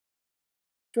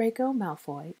Draco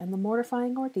Malfoy and the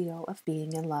Mortifying Ordeal of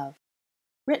Being in Love.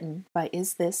 Written by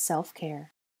Is This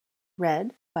Self-Care.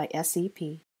 Read by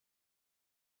S.E.P.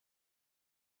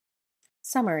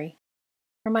 Summary.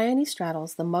 Hermione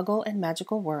straddles the Muggle and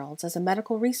magical worlds as a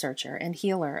medical researcher and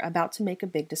healer about to make a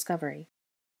big discovery.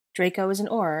 Draco is an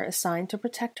Auror assigned to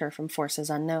protect her from forces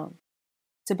unknown,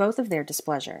 to both of their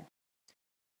displeasure.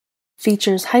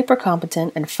 Features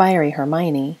hyper-competent and fiery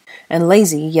Hermione and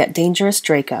lazy yet dangerous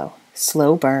Draco.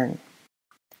 Slow burn.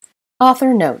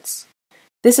 Author notes,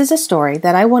 this is a story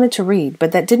that I wanted to read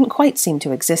but that didn't quite seem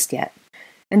to exist yet,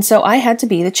 and so I had to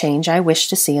be the change I wished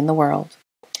to see in the world.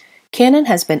 Canon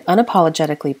has been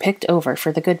unapologetically picked over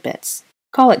for the good bits.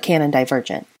 Call it canon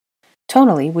divergent.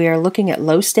 Tonally, we are looking at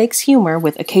low-stakes humor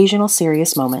with occasional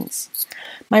serious moments.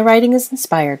 My writing is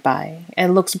inspired by,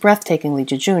 and looks breathtakingly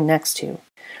jejune next to,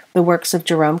 the works of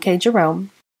Jerome K.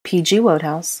 Jerome, P.G.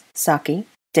 Wodehouse, Saki,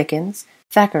 Dickens,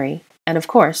 Thackeray, and of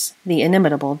course, the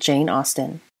inimitable Jane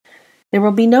Austen. There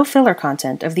will be no filler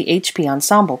content of the HP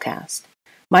Ensemble cast.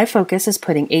 My focus is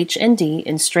putting H and D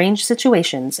in strange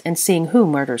situations and seeing who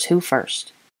murders who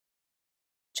first.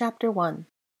 Chapter 1.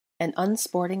 An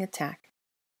Unsporting Attack.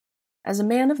 As a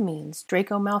man of means,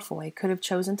 Draco Malfoy could have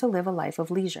chosen to live a life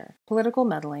of leisure, political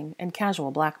meddling, and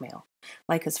casual blackmail,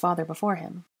 like his father before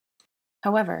him.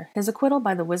 However, his acquittal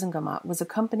by the Wizengamot was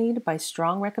accompanied by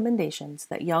strong recommendations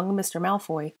that young Mr.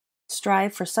 Malfoy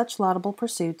strive for such laudable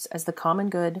pursuits as the common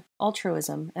good,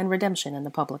 altruism, and redemption in the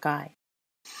public eye.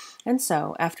 And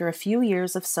so, after a few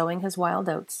years of sowing his wild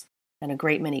oats, and a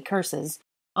great many curses,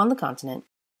 on the continent,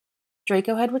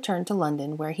 Draco had returned to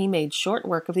London where he made short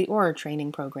work of the Auror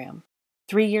training program,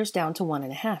 3 years down to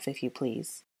 1.5, if you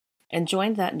please, and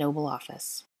joined that noble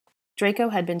office. Draco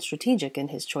had been strategic in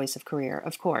his choice of career,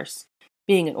 of course.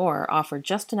 Being an Auror offered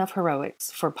just enough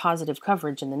heroics for positive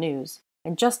coverage in the news,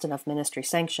 and just enough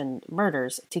ministry-sanctioned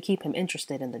murders to keep him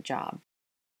interested in the job.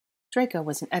 Draco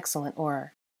was an excellent Auror.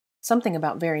 Something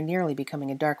about very nearly becoming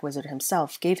a dark wizard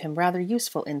himself gave him rather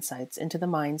useful insights into the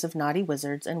minds of naughty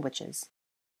wizards and witches.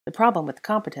 The problem with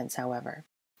competence, however,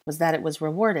 was that it was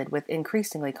rewarded with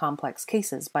increasingly complex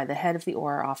cases by the head of the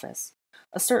Auror office,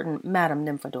 a certain Madame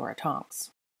Nymphadora Tonks.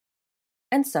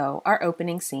 And so, our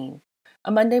opening scene,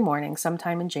 a Monday morning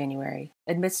sometime in January,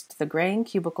 amidst the graying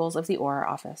cubicles of the Auror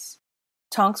office.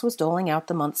 Tonks was doling out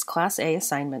the month's Class A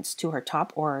assignments to her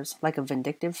top Aurors like a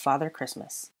vindictive Father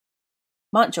Christmas.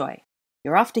 Montjoy,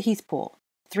 you're off to Heathpool.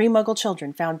 3 Muggle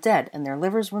children found dead and their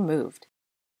livers removed.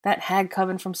 That hag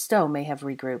coven from Stowe may have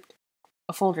regrouped.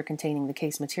 A folder containing the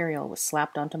case material was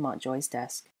slapped onto Montjoy's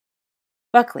desk.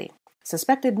 Buckley,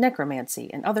 suspected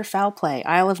necromancy and other foul play,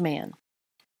 Isle of Man.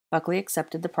 Buckley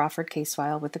accepted the proffered case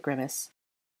file with a grimace.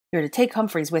 You're to take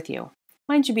Humphreys with you.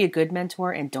 Mind you be a good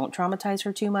mentor and don't traumatize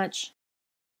her too much.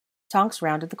 Tonks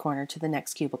rounded the corner to the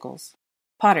next cubicles.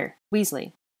 Potter,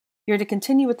 Weasley, you're to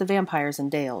continue with the vampires and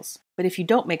Dales, but if you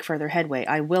don't make further headway,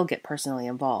 I will get personally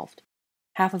involved.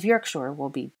 Half of Yorkshire will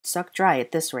be sucked dry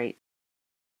at this rate.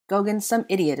 Gogan, some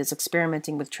idiot is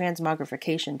experimenting with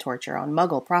transmogrification torture on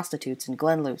Muggle prostitutes in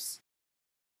Glenluce.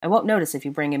 I won't notice if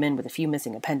you bring him in with a few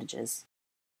missing appendages.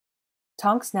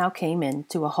 Tonks now came in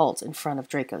to a halt in front of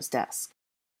Draco's desk.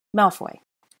 Malfoy,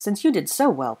 since you did so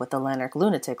well with the Lanark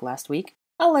lunatic last week,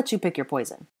 I'll let you pick your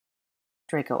poison.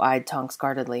 Draco eyed Tonks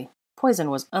guardedly.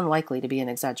 Poison was unlikely to be an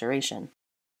exaggeration.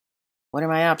 What are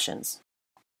my options?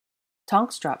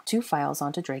 Tonks dropped 2 files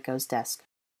onto Draco's desk.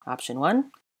 Option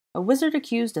 1, a wizard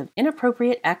accused of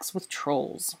inappropriate acts with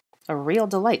trolls. A real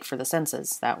delight for the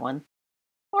senses, that one.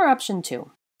 Or option 2,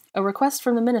 a request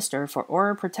from the minister for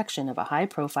Auror protection of a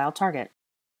high-profile target.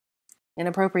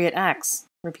 Inappropriate acts,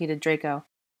 repeated Draco,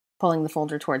 pulling the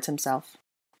folder towards himself.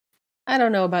 I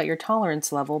don't know about your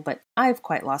tolerance level, but I've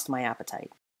quite lost my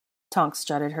appetite. Tonks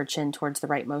jutted her chin towards the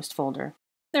rightmost folder.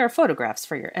 There are photographs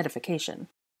for your edification.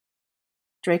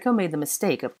 Draco made the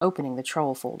mistake of opening the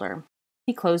troll folder.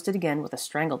 He closed it again with a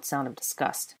strangled sound of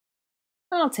disgust.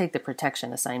 I'll take the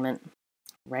protection assignment.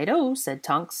 Righto, said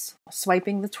Tonks,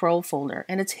 swiping the troll folder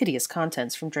and its hideous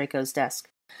contents from Draco's desk.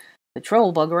 The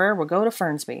troll buggerer will go to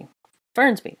Fernsby.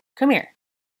 Fernsby, come here.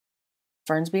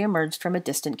 Fernsby emerged from a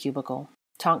distant cubicle.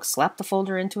 Tonks slapped the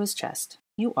folder into his chest.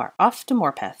 You are off to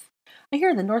Morpeth. I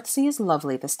hear the North Sea is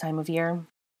lovely this time of year.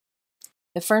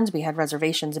 If Fernsby had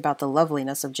reservations about the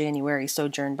loveliness of January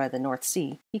sojourned by the North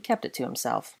Sea, he kept it to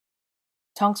himself.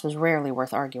 Tonks was rarely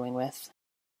worth arguing with.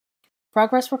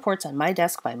 Progress reports on my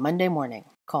desk by Monday morning,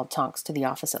 called Tonks to the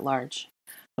office at large.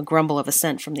 A grumble of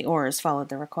assent from the Aurors followed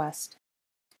the request.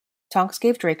 Tonks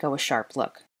gave Draco a sharp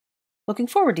look. Looking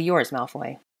forward to yours,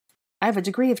 Malfoy. I have a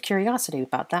degree of curiosity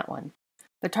about that one.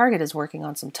 The target is working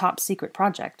on some top-secret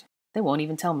project. They won't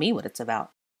even tell me what it's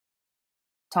about.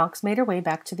 Tonks made her way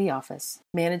back to the office,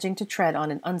 managing to tread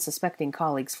on an unsuspecting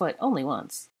colleague's foot only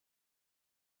once.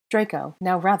 Draco,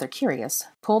 now rather curious,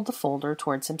 pulled the folder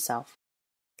towards himself.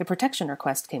 The protection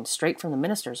request came straight from the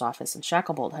minister's office, and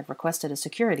Shacklebolt had requested a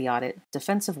security audit,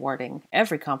 defensive warding,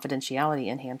 every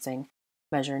confidentiality-enhancing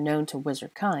measure known to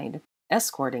wizard kind,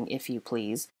 escorting, if you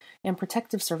please, and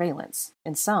protective surveillance,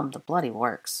 in sum, the bloody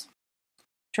works.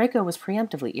 Draco was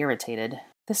preemptively irritated.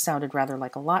 This sounded rather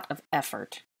like a lot of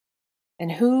effort.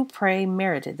 And who, pray,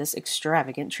 merited this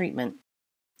extravagant treatment?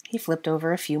 He flipped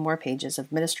over a few more pages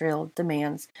of ministerial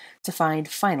demands to find,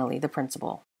 finally, the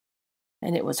principal.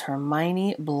 And it was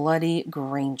Hermione Bloody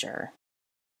Granger.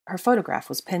 Her photograph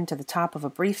was pinned to the top of a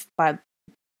brief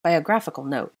biographical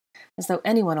note, as though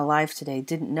anyone alive today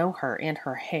didn't know her and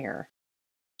her hair.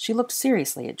 She looked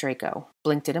seriously at Draco,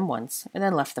 blinked at him once, and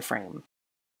then left the frame.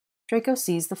 Draco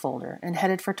seized the folder and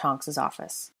headed for Tonks's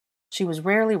office. She was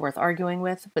rarely worth arguing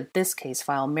with, but this case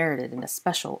file merited an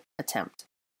especial attempt.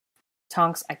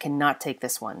 Tonks, I cannot take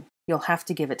this one. You'll have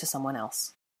to give it to someone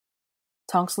else.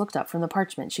 Tonks looked up from the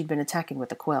parchment she'd been attacking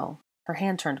with a quill. Her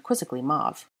hand turned quizzically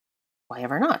mauve. Why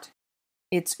ever not?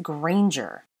 It's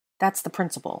Granger. That's the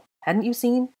principal. Hadn't you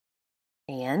seen?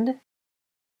 And?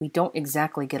 We don't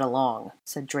exactly get along,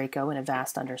 said Draco in a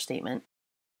vast understatement.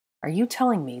 Are you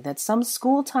telling me that some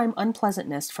school-time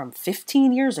unpleasantness from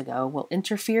 15 years ago will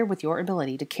interfere with your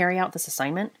ability to carry out this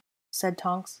assignment? Said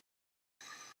Tonks.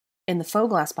 In the faux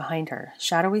glass behind her,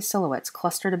 shadowy silhouettes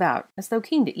clustered about, as though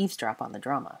keen to eavesdrop on the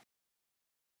drama.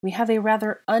 We have a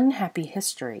rather unhappy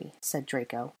history, said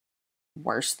Draco.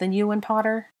 Worse than you and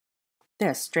Potter?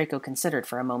 This Draco considered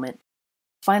for a moment.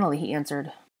 Finally he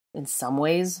answered, in some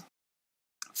ways.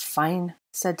 Fine,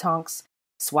 said Tonks.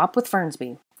 Swap with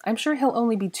Fernsby. I'm sure he'll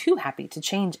only be too happy to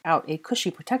change out a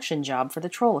cushy protection job for the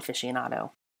troll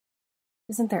aficionado.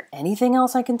 Isn't there anything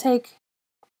else I can take?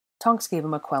 Tonks gave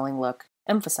him a quelling look,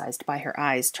 emphasized by her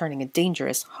eyes turning a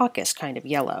dangerous, hawkish kind of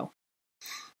yellow.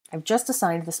 I've just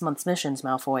assigned this month's missions,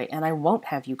 Malfoy, and I won't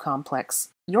have your complex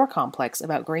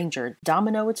about Granger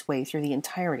domino its way through the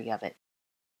entirety of it.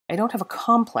 I don't have a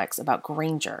complex about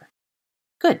Granger.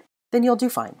 Good, then you'll do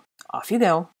fine. Off you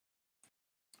go.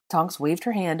 Tonks waved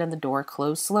her hand and the door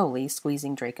closed slowly,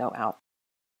 squeezing Draco out.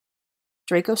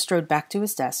 Draco strode back to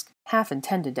his desk, half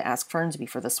intended to ask Fernsby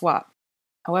for the swap.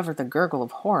 However, the gurgle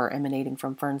of horror emanating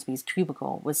from Fernsby's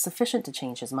cubicle was sufficient to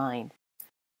change his mind.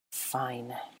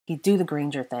 Fine. He'd do the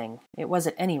Granger thing. It was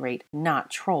at any rate not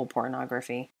troll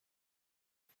pornography.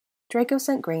 Draco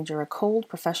sent Granger a cold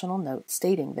professional note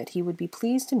stating that he would be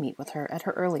pleased to meet with her at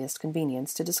her earliest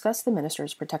convenience to discuss the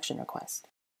minister's protection request.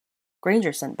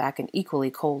 Granger sent back an equally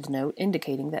cold note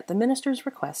indicating that the minister's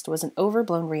request was an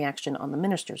overblown reaction on the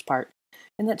minister's part,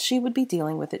 and that she would be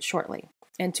dealing with it shortly,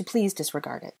 and to please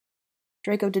disregard it.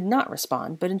 Draco did not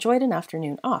respond, but enjoyed an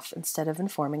afternoon off instead of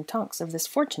informing Tonks of this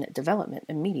fortunate development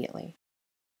immediately.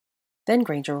 Then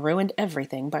Granger ruined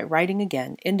everything by writing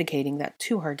again, indicating that,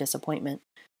 to her disappointment,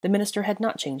 the minister had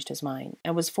not changed his mind,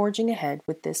 and was forging ahead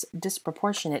with this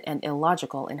disproportionate and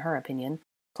illogical, in her opinion,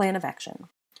 plan of action.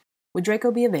 Would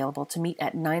Draco be available to meet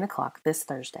at 9 o'clock this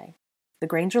Thursday? The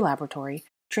Granger Laboratory,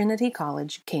 Trinity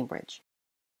College, Cambridge.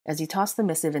 As he tossed the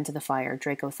missive into the fire,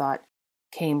 Draco thought,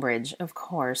 Cambridge, of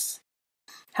course.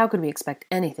 How could we expect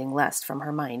anything less from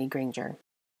Hermione Granger?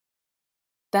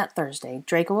 That Thursday,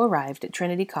 Draco arrived at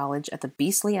Trinity College at the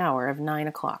beastly hour of 9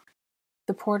 o'clock.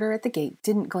 The porter at the gate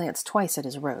didn't glance twice at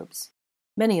his robes.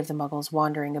 Many of the muggles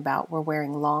wandering about were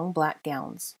wearing long black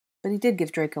gowns, but he did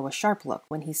give Draco a sharp look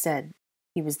when he said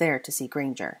he was there to see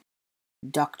Granger.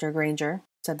 Dr. Granger,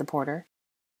 said the porter.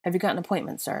 Have you got an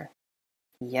appointment, sir?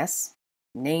 Yes.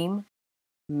 Name?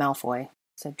 Malfoy,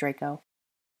 said Draco.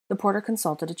 The porter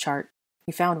consulted a chart.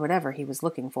 He found whatever he was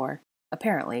looking for,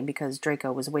 apparently because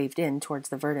Draco was waved in towards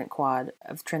the verdant quad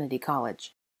of Trinity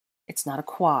College. It's not a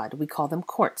quad, we call them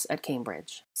courts at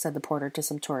Cambridge, said the porter to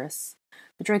some tourists,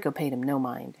 but Draco paid him no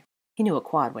mind. He knew a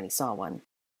quad when he saw one.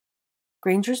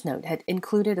 Granger's note had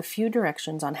included a few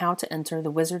directions on how to enter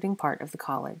the wizarding part of the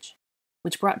college,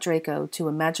 which brought Draco to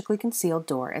a magically concealed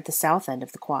door at the south end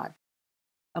of the quad.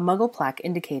 A muggle plaque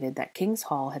indicated that King's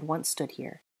Hall had once stood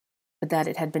here, but that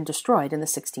it had been destroyed in the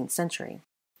 16th century.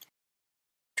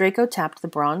 Draco tapped the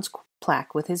bronze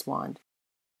plaque with his wand,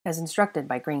 as instructed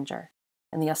by Granger,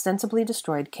 and the ostensibly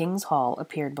destroyed King's Hall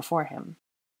appeared before him.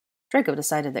 Draco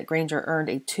decided that Granger earned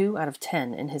a 2 out of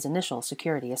 10 in his initial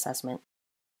security assessment.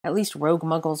 At least rogue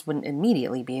muggles wouldn't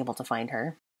immediately be able to find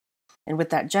her. And with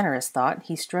that generous thought,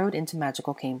 he strode into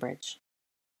magical Cambridge.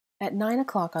 At 9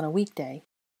 o'clock on a weekday,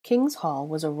 King's Hall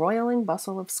was a roiling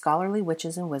bustle of scholarly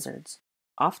witches and wizards,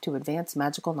 off to advance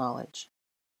magical knowledge.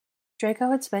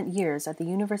 Draco had spent years at the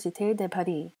Université de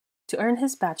Paris to earn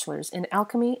his bachelor's in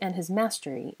alchemy and his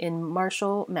mastery in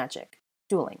martial magic,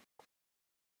 dueling.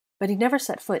 But he never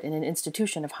set foot in an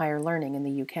institution of higher learning in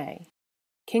the UK.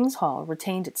 King's Hall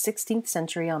retained its 16th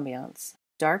century ambiance,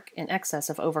 dark in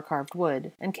excess of overcarved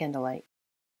wood and candlelight,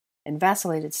 and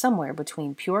vacillated somewhere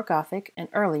between pure Gothic and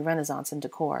early Renaissance in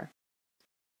decor.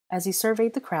 As he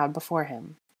surveyed the crowd before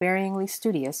him, varyingly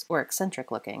studious or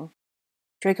eccentric-looking,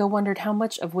 Draco wondered how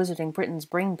much of Wizarding Britain's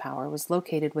brain-power was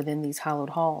located within these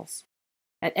hallowed halls.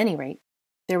 At any rate,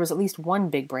 there was at least one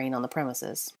big brain on the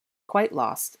premises. Quite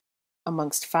lost,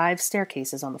 amongst 5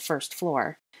 staircases on the first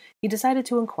floor, he decided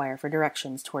to inquire for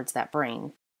directions towards that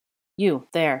brain. "You,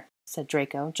 there," said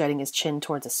Draco, jutting his chin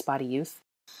towards a spotty youth.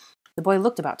 The boy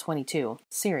looked about 22,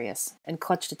 serious, and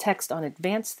clutched a text on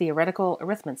advanced theoretical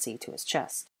arithmancy to his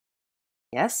chest.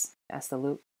 "Yes?" asked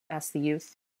the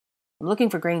youth. "I'm looking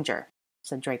for Granger,"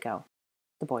 said Draco.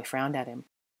 The boy frowned at him.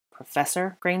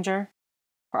 "Professor Granger?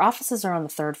 Her offices are on the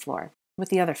 3rd floor, with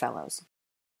the other fellows."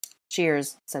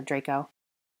 "Cheers," said Draco,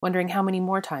 wondering how many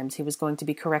more times he was going to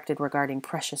be corrected regarding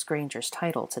Precious Granger's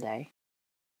title today.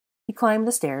 He climbed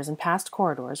the stairs and passed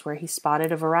corridors where he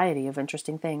spotted a variety of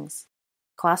interesting things.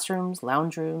 Classrooms,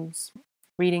 lounge rooms,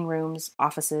 reading rooms,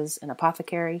 offices, an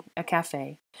apothecary, a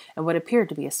cafe, and what appeared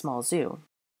to be a small zoo.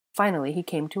 Finally, he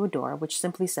came to a door which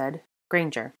simply said,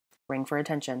 "Granger, ring for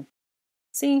attention."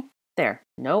 See, there,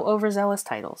 no overzealous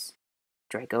titles.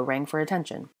 Draco rang for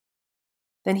attention.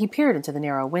 Then he peered into the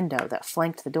narrow window that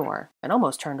flanked the door, and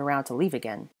almost turned around to leave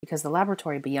again, because the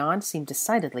laboratory beyond seemed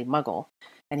decidedly muggle,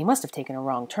 and he must have taken a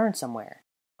wrong turn somewhere.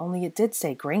 Only it did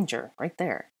say Granger right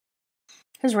there.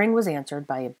 His ring was answered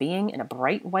by a being in a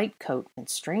bright white coat and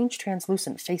strange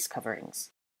translucent face coverings.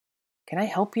 "Can I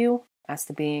help you?" asked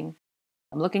the being.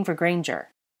 "I'm looking for Granger,"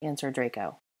 answered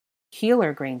Draco.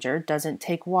 "Healer Granger doesn't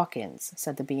take walk-ins,"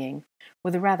 said the being,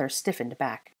 with a rather stiffened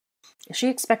back. "Is she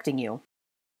expecting you?"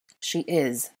 "She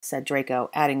is," said Draco,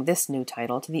 adding this new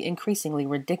title to the increasingly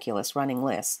ridiculous running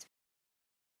list.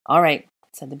 "All right,"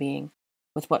 said the being,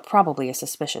 with what probably a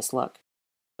suspicious look.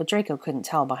 But Draco couldn't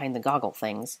tell behind the goggle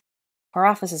things. "Her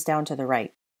office is down to the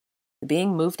right." The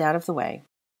being moved out of the way.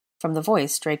 From the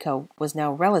voice, Draco was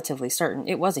now relatively certain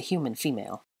it was a human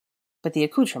female, but the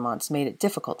accoutrements made it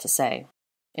difficult to say.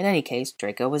 In any case,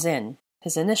 Draco was in.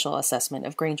 His initial assessment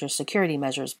of Granger's security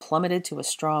measures plummeted to a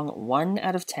strong 1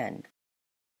 out of 10.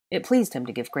 It pleased him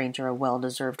to give Granger a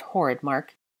well-deserved horrid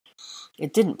mark.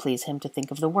 It didn't please him to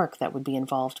think of the work that would be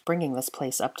involved bringing this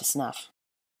place up to snuff.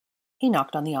 He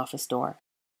knocked on the office door.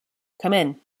 "Come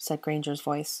in," said Granger's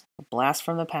voice, a blast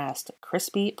from the past,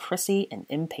 crispy, prissy, and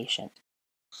impatient.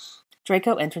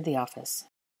 Draco entered the office.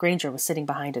 Granger was sitting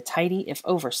behind a tidy, if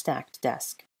overstacked,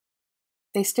 desk.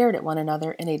 They stared at one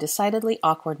another in a decidedly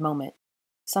awkward moment,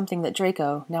 something that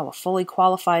Draco, now a fully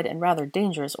qualified and rather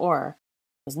dangerous Auror,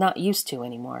 was not used to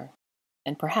anymore.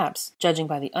 And perhaps, judging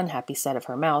by the unhappy set of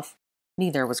her mouth,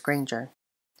 neither was Granger.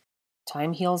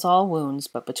 Time heals all wounds,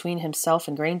 but between himself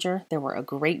and Granger there were a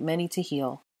great many to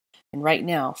heal. And right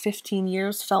now, 15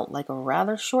 years felt like a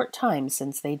rather short time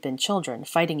since they'd been children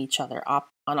fighting each other on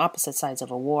opposite sides of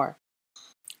a war.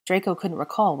 Draco couldn't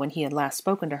recall when he had last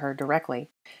spoken to her directly,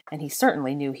 and he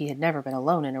certainly knew he had never been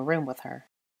alone in a room with her.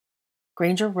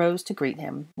 Granger rose to greet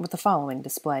him with the following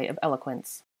display of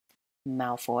eloquence.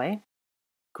 "Malfoy."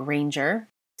 "Granger,"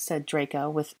 said Draco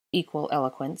with equal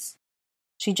eloquence.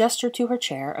 She gestured to her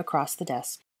chair across the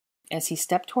desk. As he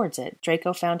stepped towards it,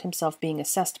 Draco found himself being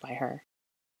assessed by her.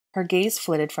 Her gaze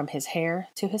flitted from his hair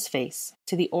to his face,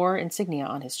 to the Auror insignia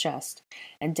on his chest,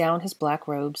 and down his black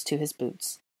robes to his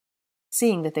boots.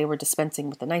 Seeing that they were dispensing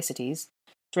with the niceties,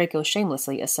 Draco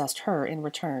shamelessly assessed her in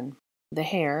return. The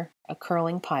hair, a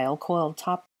curling pile coiled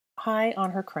top high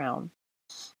on her crown.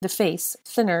 The face,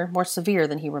 thinner, more severe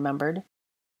than he remembered.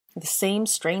 The same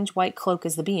strange white cloak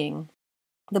as the being.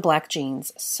 The black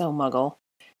jeans, so muggle.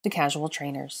 The casual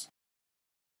trainers.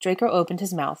 Draco opened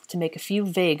his mouth to make a few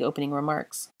vague opening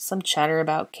remarks, some chatter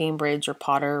about Cambridge or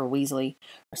Potter or Weasley,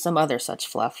 or some other such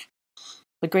fluff.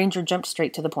 But Granger jumped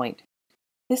straight to the point.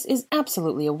 "This is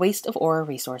absolutely a waste of Auror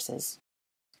resources."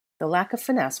 The lack of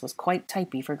finesse was quite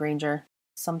typey for Granger.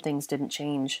 Some things didn't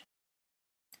change.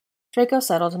 Draco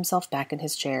settled himself back in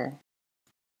his chair.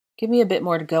 "Give me a bit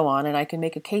more to go on, and I can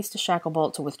make a case to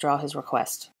Shacklebolt to withdraw his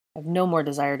request. I've no more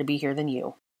desire to be here than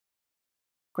you."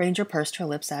 Granger pursed her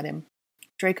lips at him.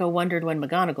 Draco wondered when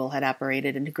McGonagall had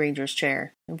apparated into Granger's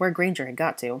chair, and where Granger had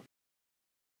got to.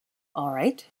 "All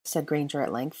right," said Granger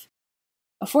at length.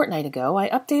 "A fortnight ago, I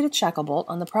updated Shacklebolt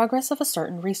on the progress of a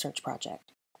certain research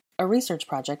project. A research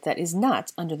project that is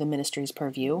not under the Ministry's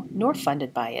purview, nor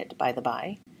funded by it, by the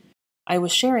by. I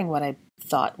was sharing what I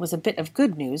thought was a bit of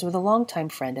good news with a longtime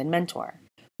friend and mentor,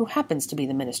 who happens to be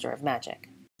the Minister of Magic.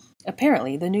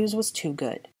 Apparently, the news was too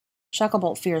good.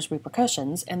 Shacklebolt fears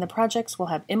repercussions, and the projects will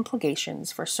have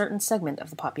implications for a certain segment of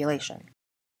the population.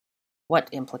 What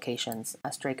implications?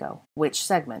 Asked Draco. Which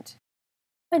segment?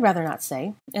 I'd rather not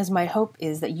say, as my hope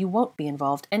is that you won't be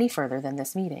involved any further than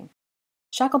this meeting.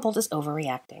 Shacklebolt is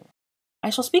overreacting. I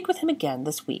shall speak with him again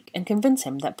this week and convince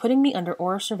him that putting me under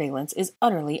Aura surveillance is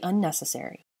utterly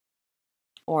unnecessary.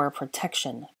 Aura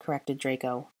protection, corrected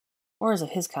Draco. Auras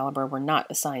of his caliber were not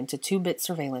assigned to 2-bit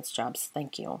surveillance jobs,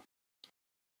 thank you.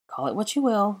 Call it what you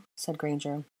will, said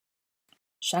Granger.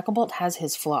 Shacklebolt has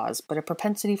his flaws, but a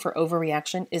propensity for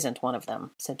overreaction isn't one of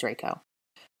them, said Draco.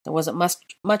 There wasn't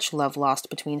much love lost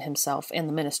between himself and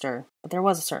the minister, but there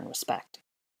was a certain respect.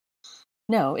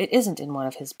 No, it isn't in one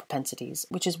of his propensities,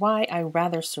 which is why I'm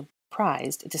rather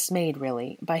dismayed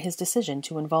really, by his decision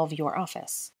to involve your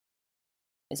office.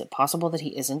 Is it possible that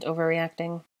he isn't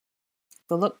overreacting?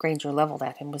 The look Granger leveled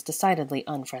at him was decidedly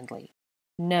unfriendly.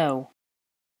 No.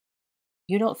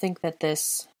 You don't think that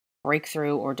this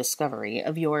breakthrough or discovery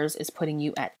of yours is putting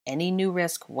you at any new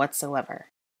risk whatsoever?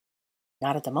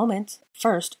 Not at the moment.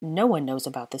 First, no one knows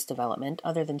about this development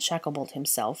other than Shacklebolt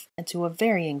himself, and to a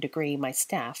varying degree my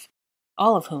staff,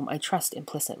 all of whom I trust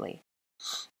implicitly.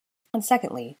 And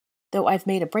secondly, though I've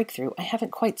made a breakthrough, I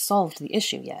haven't quite solved the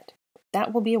issue yet.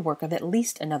 That will be a work of at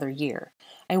least another year.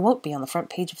 I won't be on the front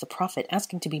page of the Prophet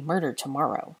asking to be murdered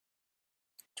tomorrow.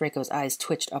 Draco's eyes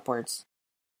twitched upwards.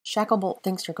 Shacklebolt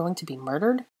thinks you're going to be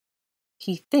murdered?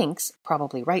 He thinks,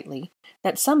 probably rightly,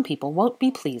 that some people won't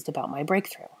be pleased about my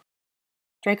breakthrough.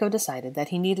 Draco decided that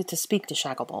he needed to speak to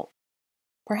Shacklebolt.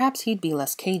 Perhaps he'd be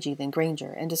less cagey than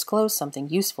Granger and disclose something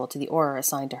useful to the aura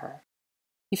assigned to her.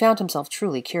 He found himself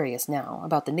truly curious now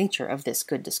about the nature of this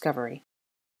good discovery.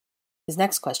 His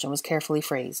next question was carefully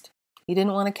phrased. He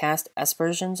didn't want to cast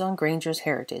aspersions on Granger's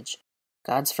heritage.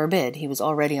 Gods forbid, he was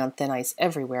already on thin ice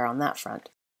everywhere on that front.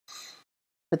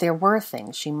 But there were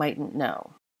things she mightn't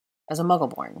know, as a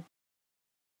Muggleborn.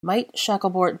 Might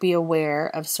Shacklebolt be aware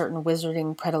of certain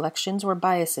wizarding predilections or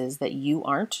biases that you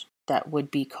aren't, that would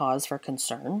be cause for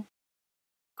concern?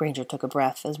 Granger took a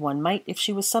breath, as one might if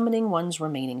she was summoning one's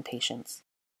remaining patience.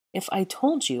 If I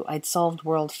told you I'd solved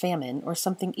world famine or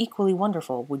something equally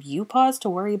wonderful, would you pause to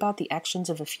worry about the actions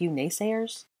of a few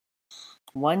naysayers?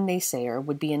 One naysayer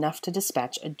would be enough to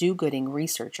dispatch a do-gooding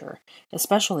researcher,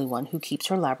 especially one who keeps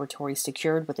her laboratory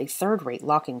secured with a third-rate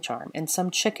locking charm and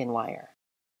some chicken wire.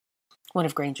 One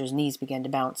of Granger's knees began to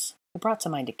bounce. It brought to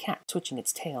mind a cat twitching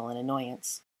its tail in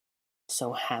annoyance.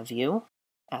 So have you?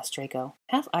 Asked Draco.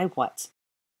 Have I what?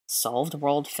 Solved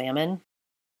world famine?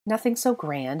 Nothing so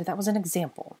grand. That was an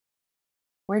example.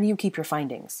 Where do you keep your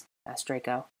findings? Asked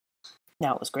Draco.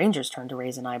 Now it was Granger's turn to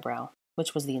raise an eyebrow,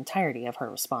 which was the entirety of her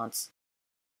response.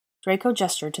 Draco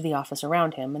gestured to the office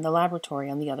around him and the laboratory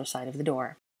on the other side of the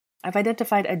door. I've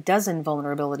identified a dozen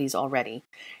vulnerabilities already,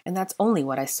 and that's only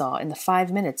what I saw in the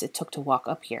 5 minutes it took to walk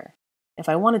up here. If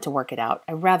I wanted to work it out,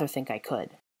 I rather think I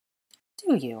could.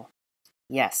 Do you?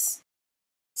 Yes.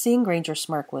 Seeing Granger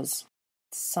smirk was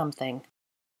something.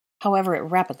 However, it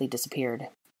rapidly disappeared.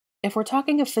 If we're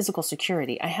talking of physical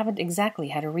security, I haven't exactly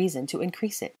had a reason to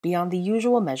increase it beyond the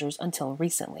usual measures until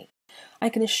recently. I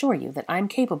can assure you that I'm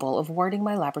capable of warding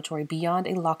my laboratory beyond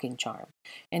a locking charm,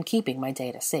 and keeping my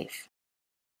data safe.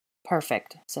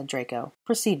 Perfect, said Draco.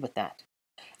 Proceed with that.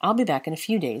 I'll be back in a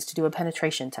few days to do a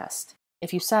penetration test.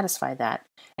 If you satisfy that,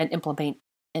 and implement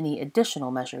any additional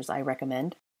measures I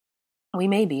recommend, we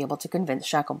may be able to convince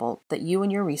Shacklebolt that you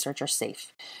and your research are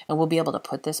safe, and we'll be able to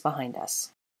put this behind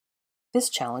us. This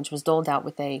challenge was doled out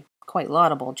with a, quite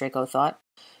laudable, Draco thought,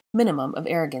 minimum of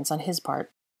arrogance on his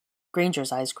part.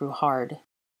 Granger's eyes grew hard.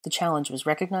 The challenge was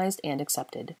recognized and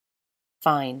accepted.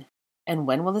 Fine. And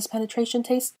when will this penetration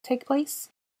take place?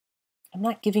 I'm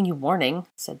not giving you warning,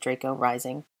 said Draco,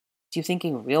 rising. Do you think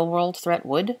a real-world threat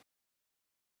would?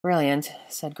 Brilliant,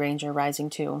 said Granger, rising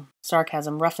too.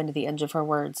 Sarcasm roughened the edge of her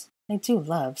words. I do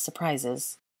love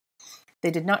surprises.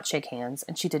 They did not shake hands,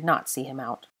 and she did not see him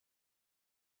out.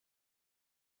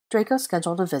 Draco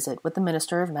scheduled a visit with the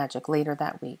Minister of Magic later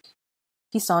that week.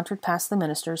 He sauntered past the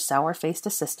minister's sour-faced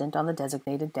assistant on the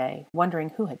designated day, wondering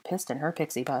who had pissed in her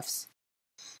pixie puffs.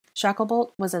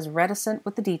 Shacklebolt was as reticent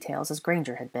with the details as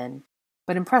Granger had been,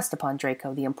 but impressed upon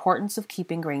Draco the importance of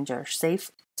keeping Granger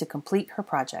safe to complete her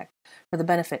project for the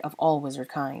benefit of all wizard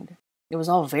kind. It was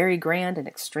all very grand and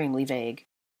extremely vague.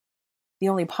 The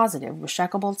only positive was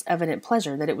Shacklebolt's evident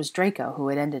pleasure that it was Draco who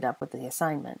had ended up with the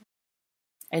assignment.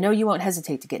 I know you won't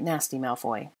hesitate to get nasty,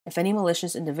 Malfoy, if any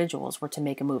malicious individuals were to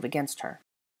make a move against her.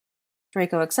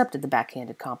 Draco accepted the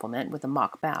backhanded compliment with a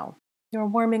mock bow. You're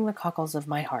warming the cockles of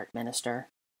my heart, Minister.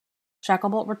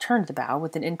 Shacklebolt returned the bow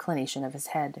with an inclination of his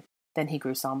head. Then he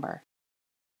grew somber.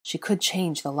 She could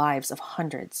change the lives of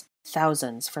hundreds,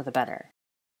 thousands for the better.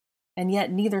 And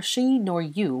yet neither she nor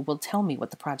you will tell me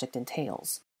what the project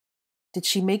entails. Did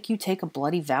she make you take a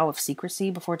bloody vow of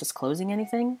secrecy before disclosing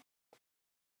anything?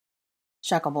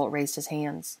 Shacklebolt raised his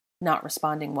hands, not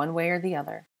responding one way or the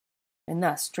other, and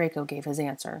thus Draco gave his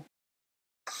answer.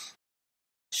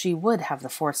 She would have the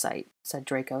foresight, said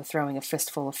Draco, throwing a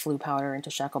fistful of flue powder into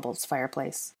Shacklebolt's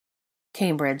fireplace.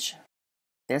 Cambridge.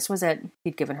 This was it.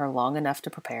 He'd given her long enough to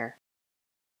prepare.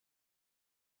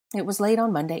 It was late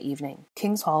on Monday evening.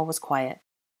 King's Hall was quiet.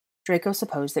 Draco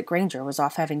supposed that Granger was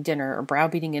off having dinner or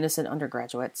browbeating innocent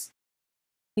undergraduates.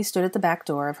 He stood at the back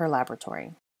door of her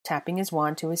laboratory, tapping his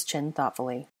wand to his chin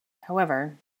thoughtfully.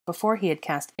 However, before he had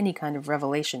cast any kind of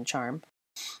revelation charm,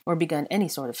 or begun any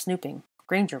sort of snooping,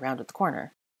 Granger rounded the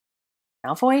corner.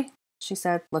 Malfoy? She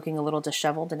said, looking a little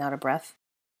disheveled and out of breath.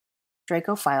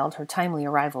 Draco filed her timely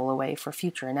arrival away for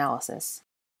future analysis.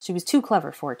 She was too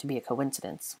clever for it to be a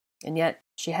coincidence, and yet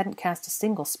she hadn't cast a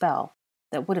single spell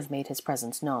that would have made his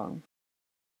presence known.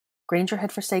 Granger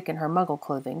had forsaken her muggle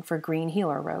clothing for green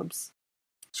healer robes.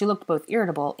 She looked both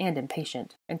irritable and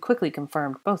impatient, and quickly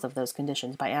confirmed both of those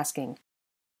conditions by asking,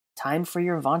 Time for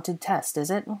your vaunted test,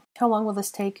 is it? How long will this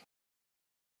take?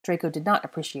 Draco did not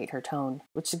appreciate her tone,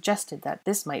 which suggested that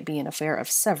this might be an affair of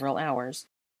several hours.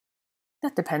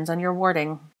 That depends on your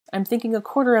warding. I'm thinking a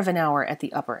quarter of an hour at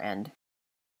the upper end.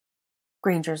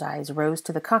 Granger's eyes rose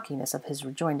to the cockiness of his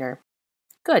rejoinder.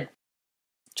 Good.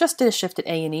 Just did a shift at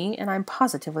A&E, and I'm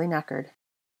positively knackered.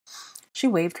 She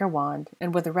waved her wand,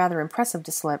 and with a rather impressive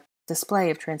display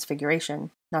of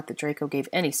transfiguration, not that Draco gave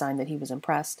any sign that he was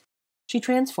impressed, she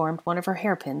transformed one of her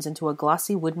hairpins into a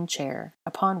glossy wooden chair,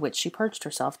 upon which she perched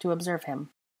herself to observe him.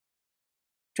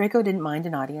 Draco didn't mind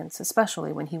an audience,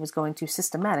 especially when he was going to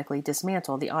systematically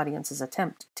dismantle the audience's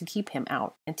attempt to keep him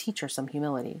out and teach her some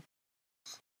humility.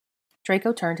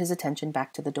 Draco turned his attention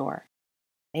back to the door.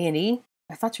 A&E?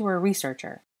 I thought you were a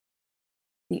researcher.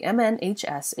 The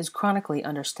MNHS is chronically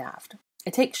understaffed. I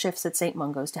take shifts at St.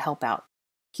 Mungo's to help out.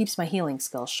 Keeps my healing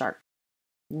skills sharp.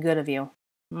 Good of you.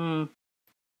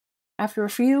 After a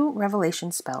few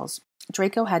revelation spells,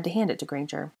 Draco had to hand it to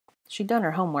Granger. She'd done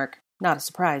her homework. Not a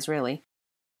surprise, really.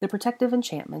 The protective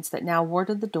enchantments that now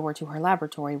warded the door to her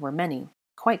laboratory were many,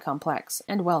 quite complex,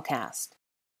 and well cast.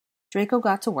 Draco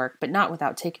got to work, but not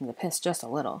without taking the piss just a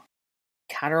little.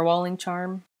 Caterwauling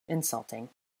charm? Insulting.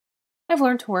 I've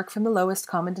learned to work from the lowest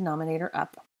common denominator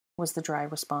up, was the dry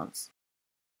response.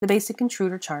 The basic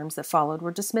intruder charms that followed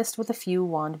were dismissed with a few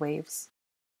wand waves.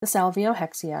 The Salvio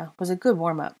Hexia was a good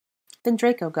warm-up. Then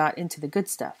Draco got into the good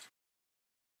stuff.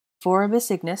 Foribus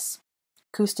Ignis,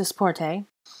 Custus Porte,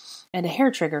 and a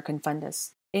hair-trigger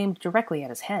confundus, aimed directly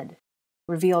at his head,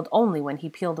 revealed only when he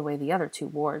peeled away the other two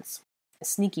wards. A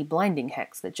sneaky blinding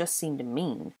hex that just seemed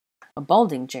mean, a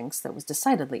balding jinx that was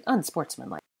decidedly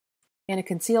unsportsmanlike, and a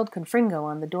concealed confringo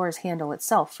on the door's handle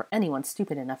itself for anyone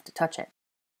stupid enough to touch it.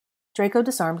 Draco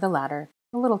disarmed the latter,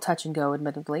 a little touch-and-go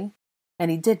admittedly,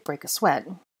 and he did break a sweat,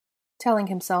 telling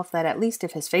himself that at least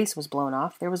if his face was blown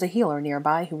off, there was a healer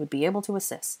nearby who would be able to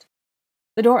assist.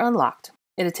 The door unlocked.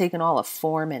 It had taken all of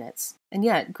 4 minutes, and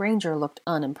yet Granger looked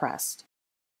unimpressed.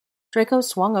 Draco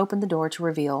swung open the door to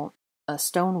reveal a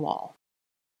stone wall.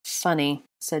 Funny,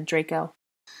 said Draco.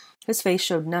 His face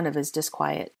showed none of his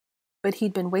disquiet, but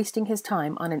he'd been wasting his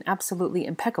time on an absolutely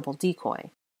impeccable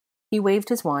decoy. He waved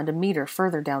his wand a meter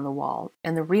further down the wall,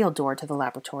 and the real door to the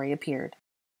laboratory appeared.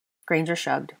 Granger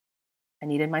shrugged. I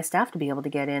needed my staff to be able to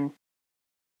get in.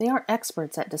 They aren't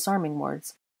experts at disarming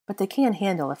wards, but they can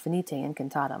handle a finite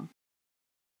incantatum.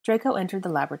 Draco entered the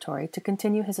laboratory to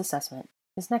continue his assessment,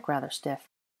 his neck rather stiff.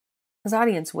 His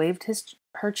audience waved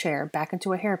her chair back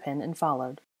into a hairpin and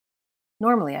followed.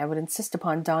 Normally I would insist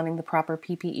upon donning the proper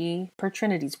PPE per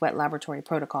Trinity's wet laboratory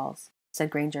protocols, said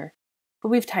Granger, but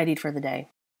we've tidied for the day.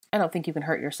 I don't think you can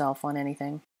hurt yourself on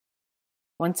anything.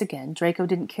 Once again, Draco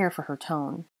didn't care for her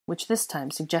tone, which this time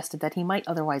suggested that he might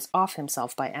otherwise off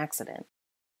himself by accident.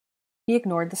 He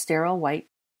ignored the sterile white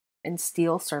and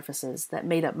steel surfaces that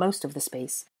made up most of the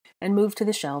space and moved to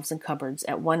the shelves and cupboards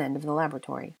at one end of the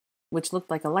laboratory, which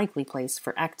looked like a likely place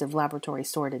for active laboratory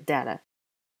sorted data.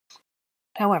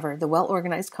 However, the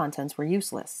well-organized contents were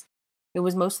useless. It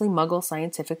was mostly Muggle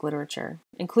scientific literature,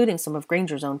 including some of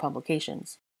Granger's own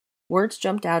publications. Words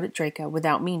jumped out at Draco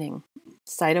without meaning.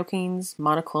 Cytokines,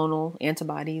 monoclonal,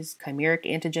 antibodies, chimeric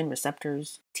antigen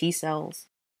receptors, T cells.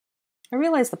 I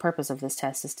realize the purpose of this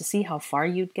test is to see how far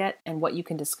you'd get and what you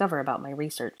can discover about my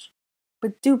research.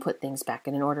 But do put things back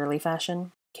in an orderly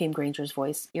fashion. came Granger's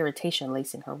voice, irritation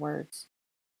lacing her words.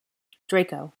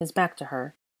 Draco, his back to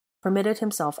her, permitted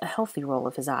himself a healthy roll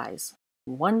of his eyes.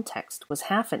 One text was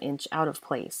half an inch out of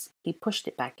place. He pushed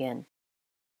it back in.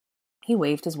 He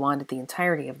waved his wand at the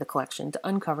entirety of the collection to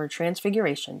uncover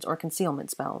transfigurations or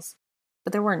concealment spells,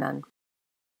 but there were none.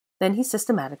 Then he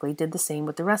systematically did the same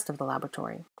with the rest of the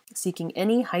laboratory, seeking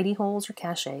any hidey holes or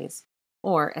caches,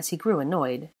 or, as he grew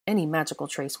annoyed, any magical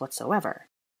trace whatsoever.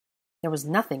 There was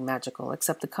nothing magical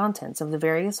except the contents of the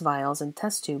various vials and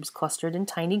test tubes clustered in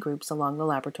tiny groups along the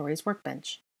laboratory's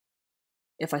workbench.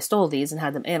 "If I stole these and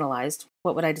had them analyzed,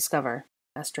 what would I discover?"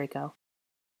 asked Draco.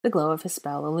 The glow of his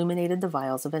spell illuminated the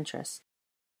vials of interest.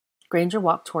 Granger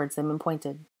walked towards them and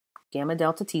pointed.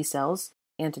 Gamma-delta T cells,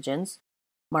 antigens,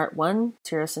 MART-1,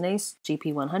 tyrosinase,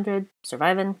 GP100,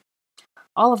 survivin,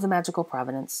 all of the magical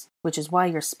provenance, which is why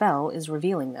your spell is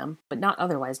revealing them, but not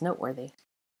otherwise noteworthy.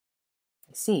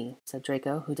 "I see," said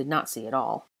Draco, who did not see at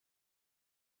all.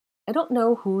 "I don't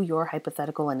know who your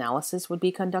hypothetical analysis would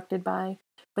be conducted by,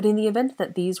 but in the event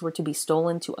that these were to be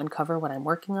stolen to uncover what I'm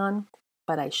working on,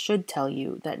 but I should tell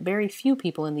you that very few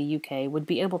people in the UK would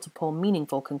be able to pull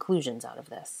meaningful conclusions out of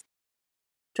this."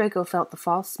 Draco felt the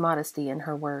false modesty in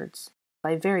her words.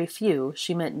 By very few,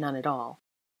 she meant none at all.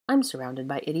 "I'm surrounded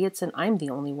by idiots, and I'm the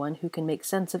only one who can make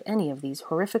sense of any of these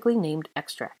horrifically named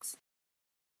extracts."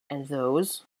 "And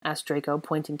those?" asked Draco,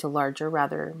 pointing to larger,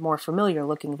 rather more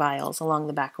familiar-looking vials along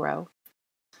the back row.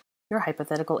 "Your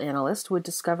hypothetical analyst would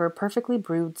discover perfectly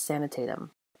brewed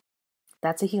sanitatum.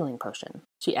 That's a healing potion,"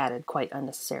 she added quite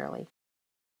unnecessarily.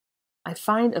 "I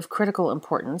find of critical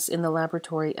importance in the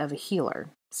laboratory of a healer,"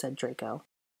 said Draco,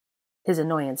 his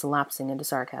annoyance lapsing into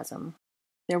sarcasm.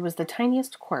 There was the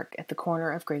tiniest quirk at the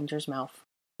corner of Granger's mouth.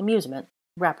 Amusement,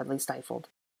 rapidly stifled.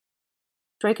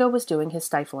 Draco was doing his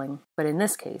stifling, but in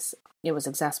this case, it was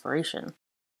exasperation.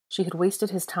 She had wasted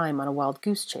his time on a wild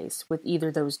goose chase with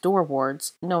either those door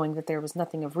wards, knowing that there was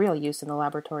nothing of real use in the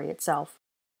laboratory itself,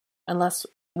 unless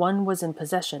one was in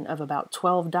possession of about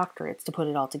 12 doctorates to put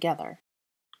it all together.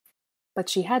 But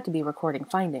she had to be recording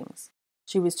findings.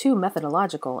 She was too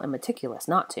methodological and meticulous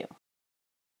not to.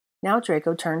 Now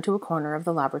Draco turned to a corner of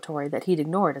the laboratory that he'd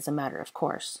ignored as a matter of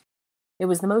course. It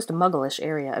was the most mugglish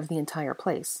area of the entire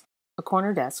place, a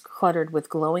corner desk cluttered with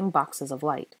glowing boxes of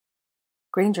light.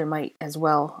 Granger might as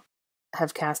well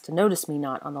have cast a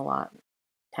notice-me-not on the lot.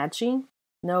 Had she?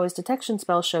 No, his detection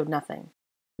spell showed nothing.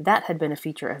 That had been a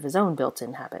feature of his own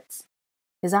built-in habits.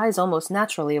 His eyes almost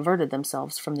naturally averted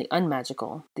themselves from the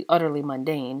unmagical, the utterly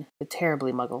mundane, the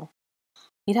terribly muggle.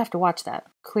 He'd have to watch that,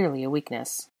 clearly a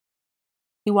weakness.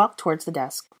 He walked towards the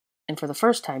desk, and for the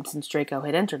first time since Draco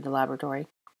had entered the laboratory,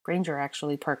 Granger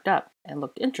actually perked up and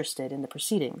looked interested in the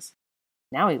proceedings.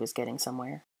 Now he was getting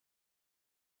somewhere.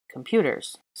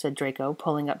 "Computers," said Draco,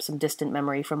 pulling up some distant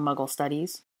memory from Muggle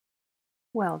studies.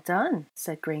 "Well done,"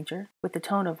 said Granger, with the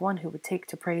tone of one who would take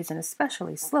to praise an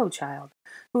especially slow child,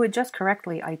 who had just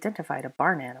correctly identified a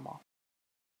barn animal.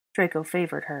 Draco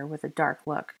favored her with a dark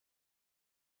look.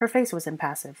 Her face was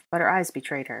impassive, but her eyes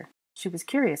betrayed her. She was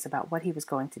curious about what he was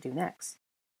going to do next.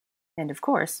 And, of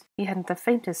course, he hadn't the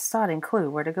faintest sodding clue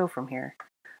where to go from here,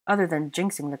 other than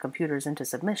jinxing the computers into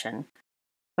submission.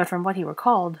 But from what he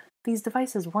recalled, these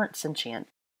devices weren't sentient.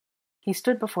 He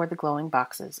stood before the glowing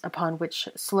boxes, upon which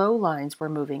slow lines were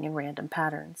moving in random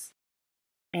patterns.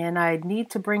 "And I'd need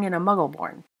to bring in a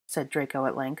Muggleborn," said Draco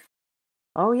at length.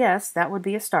 "Oh, yes, that would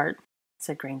be a start,"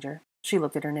 said Granger. She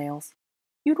looked at her nails.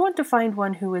 "You'd want to find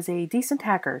one who is a decent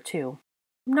hacker, too.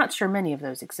 I'm not sure many of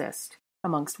those exist,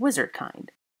 amongst wizard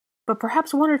kind, but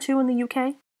perhaps one or two in the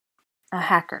UK? A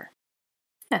hacker."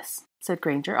 "Yes," said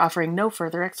Granger, offering no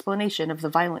further explanation of the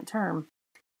violent term.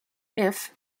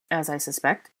 "If, as I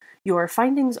suspect, your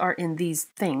findings are in these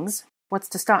things, what's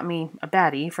to stop me, a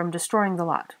baddie, from destroying the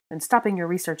lot, and stopping your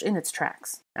research in its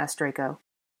tracks?" asked Draco.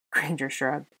 Granger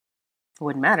shrugged.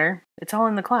 "Wouldn't matter. It's all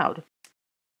in the cloud."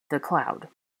 "The cloud."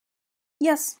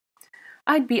 "Yes.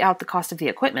 I'd be out the cost of the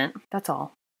equipment, that's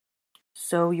all."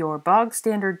 "So your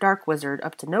bog-standard dark wizard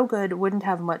up to no good wouldn't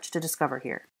have much to discover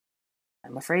here?"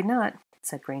 "I'm afraid not,"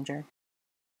 said Granger.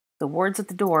 "The wards at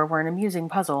the door were an amusing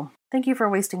puzzle. Thank you for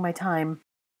wasting my time.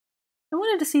 I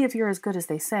wanted to see if you're as good as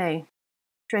they say."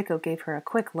 Draco gave her a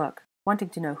quick look, wanting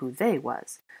to know who "they"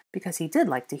 was, because he did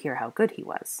like to hear how good he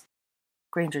was.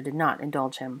 Granger did not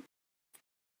indulge him.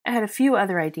 "I had a few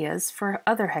other ideas for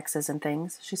other hexes and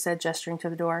things," she said, gesturing to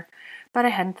the door, "but I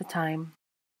hadn't the time."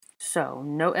 "So,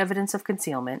 no evidence of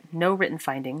concealment, no written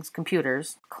findings,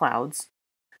 computers, clouds."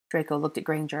 Draco looked at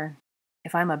Granger.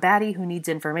 "If I'm a baddie who needs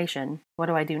information, what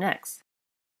do I do next?"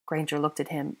 Granger looked at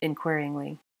him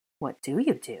inquiringly. "What do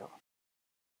you do?"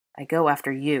 "I go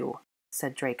after you,"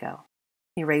 said Draco.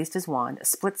 He raised his wand a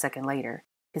split second later.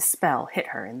 His spell hit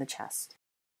her in the chest.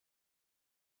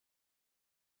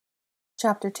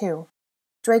 Chapter 2.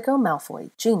 Draco Malfoy,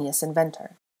 Genius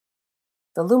Inventor.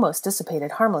 The Lumos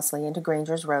dissipated harmlessly into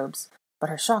Granger's robes,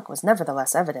 but her shock was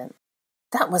nevertheless evident.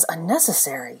 "That was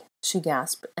unnecessary," she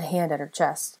gasped, a hand at her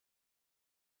chest.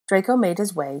 Draco made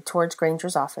his way towards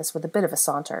Granger's office with a bit of a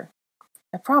saunter.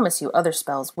 "I promise you other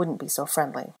spells wouldn't be so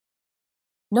friendly."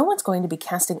 "No one's going to be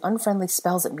casting unfriendly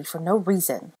spells at me for no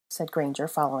reason," said Granger,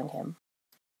 following him.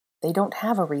 "They don't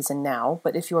have a reason now,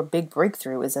 but if your big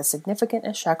breakthrough is as significant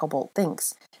as Shacklebolt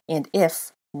thinks, and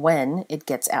when it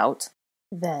gets out,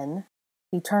 then—"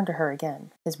 He turned to her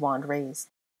again, his wand raised.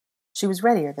 She was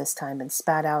readier this time and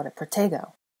spat out a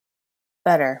Protego.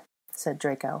 "Better," said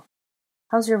Draco.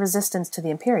 "How's your resistance to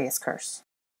the Imperious Curse?"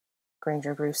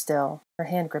 Granger grew still, her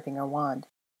hand gripping her wand.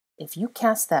 "If you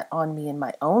cast that on me in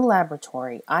my own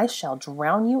laboratory, I shall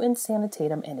drown you in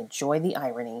sanitatum and enjoy the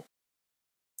irony."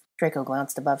 Draco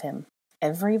glanced above him.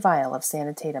 Every vial of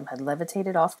sanitatum had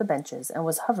levitated off the benches and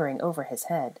was hovering over his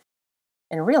head.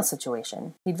 In a real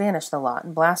situation, he'd vanish the lot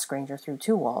and blast Granger through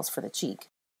 2 walls for the cheek.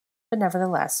 But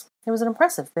nevertheless, it was an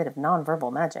impressive bit of non-verbal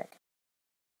magic.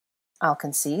 "I'll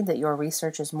concede that your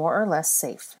research is more or less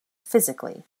safe,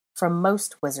 physically, from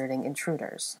most wizarding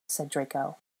intruders," said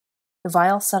Draco. The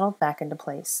vial settled back into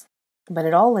place. "But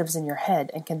it all lives in your head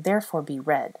and can therefore be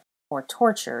read, or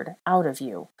tortured, out of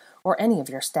you, or any of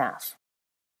your staff.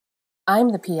 I'm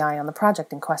the PI on the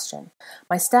project in question.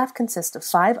 My staff consists of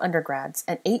 5 undergrads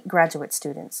and 8 graduate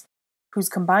students, whose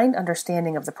combined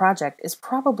understanding of the project is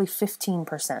probably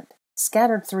 15%,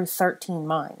 scattered through 13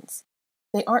 minds.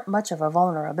 They aren't much of a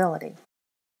vulnerability."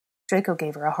 Draco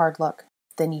gave her a hard look.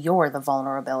 "Then you're the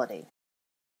vulnerability."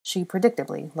 She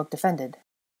predictably looked offended.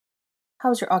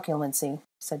 "How's your occlumency?"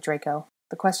 said Draco.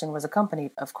 The question was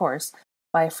accompanied, of course,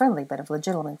 by a friendly bit of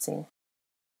legitimacy.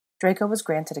 Draco was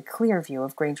granted a clear view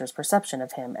of Granger's perception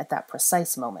of him at that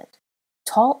precise moment.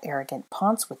 Tall, arrogant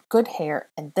Ponce with good hair,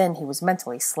 and then he was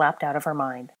mentally slapped out of her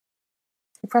mind.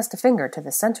 He pressed a finger to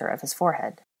the center of his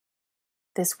forehead.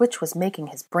 This witch was making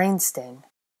his brain sting.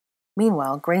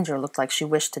 Meanwhile, Granger looked like she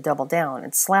wished to double down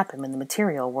and slap him in the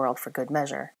material world for good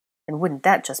measure. And wouldn't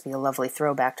that just be a lovely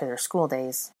throwback to their school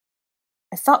days?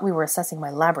 "I thought we were assessing my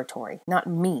laboratory, not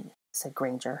me," said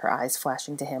Granger, her eyes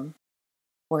flashing to him.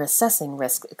 "We're assessing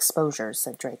risk exposures,"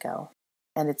 said Draco.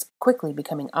 "And it's quickly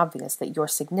becoming obvious that your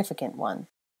significant one.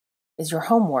 Is your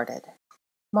home warded?"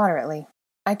 "Moderately.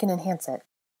 I can enhance it."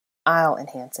 "I'll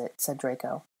enhance it," said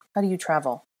Draco. "How do you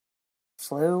travel?"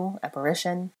 "Flu,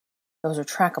 apparition. Those are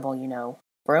trackable, you know.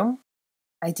 Broom?"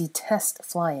 "I detest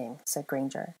flying," said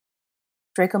Granger.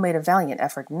 Draco made a valiant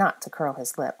effort not to curl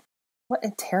his lip. What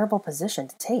a terrible position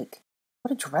to take!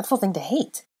 What a dreadful thing to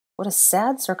hate! What a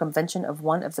sad circumvention of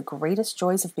one of the greatest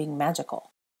joys of being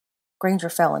magical! Granger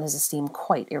fell in his esteem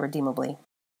quite irredeemably.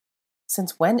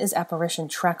 "Since when is apparition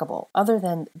trackable, other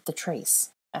than the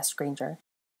trace?" asked Granger.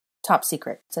 "Top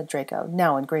secret," said Draco,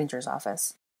 now in Granger's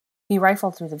office. He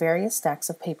rifled through the various stacks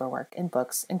of paperwork and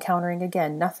books, encountering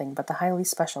again nothing but the highly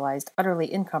specialized,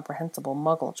 utterly incomprehensible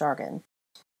Muggle jargon,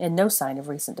 and no sign of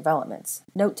recent developments,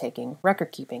 note-taking,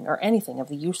 record-keeping, or anything of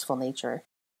the useful nature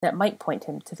that might point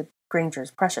him to the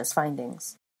Granger's precious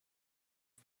findings.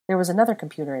 There was another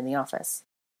computer in the office,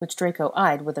 which Draco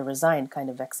eyed with a resigned kind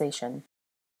of vexation.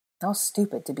 How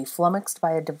stupid to be flummoxed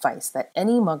by a device that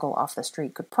any Muggle off the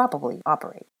street could probably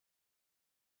operate.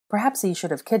 Perhaps he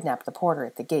should have kidnapped the porter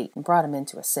at the gate and brought him in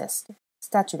to assist,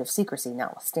 statute of secrecy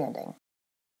notwithstanding.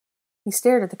 He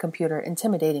stared at the computer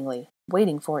intimidatingly,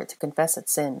 waiting for it to confess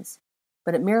its sins,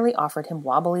 but it merely offered him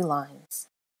wobbly lines.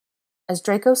 As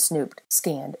Draco snooped,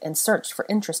 scanned, and searched for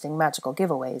interesting magical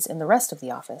giveaways in the rest of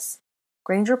the office,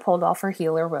 Granger pulled off her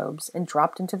healer robes and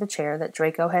dropped into the chair that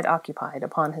Draco had occupied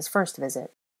upon his first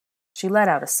visit. She let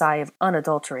out a sigh of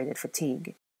unadulterated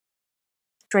fatigue.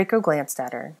 Draco glanced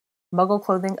at her, Muggle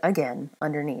clothing again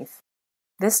underneath.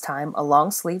 This time a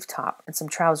long-sleeved top and some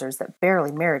trousers that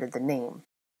barely merited the name.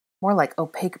 More like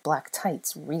opaque black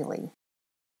tights, really.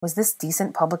 Was this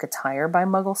decent public attire by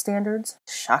Muggle standards?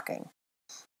 Shocking.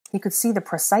 He could see the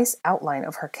precise outline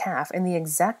of her calf and the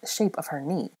exact shape of her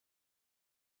knee.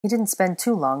 He didn't spend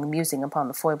too long musing upon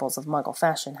the foibles of Muggle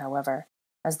fashion, however,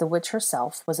 as the witch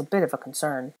herself was a bit of a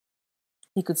concern.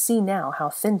 He could see now how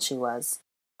thin she was,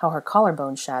 how her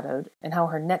collarbone shadowed, and how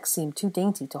her neck seemed too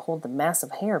dainty to hold the mass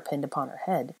of hair pinned upon her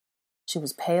head. She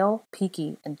was pale,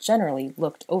 peaky, and generally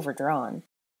looked overdrawn.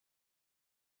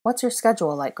 "What's your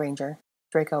schedule like, Granger?"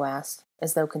 Draco asked,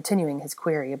 as though continuing his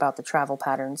query about the travel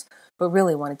patterns, but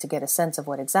really wanted to get a sense of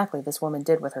what exactly this woman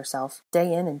did with herself,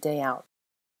 day in and day out.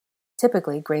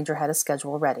 Typically, Granger had a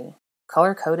schedule ready.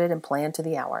 color-coded and planned to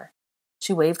the hour.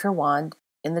 She waved her wand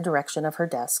in the direction of her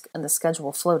desk, and the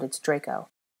schedule floated to Draco,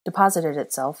 deposited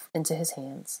itself into his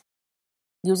hands.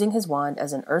 Using his wand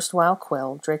as an erstwhile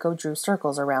quill, Draco drew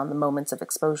circles around the moments of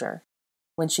exposure,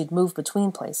 when she'd move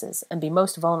between places and be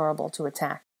most vulnerable to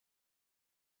attack.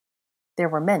 There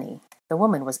were many. The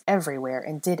woman was everywhere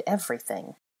and did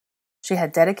everything. She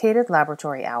had dedicated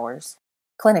laboratory hours,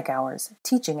 clinic hours,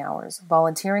 teaching hours,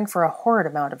 volunteering for a horrid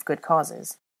amount of good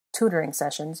causes, tutoring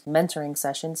sessions, mentoring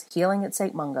sessions, healing at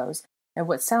St. Mungo's, and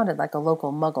what sounded like a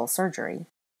local Muggle surgery.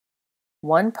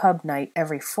 One pub night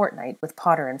every fortnight with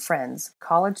Potter and friends,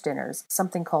 college dinners,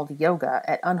 something called yoga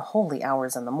at unholy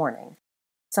hours in the morning,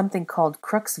 something called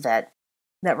Crook's Vet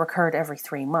that recurred every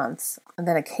 3 months, and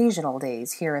then occasional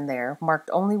days here and there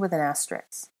marked only with an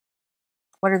asterisk.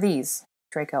 "What are these?"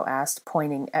 Draco asked,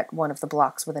 pointing at one of the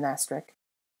blocks with an asterisk.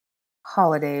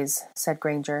 "Holidays," said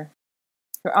Granger.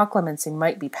 "Your occlumency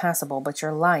might be passable, but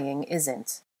your lying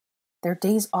isn't." "They're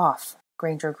days off,"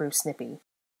 Granger grew snippy,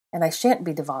 "and I shan't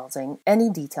be divulging any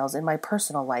details in my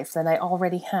personal life than I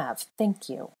already have. Thank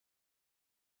you."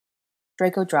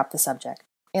 Draco dropped the subject,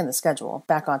 and the schedule,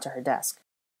 back onto her desk.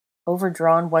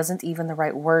 Overdrawn wasn't even the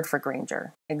right word for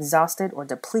Granger. Exhausted or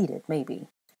depleted, maybe.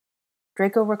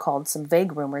 Draco recalled some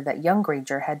vague rumor that young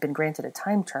Granger had been granted a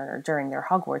time-turner during their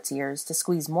Hogwarts years to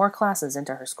squeeze more classes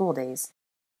into her school days.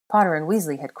 Potter and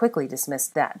Weasley had quickly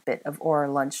dismissed that bit of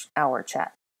lunch hour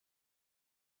chat.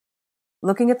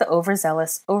 Looking at the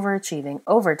overzealous, overachieving,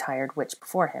 overtired witch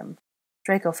before him,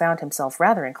 Draco found himself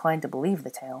rather inclined to believe the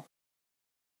tale.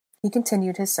 He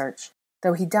continued his search,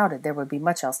 though he doubted there would be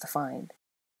much else to find.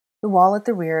 The wall at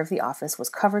the rear of the office was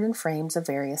covered in frames of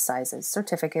various sizes,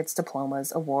 certificates,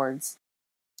 diplomas, awards.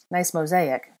 "Nice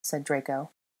mosaic," said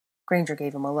Draco. Granger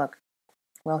gave him a look.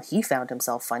 Well, he found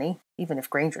himself funny, even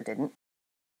if Granger didn't.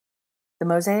 The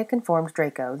mosaic informed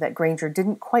Draco that Granger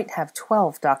didn't quite have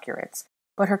 12 doctorates,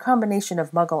 but her combination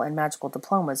of Muggle and magical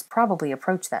diplomas probably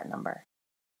approached that number.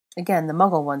 Again, the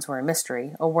Muggle ones were a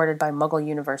mystery, awarded by Muggle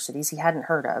universities he hadn't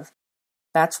heard of.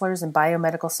 Bachelors in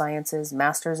biomedical sciences,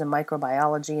 masters in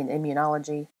microbiology and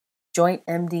immunology, joint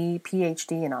MD,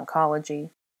 PhD in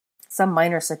oncology, some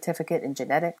minor certificate in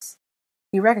genetics.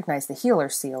 He recognized the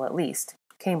healer's seal, at least,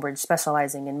 Cambridge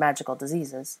specializing in magical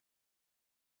diseases.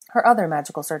 Her other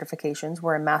magical certifications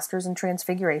were a master's in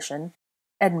transfiguration,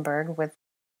 Edinburgh with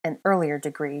an earlier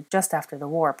degree, just after the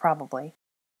war probably,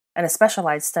 and a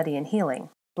specialized study in healing,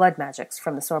 blood magics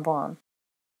from the Sorbonne.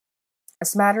 A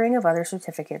smattering of other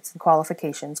certificates and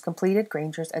qualifications completed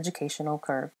Granger's educational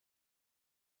curve.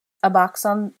 A box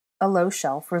on a low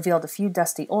shelf revealed a few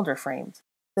dusty older frames,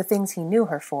 the things he knew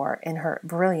her for in her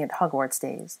brilliant Hogwarts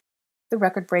days. The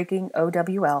record-breaking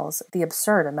OWLs, the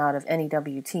absurd amount of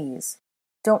NEWTs,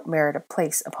 don't merit a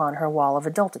place upon her wall of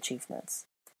adult achievements.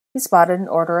 He spotted an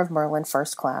Order of Merlin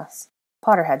First Class.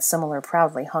 Potter had similar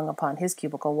proudly hung upon his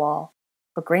cubicle wall,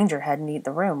 but Granger hadn't eaten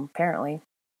the room, apparently.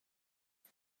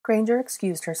 Granger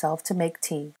excused herself to make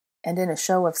tea, and in a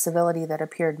show of civility that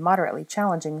appeared moderately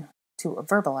challenging to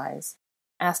verbalize,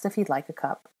 asked if he'd like a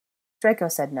cup. Draco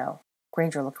said no.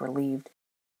 Granger looked relieved.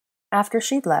 After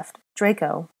she'd left,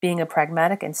 Draco, being a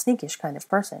pragmatic and sneakish kind of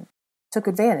person, took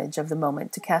advantage of the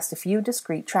moment to cast a few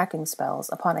discreet tracking spells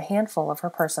upon a handful of her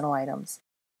personal items.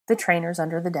 The trainers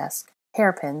under the desk,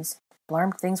 hairpins,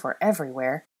 blarmed things were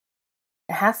everywhere,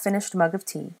 a half-finished mug of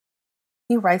tea.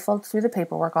 He rifled through the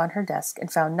paperwork on her desk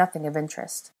and found nothing of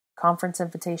interest. Conference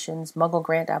invitations, Muggle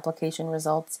grant application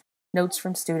results, notes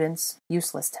from students,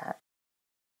 useless tat.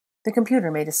 The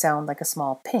computer made a sound like a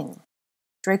small ping.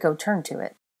 Draco turned to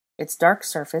it. Its dark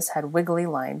surface had wiggly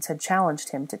lines, had challenged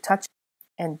him to touch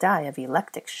and die of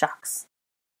electric shocks.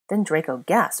 Then Draco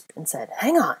gasped and said,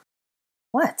 "Hang on!"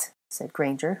 "What?" said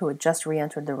Granger, who had just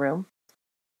re-entered the room.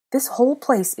 "This whole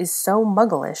place is so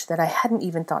Mugglish that I hadn't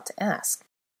even thought to ask.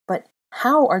 But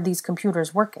how are these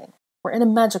computers working? We're in a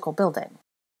magical building."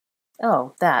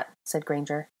 "Oh, that," said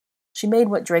Granger. She made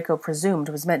what Draco presumed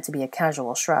was meant to be a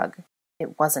casual shrug.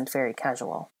 It wasn't very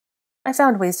casual. "I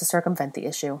found ways to circumvent the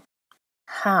issue."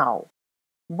 "How?"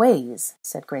 "Ways,"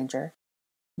 said Granger.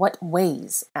 "What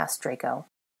ways?" asked Draco.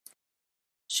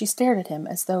 She stared at him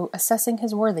as though assessing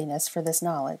his worthiness for this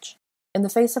knowledge. In the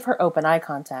face of her open eye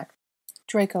contact,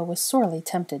 Draco was sorely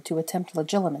tempted to attempt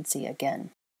legitimacy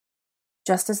again.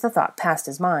 Just as the thought passed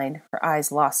his mind, her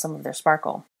eyes lost some of their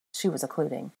sparkle. She was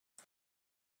occluding.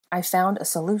 "I found a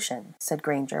solution," said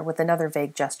Granger with another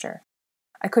vague gesture.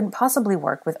 "I couldn't possibly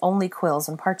work with only quills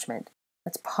and parchment.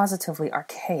 That's positively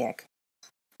archaic.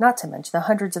 Not to mention the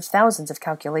hundreds of thousands of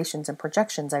calculations and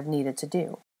projections I've needed to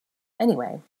do.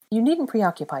 Anyway, you needn't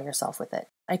preoccupy yourself with it.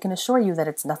 I can assure you that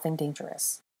it's nothing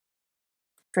dangerous."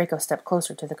 Draco stepped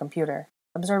closer to the computer,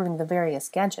 observing the various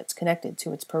gadgets connected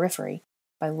to its periphery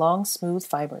by long, smooth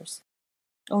fibers.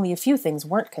 Only a few things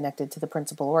weren't connected to the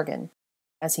principal organ,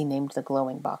 as he named the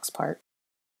glowing box part,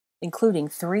 including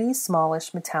 3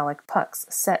 smallish metallic pucks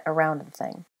set around the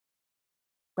thing.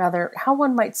 Rather, how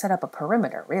one might set up a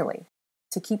perimeter, really,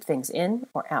 to keep things in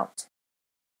or out.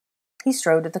 He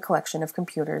strode at the collection of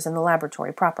computers in the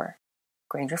laboratory proper.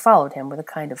 Granger followed him with a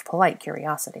kind of polite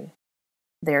curiosity.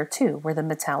 There, too, were the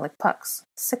metallic pucks,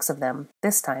 6 of them,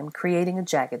 this time creating a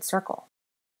jagged circle.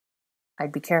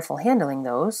 "I'd be careful handling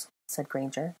those," said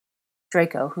Granger.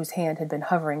 Draco, whose hand had been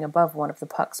hovering above one of the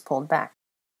pucks, pulled back.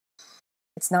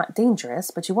 "It's not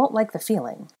dangerous, but you won't like the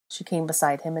feeling." She came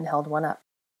beside him and held one up.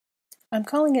 "I'm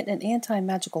calling it an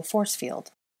anti-magical force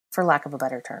field, for lack of a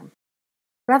better term.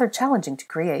 Rather challenging to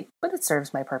create, but it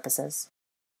serves my purposes."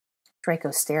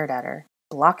 Draco stared at her.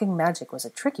 Blocking magic was a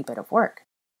tricky bit of work,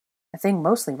 a thing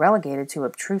mostly relegated to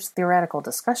abstruse theoretical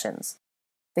discussions.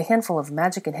 The handful of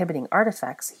magic-inhibiting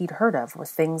artifacts he'd heard of were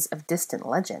things of distant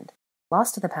legend,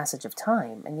 lost to the passage of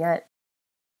time, and yet...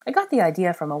 "I got the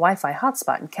idea from a Wi-Fi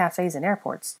hotspot in cafes and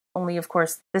airports, only, of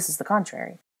course, this is the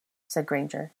contrary," said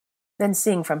Granger. Then,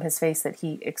 seeing from his face that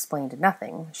he explained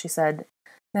nothing, she said,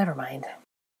 "Never mind."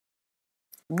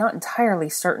 "I'm not entirely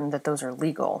certain that those are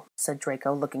legal," said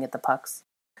Draco, looking at the pucks.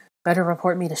 "Better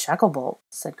report me to Shacklebolt,"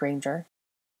 said Granger.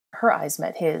 Her eyes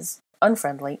met his,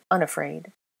 unfriendly,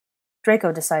 unafraid.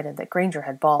 Draco decided that Granger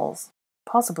had balls,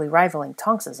 possibly rivaling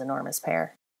Tonks's enormous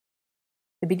pair.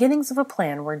 The beginnings of a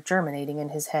plan were germinating in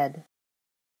his head.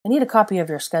 "I need a copy of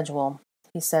your schedule,"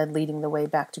 he said, leading the way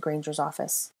back to Granger's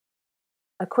office.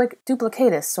 A quick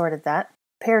duplicatus sorted that,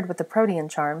 paired with the protean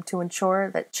charm to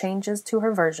ensure that changes to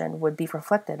her version would be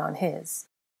reflected on his.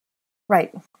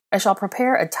 "Right. I shall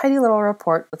prepare a tidy little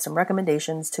report with some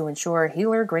recommendations to ensure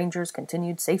Healer Granger's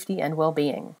continued safety and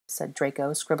well-being," said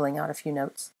Draco, scribbling out a few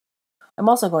notes. "I'm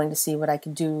also going to see what I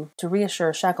can do to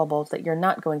reassure Shacklebolt that you're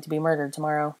not going to be murdered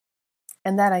tomorrow,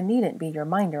 and that I needn't be your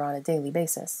minder on a daily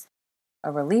basis."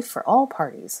 "A relief for all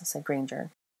parties," said Granger.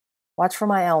 "Watch for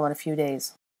my owl in a few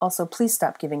days. Also, please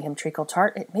stop giving him treacle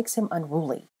tart. It makes him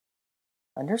unruly."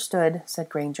 "Understood," said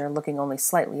Granger, looking only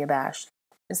slightly abashed.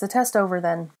 "Is the test over,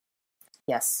 then?"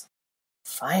 "Yes."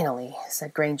 "Finally,"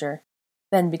 said Granger.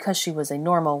 Then, because she was a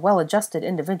normal, well-adjusted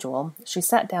individual, she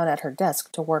sat down at her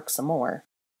desk to work some more.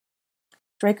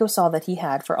 Draco saw that he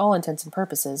had, for all intents and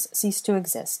purposes, ceased to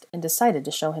exist, and decided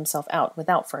to show himself out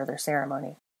without further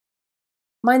ceremony.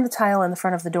 "Mind the tile in the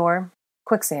front of the door?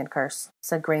 Quicksand curse,"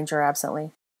 said Granger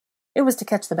absently. "It was to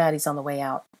catch the baddies on the way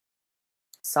out."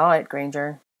 "Saw it,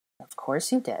 Granger." "Of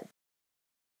course you did."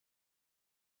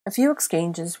 A few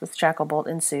exchanges with Shacklebolt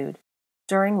ensued,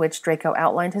 during which Draco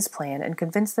outlined his plan and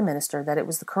convinced the minister that it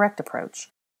was the correct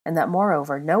approach, and that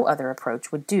moreover no other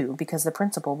approach would do because the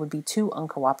principal would be too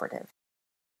uncooperative.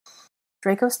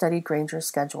 Draco studied Granger's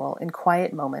schedule in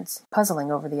quiet moments,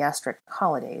 puzzling over the asterisk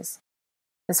holidays.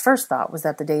 His first thought was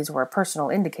that the days were a personal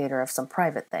indicator of some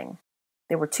private thing.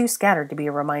 They were too scattered to be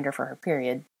a reminder for her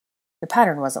period. The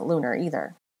pattern wasn't lunar,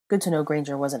 either. Good to know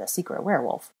Granger wasn't a secret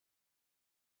werewolf.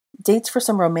 Dates for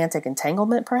some romantic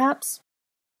entanglement, perhaps?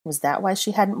 Was that why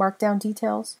she hadn't marked down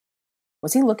details?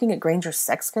 Was he looking at Granger's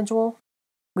sex schedule?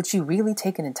 Would she really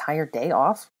take an entire day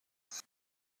off?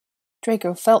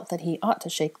 Draco felt that he ought to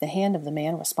shake the hand of the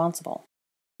man responsible.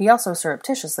 He also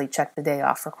surreptitiously checked the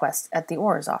day-off request at the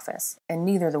Orr's office, and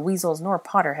neither the Weasels nor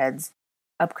Potterhead's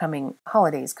upcoming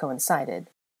holidays coincided.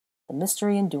 The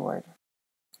mystery endured.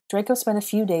 Draco spent a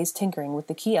few days tinkering with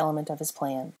the key element of his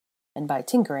plan, and by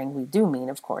tinkering we do mean,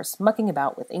 of course, mucking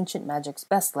about with ancient magic's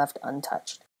best left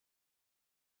untouched.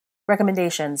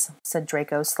 "Recommendations," said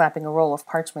Draco, slapping a roll of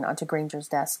parchment onto Granger's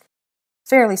desk.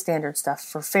 "Fairly standard stuff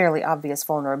for fairly obvious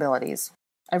vulnerabilities.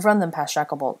 I've run them past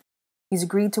Shacklebolt. He's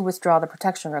agreed to withdraw the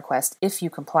protection request if you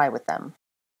comply with them."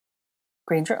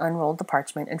 Granger unrolled the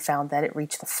parchment and found that it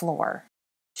reached the floor.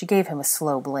 She gave him a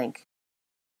slow blink.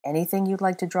 "Anything you'd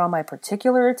like to draw my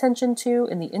particular attention to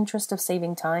in the interest of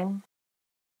saving time?"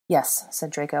 "Yes," said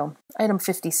Draco. "Item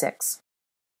 56.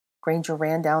 Granger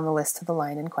ran down the list to the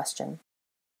line in question.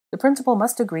 "The principal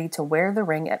must agree to wear the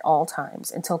ring at all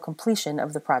times until completion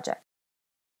of the project."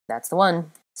 "That's the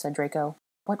one," said Draco.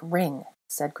 "What ring?"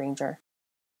 said Granger.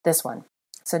 "This one,"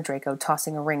 said Draco,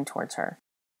 tossing a ring towards her.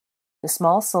 The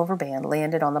small silver band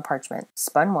landed on the parchment,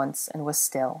 spun once, and was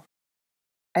still.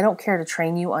 "I don't care to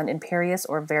train you on Imperious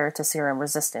or Veritaserum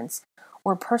resistance,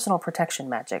 or personal protection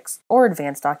magics, or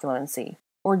advanced occlumency,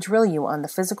 or drill you on the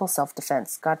physical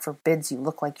self-defense. God forbids you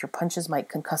look like your punches might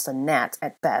concuss a gnat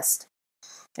at best.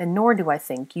 And nor do I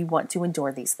think you want to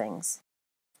endure these things."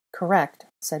 "Correct,"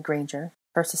 said Granger,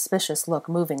 her suspicious look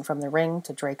moving from the ring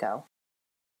to Draco.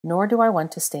 "Nor do I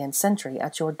want to stand sentry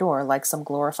at your door like some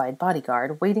glorified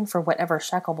bodyguard, waiting for whatever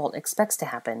Shacklebolt expects to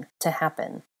happen, to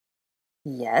happen."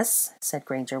 "Yes," said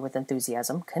Granger with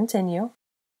enthusiasm. "Continue."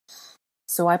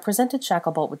 "So I presented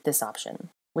Shacklebolt with this option,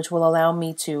 which will allow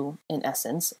me to, in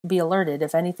essence, be alerted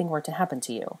if anything were to happen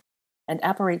to you, and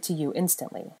apparate to you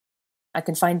instantly. I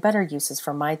can find better uses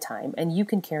for my time, and you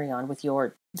can carry on with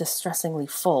your distressingly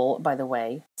full, by the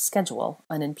way, schedule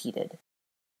unimpeded."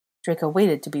 Draco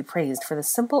waited to be praised for the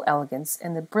simple elegance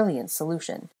and the brilliant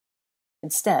solution.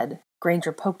 Instead,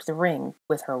 Granger poked the ring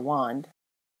with her wand.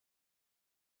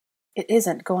 "It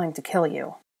isn't going to kill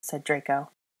you," said Draco.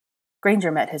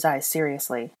 Granger met his eyes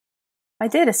seriously. "My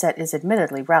data set is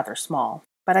admittedly rather small,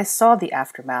 but I saw the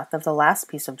aftermath of the last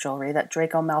piece of jewelry that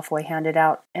Draco Malfoy handed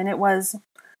out, and it was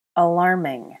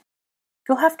alarming.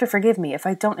 You'll have to forgive me if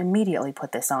I don't immediately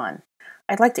put this on.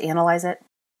 I'd like to analyze it."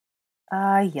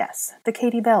 Yes, the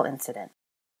Katie Bell incident.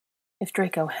 If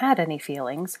Draco had any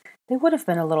feelings, they would have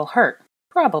been a little hurt,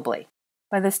 probably,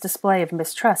 by this display of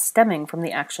mistrust stemming from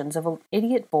the actions of an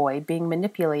idiot boy being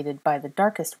manipulated by the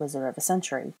darkest wizard of the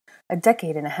century, a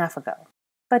decade and a half ago.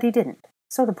 But he didn't,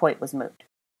 so the point was moot.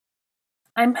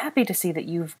 "I'm happy to see that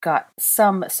you've got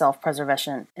some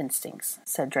self-preservation instincts,"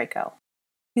 said Draco.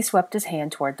 He swept his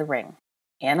hand toward the ring.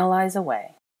 "Analyze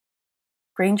away."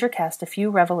 Granger cast a few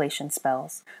revelation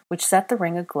spells, which set the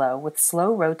ring aglow with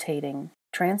slow-rotating,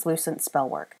 translucent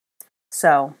spellwork.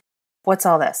 "So, what's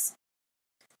all this?"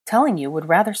 "Telling you would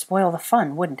rather spoil the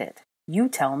fun, wouldn't it? You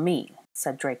tell me,"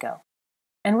 said Draco.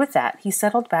 And with that, he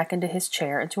settled back into his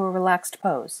chair into a relaxed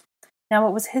pose. Now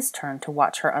it was his turn to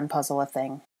watch her unpuzzle a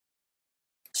thing.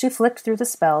 She flicked through the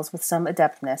spells with some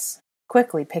adeptness,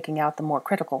 quickly picking out the more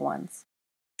critical ones.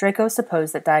 Draco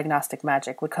supposed that diagnostic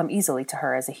magic would come easily to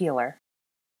her as a healer.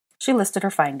 She listed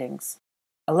her findings.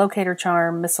 A locator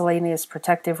charm, miscellaneous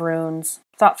protective runes.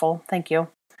 Thoughtful, thank you.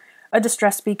 A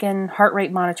distress beacon, heart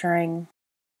rate monitoring.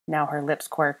 Now her lips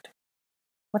quirked.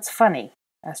 "What's funny?"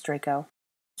 asked Draco.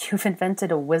 "You've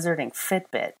invented a wizarding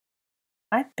Fitbit."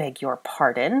 "I beg your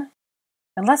pardon?"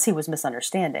 Unless he was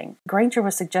misunderstanding, Granger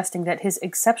was suggesting that his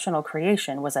exceptional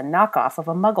creation was a knockoff of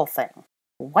a muggle thing.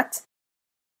 What?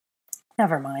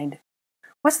 "Never mind.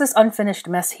 What's this unfinished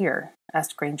mess here?"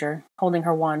 asked Granger, holding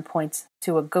her wand point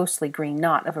to a ghostly green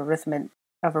knot of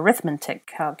arithmetic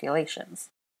calculations.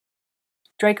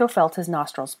 Draco felt his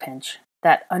nostrils pinch.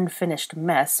 That unfinished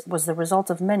mess was the result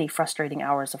of many frustrating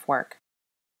hours of work.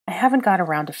 "I haven't got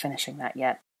around to finishing that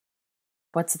yet."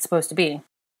 "What's it supposed to be?"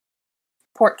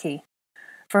 "Port key.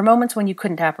 For moments when you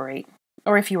couldn't apparate,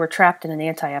 or if you were trapped in an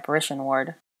anti-apparition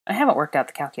ward. I haven't worked out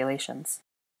the calculations."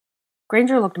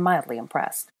 Granger looked mildly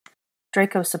impressed.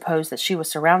 Draco supposed that she was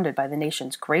surrounded by the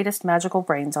nation's greatest magical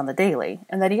brains on the daily,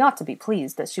 and that he ought to be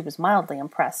pleased that she was mildly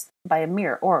impressed by a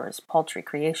mere Auror's paltry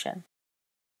creation.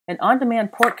 "An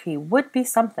on-demand port key would be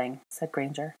something," said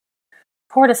Granger.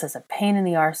 "Portus is a pain in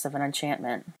the arse of an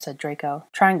enchantment," said Draco,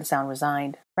 trying to sound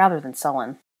resigned, rather than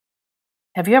sullen.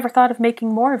 "Have you ever thought of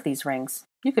making more of these rings?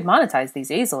 You could monetize these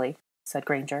easily," said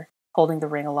Granger, holding the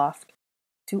ring aloft.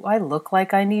 "Do I look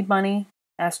like I need money?"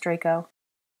 asked Draco.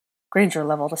 Granger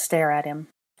leveled a stare at him.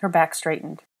 Her back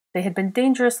straightened. They had been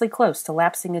dangerously close to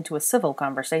lapsing into a civil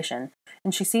conversation,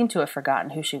 and she seemed to have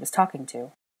forgotten who she was talking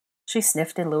to. She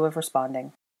sniffed in lieu of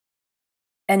responding.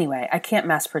 "Anyway, I can't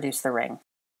mass-produce the ring."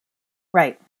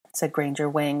 "Right," said Granger,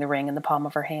 weighing the ring in the palm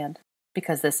of her hand.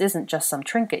 "Because this isn't just some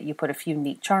trinket you put a few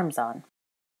neat charms on."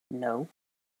 "No."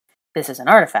 "This is an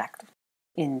artifact."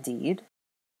 "Indeed."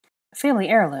 "A family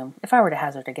heirloom, if I were to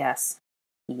hazard a guess."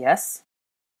 "Yes."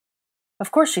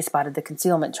 Of course she spotted the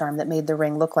concealment charm that made the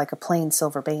ring look like a plain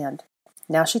silver band.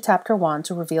 Now she tapped her wand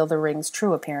to reveal the ring's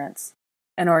true appearance.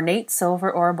 An ornate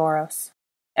silver Ouroboros,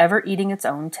 ever eating its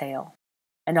own tail.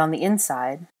 And on the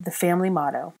inside, the family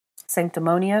motto,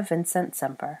 Sanctimonia Vincent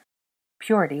Semper.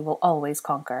 Purity will always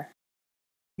conquer.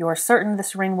 "You are certain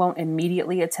this ring won't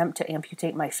immediately attempt to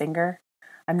amputate my finger?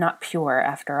 I'm not pure,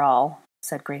 after all,"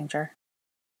 said Granger.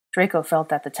 Draco felt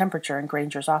that the temperature in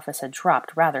Granger's office had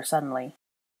dropped rather suddenly.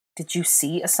 "Did you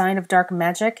see a sign of dark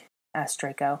magic?" asked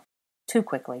Draco. Too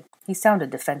quickly. He sounded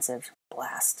defensive.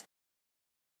 Blast.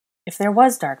 "If there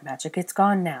was dark magic, it's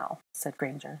gone now," said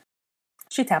Granger.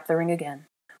 She tapped the ring again,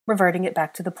 reverting it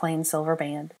back to the plain silver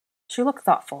band. She looked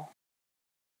thoughtful.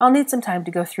 "I'll need some time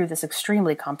to go through this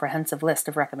extremely comprehensive list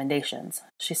of recommendations,"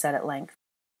 she said at length.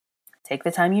 "Take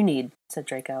the time you need," said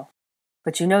Draco.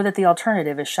 "But you know that the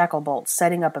alternative is Shacklebolt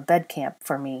setting up a bed camp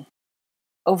for me.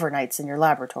 Overnights in your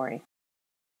laboratory."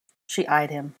 She eyed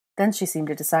him. Then she seemed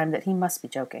to decide that he must be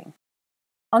joking.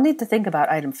 "I'll need to think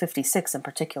about item 56 in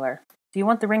particular. Do you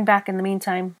want the ring back in the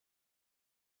meantime?"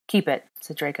 Keep it,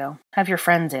 said Draco. Have your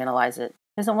friends analyze it.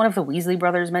 Isn't one of the Weasley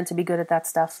brothers meant to be good at that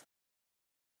stuff?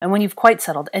 And when you've quite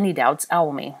settled any doubts,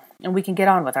 owl me, and we can get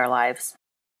on with our lives.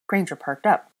 Granger perked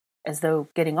up, as though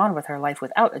getting on with her life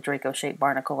without a Draco-shaped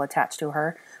barnacle attached to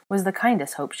her was the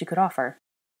kindest hope she could offer.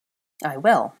 I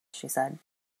will, she said.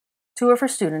 Two of her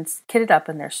students, kitted up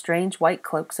in their strange white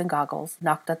cloaks and goggles,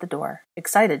 knocked at the door,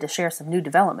 excited to share some new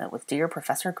development with dear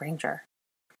Professor Granger.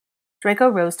 Draco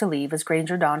rose to leave as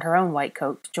Granger donned her own white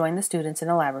coat to join the students in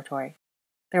the laboratory.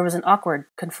 There was an awkward,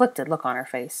 conflicted look on her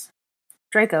face.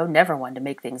 Draco, never one to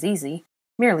make things easy,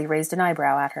 merely raised an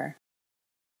eyebrow at her.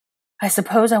 I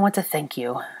suppose I want to thank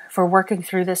you for working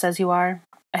through this as you are.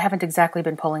 I haven't exactly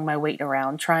been pulling my weight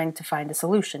around trying to find a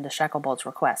solution to Shacklebolt's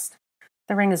request.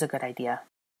 The ring is a good idea.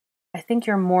 I think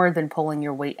you're more than pulling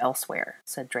your weight elsewhere,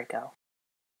 said Draco.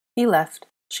 He left.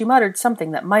 She muttered something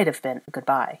that might have been a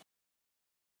goodbye.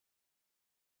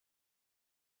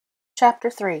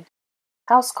 Chapter 3.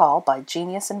 House Call by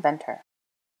Genius Inventor.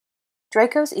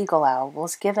 Draco's Eagle Owl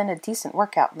was given a decent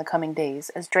workout in the coming days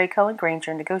as Draco and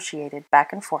Granger negotiated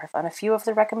back and forth on a few of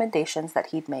the recommendations that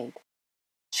he'd made.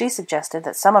 She suggested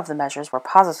that some of the measures were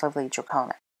positively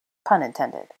draconic, pun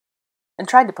intended, and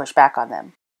tried to push back on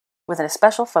them, with an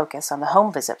especial focus on the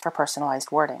home visit for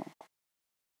personalized warding.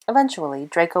 Eventually,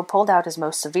 Draco pulled out his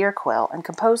most severe quill and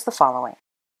composed the following.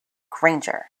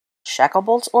 Granger.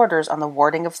 Shacklebolt's orders on the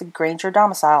warding of the Granger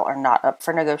domicile are not up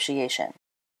for negotiation.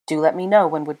 Do let me know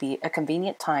when would be a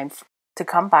convenient time to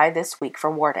come by this week for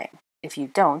warding. If you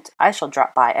don't, I shall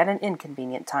drop by at an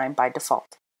inconvenient time by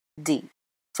default. D.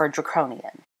 For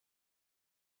Draconian.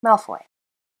 Malfoy.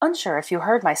 Unsure if you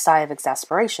heard my sigh of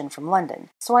exasperation from London,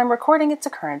 so I'm recording its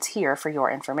occurrence here for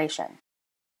your information.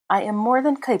 I am more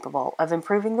than capable of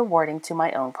improving the warding to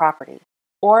my own property,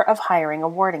 or of hiring a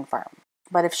warding firm,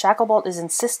 but if Shacklebolt is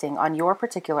insisting on your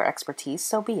particular expertise,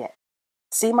 so be it.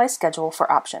 See my schedule for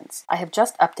options. I have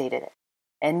just updated it.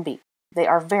 N.B. They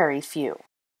are very few.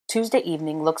 Tuesday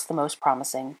evening looks the most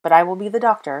promising, but I will be the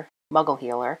doctor, Muggle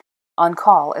healer, on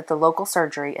call at the local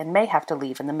surgery and may have to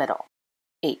leave in the middle.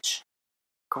 H.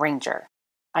 Granger.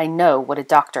 I know what a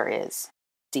doctor is.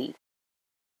 D.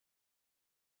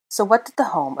 So what did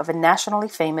the home of a nationally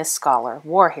famous scholar,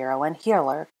 war hero, and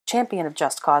healer, champion of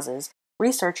just causes,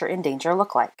 researcher in danger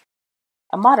look like?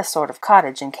 A modest sort of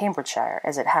cottage in Cambridgeshire,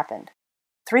 as it happened.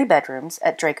 3 bedrooms,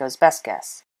 at Draco's best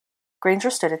guess. Granger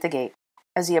stood at the gate.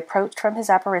 As he approached from his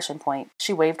apparition point,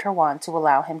 she waved her wand to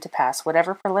allow him to pass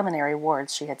whatever preliminary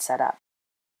wards she had set up.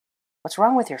 What's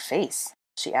wrong with your face?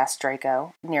 She asked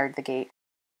Draco, neared the gate.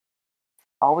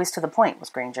 Always to the point, was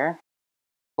Granger.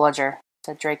 Bludger,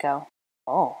 said Draco.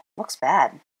 Oh, looks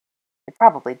bad. It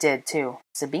probably did, too.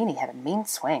 Zabini had a mean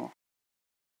swing.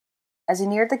 As he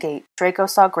neared the gate, Draco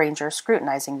saw Granger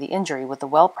scrutinizing the injury with a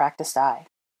well-practiced eye.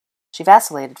 She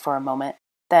vacillated for a moment,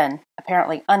 then,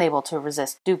 apparently unable to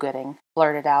resist do-gooding,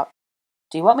 blurted out,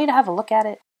 Do you want me to have a look at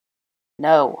it?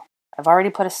 No, I've already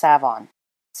put a salve on,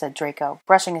 said Draco,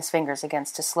 brushing his fingers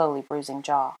against his slowly bruising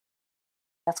jaw.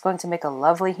 That's going to make a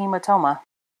lovely hematoma.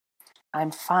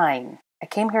 I'm fine. I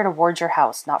came here to ward your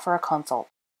house, not for a consult.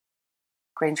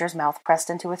 Granger's mouth pressed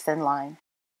into a thin line.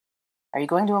 Are you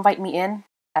going to invite me in?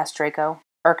 Asked Draco,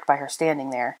 irked by her standing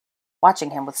there,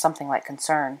 watching him with something like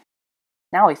concern.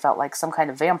 Now he felt like some kind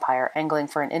of vampire angling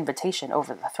for an invitation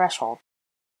over the threshold.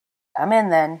 Come in,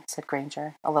 then, said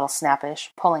Granger, a little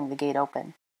snappish, pulling the gate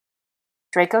open.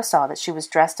 Draco saw that she was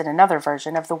dressed in another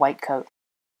version of the white coat,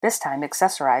 this time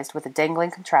accessorized with a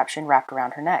dangling contraption wrapped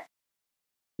around her neck.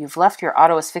 You've left your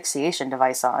auto-asphyxiation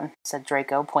device on, said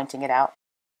Draco, pointing it out.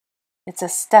 It's a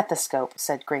stethoscope,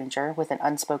 said Granger, with an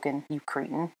unspoken, you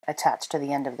cretin, attached to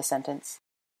the end of the sentence.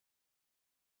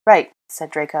 Right, said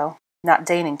Draco, not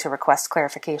deigning to request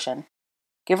clarification.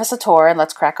 Give us a tour and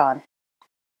let's crack on.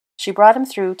 She brought him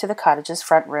through to the cottage's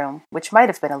front room, which might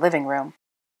have been a living room,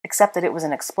 except that it was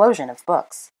an explosion of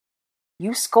books.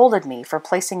 You scolded me for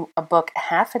placing a book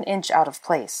half an inch out of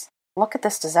place. Look at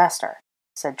this disaster,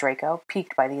 said Draco,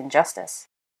 piqued by the injustice.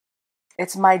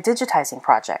 It's my digitizing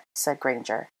project, said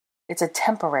Granger. It's a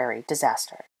temporary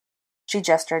disaster. She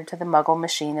gestured to the Muggle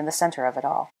machine in the center of it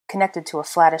all, connected to a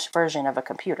flattish version of a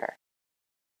computer.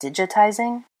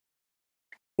 Digitizing?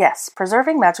 Yes,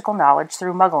 preserving magical knowledge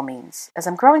through Muggle means, as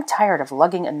I'm growing tired of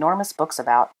lugging enormous books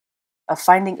about, of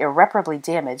finding irreparably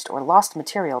damaged or lost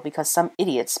material because some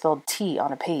idiot spilled tea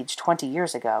on a page 20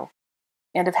 years ago,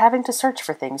 and of having to search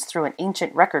for things through an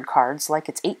ancient record cards like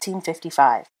it's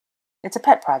 1855. It's a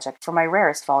pet project for my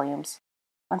rarest volumes.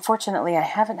 Unfortunately, I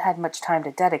haven't had much time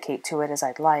to dedicate to it as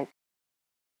I'd like.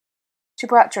 She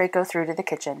brought Draco through to the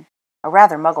kitchen. a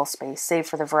rather muggle space save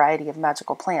for the variety of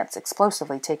magical plants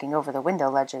explosively taking over the window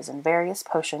ledges and various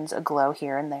potions aglow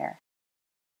here and there.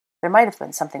 There might have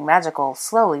been something magical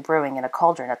slowly brewing in a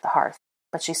cauldron at the hearth,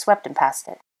 but she swept him past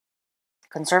it.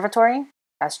 "Conservatory?"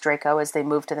 asked Draco as they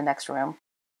moved to the next room.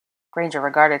 Granger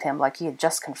regarded him like he had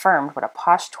just confirmed what a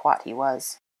posh twat he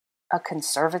was. A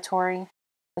conservatory?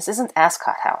 This isn't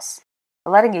Ascot House.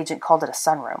 The letting agent called it a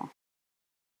sunroom.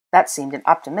 That seemed an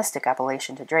optimistic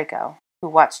appellation to Draco, who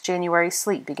watched January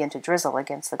sleet begin to drizzle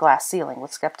against the glass ceiling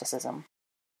with skepticism.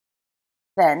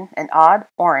 Then an odd,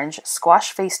 orange,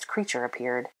 squash-faced creature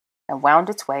appeared and wound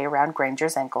its way around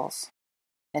Granger's ankles.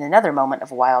 In another moment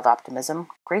of wild optimism,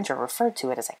 Granger referred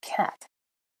to it as a cat.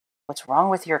 "What's wrong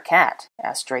with your cat?"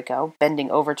 asked Draco,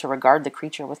 bending over to regard the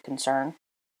creature with concern.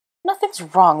 "Nothing's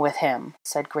wrong with him,"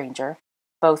 said Granger.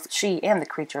 Both she and the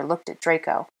creature looked at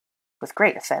Draco with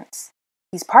great offense.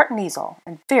 "He's part Kneazle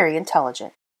and very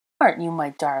intelligent. Aren't you, my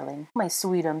darling, my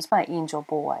sweetums, my angel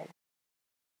boy?"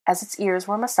 As its ears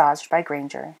were massaged by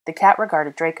Granger, the cat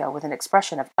regarded Draco with an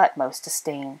expression of utmost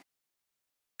disdain.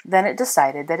 Then it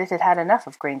decided that it had had enough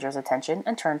of Granger's attention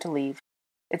and turned to leave.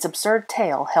 Its absurd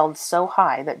tail held so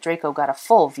high that Draco got a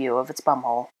full view of its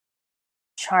bumhole.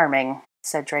 "Charming,"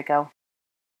 said Draco.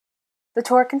 The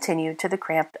tour continued to the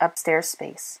cramped upstairs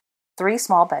space. 3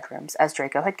 small bedrooms, as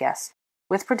Draco had guessed,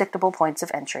 with predictable points of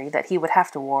entry that he would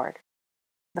have to ward.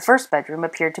 The first bedroom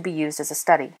appeared to be used as a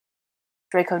study.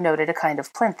 Draco noted a kind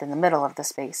of plinth in the middle of the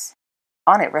space.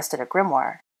 On it rested a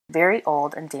grimoire, very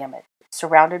old and damaged,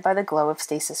 surrounded by the glow of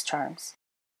stasis charms.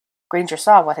 Granger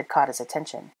saw what had caught his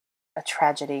attention. A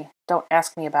tragedy. Don't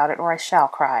ask me about it or I shall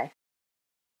cry.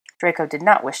 Draco did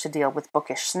not wish to deal with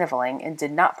bookish sniveling and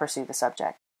did not pursue the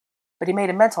subject, but he made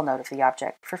a mental note of the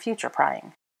object for future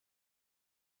prying.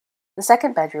 The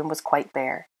second bedroom was quite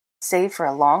bare, save for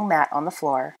a long mat on the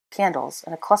floor, candles,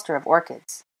 and a cluster of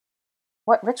orchids.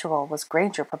 What ritual was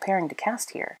Granger preparing to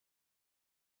cast here?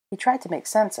 He tried to make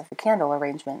sense of the candle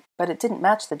arrangement, but it didn't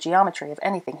match the geometry of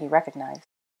anything he recognized.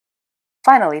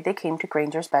 Finally, they came to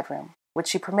Granger's bedroom, which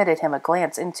she permitted him a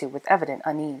glance into with evident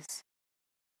unease.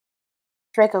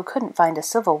 Draco couldn't find a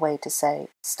civil way to say,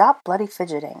 "Stop bloody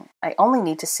fidgeting. I only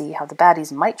need to see how the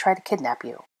baddies might try to kidnap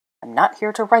you. I'm not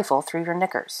here to rifle through your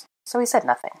knickers," so he said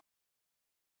nothing.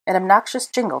 An obnoxious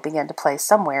jingle began to play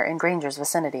somewhere in Granger's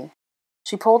vicinity.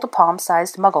 She pulled a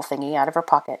palm-sized muggle thingy out of her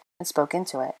pocket and spoke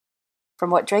into it. From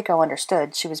what Draco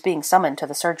understood, she was being summoned to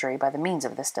the surgery by the means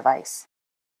of this device.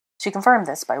 She confirmed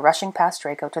this by rushing past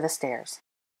Draco to the stairs.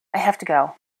 "I have to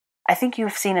go. I think you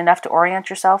have seen enough to orient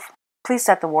yourself. Please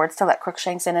set the wards to let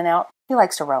Crookshanks in and out. He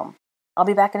likes to roam. I'll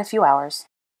be back in a few hours."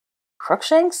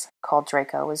 "Crookshanks?" called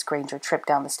Draco as Granger tripped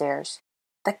down the stairs.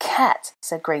 "The cat,"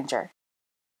 said Granger.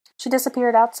 She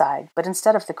disappeared outside, but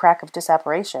instead of the crack of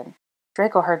disapparation,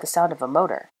 Draco heard the sound of a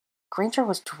motor. Granger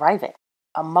was driving.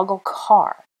 A muggle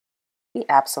car. The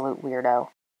absolute weirdo.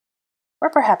 Or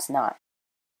perhaps not,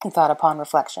 he thought upon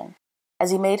reflection,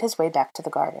 as he made his way back to the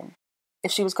garden.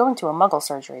 If she was going to a muggle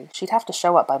surgery, she'd have to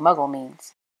show up by muggle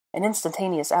means. An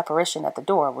instantaneous apparition at the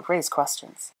door would raise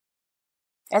questions.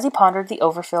 As he pondered the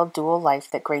overfilled dual life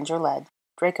that Granger led,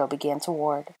 Draco began to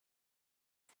ward.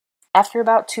 After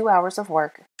about 2 hours of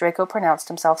work, Draco pronounced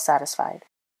himself satisfied.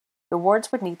 The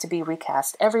wards would need to be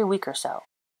recast every week or so,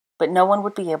 but no one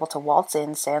would be able to waltz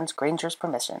in sans Granger's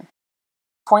permission.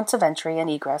 Points of entry and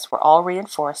egress were all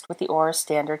reinforced with the Aura's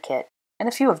standard kit, and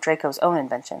a few of Draco's own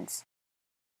inventions.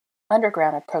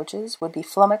 Underground approaches would be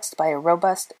flummoxed by a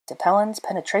robust Depellens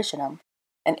Penetrationum,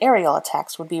 and aerial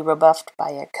attacks would be rebuffed by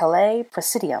a Calais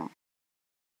Presidium.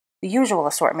 The usual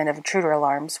assortment of intruder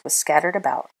alarms was scattered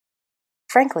about.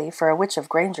 Frankly, for a witch of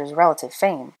Granger's relative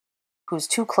fame, whose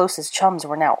 2 closest chums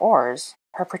were now Aurors,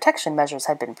 her protection measures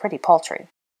had been pretty paltry.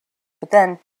 But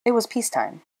then, it was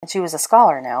peacetime, and she was a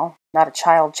scholar now, not a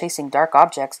child chasing dark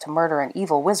objects to murder an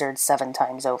evil wizard 7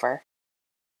 times over.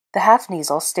 The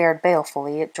half-Kneazle stared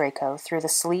balefully at Draco through the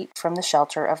sleet from the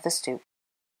shelter of the stoop.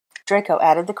 Draco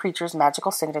added the creature's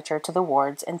magical signature to the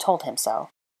wards and told him so.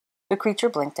 The creature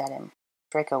blinked at him.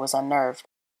 Draco was unnerved.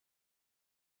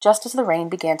 Just as the rain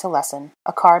began to lessen,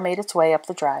 a car made its way up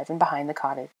the drive and behind the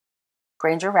cottage.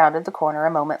 Granger rounded the corner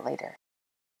a moment later.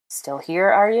 "Still here,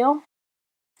 are you?"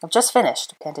 "I've just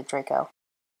finished," panted Draco.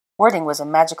 Warding was a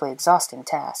magically exhausting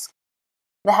task.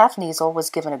 The half-Kneazle was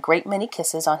given a great many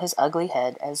kisses on his ugly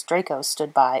head as Draco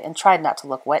stood by and tried not to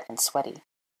look wet and sweaty.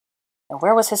 And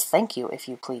where was his thank you, if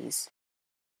you please?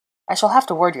 "I shall have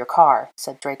to ward your car,"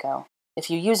 said Draco, "if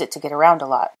you use it to get around a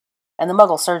lot, and the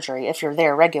Muggle surgery if you're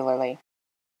there regularly."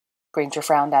 Granger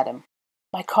frowned at him.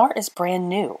 "My car is brand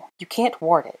new. You can't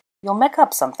ward it. You'll mech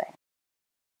up something."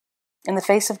 In the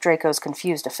face of Draco's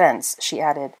confused offense, she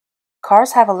added,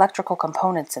 Cars have electrical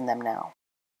components in them now.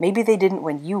 Maybe they didn't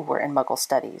when you were in Muggle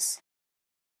studies."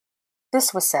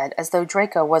 This was said as though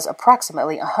Draco was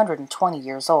approximately 120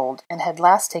 years old and had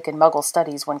last taken Muggle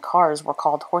studies when cars were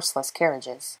called horseless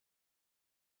carriages.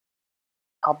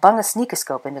 "I'll bung a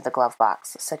sneakoscope into the glove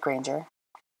box," said Granger.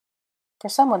 For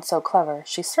someone so clever,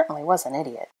 she certainly was an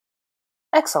idiot.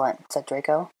 "Excellent," said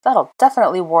Draco. "That'll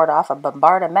definitely ward off a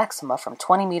Bombarda Maxima from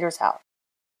 20 meters out.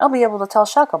 I'll be able to tell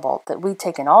Shacklebolt that we've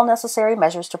taken all necessary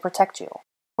measures to protect you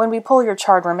when we pull your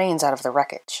charred remains out of the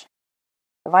wreckage."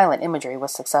 The violent imagery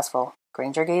was successful.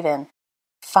 Granger gave in.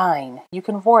 "Fine, you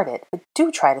can ward it, but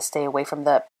do try to stay away from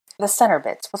the center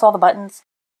bits with all the buttons,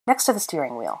 next to the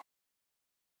steering wheel."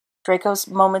 Draco's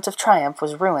moment of triumph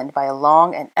was ruined by a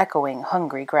long and echoing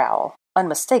hungry growl,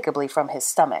 unmistakably from his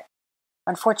stomach.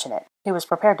 Unfortunate, he was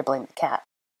prepared to blame the cat.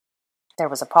 There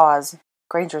was a pause.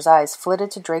 Granger's eyes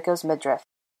flitted to Draco's midriff.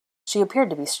 She appeared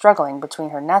to be struggling between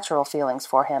her natural feelings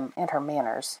for him and her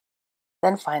manners.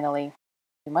 Then finally,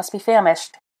 "You must be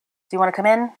famished. Do you want to come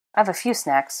in? I have a few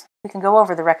snacks. We can go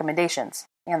over the recommendations.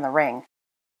 And the ring."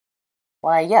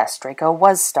 Why, yes, Draco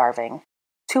was starving.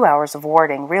 2 hours of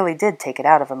warding really did take it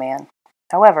out of a man.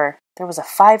 However, there was a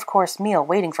 5-course meal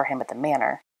waiting for him at the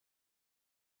manor.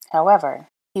 However,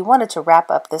 he wanted to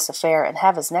wrap up this affair and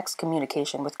have his next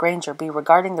communication with Granger be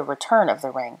regarding the return of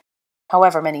the ring,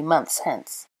 however many months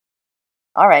hence.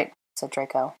 "All right," said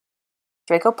Draco.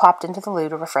 Draco popped into the loo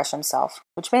to refresh himself,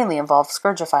 which mainly involved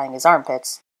scourgifying his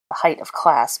armpits, the height of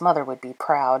class. Mother would be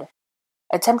proud,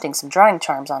 attempting some drying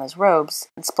charms on his robes,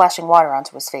 and splashing water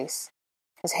onto his face.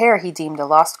 His hair he deemed a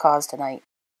lost cause tonight.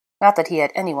 Not that he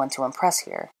had anyone to impress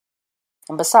here.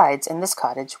 And besides, in this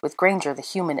cottage, with Granger the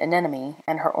human anemone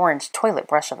and her orange toilet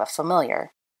brush of a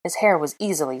familiar, his hair was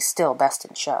easily still best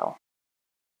in show.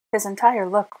 His entire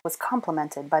look was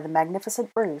complemented by the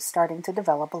magnificent bruise starting to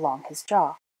develop along his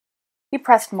jaw. He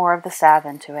pressed more of the salve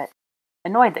into it,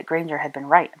 annoyed that Granger had been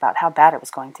right about how bad it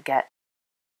was going to get.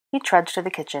 He trudged to the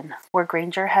kitchen, where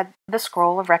Granger had the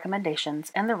scroll of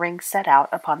recommendations and the ring set out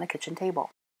upon the kitchen table.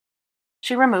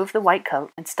 She removed the white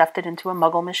coat and stuffed it into a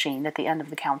Muggle machine at the end of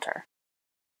the counter.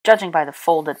 Judging by the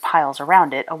folded piles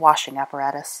around it, a washing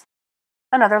apparatus.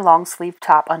 Another long-sleeved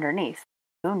top underneath.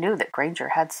 Who knew that Granger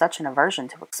had such an aversion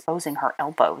to exposing her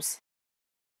elbows?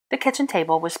 The kitchen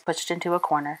table was pushed into a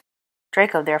corner.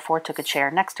 Draco therefore took a chair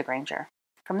next to Granger.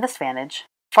 From this vantage,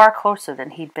 far closer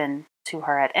than he'd been to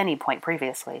her at any point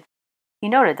previously, he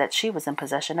noted that she was in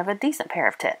possession of a decent pair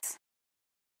of tits.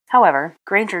 However,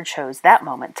 Granger chose that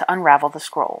moment to unravel the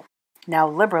scroll, now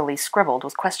liberally scribbled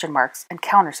with question marks and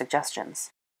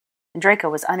counter-suggestions. And Draco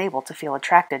was unable to feel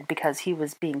attracted because he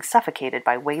was being suffocated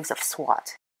by waves of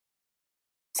swat.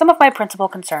 "Some of my principal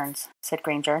concerns," said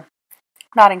Granger,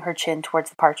 nodding her chin towards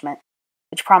the parchment,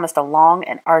 which promised a long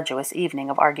and arduous evening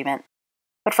of argument.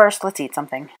 "But first, let's eat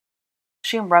something."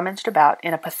 She rummaged about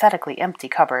in a pathetically empty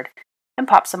cupboard and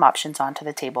popped some options onto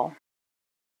the table.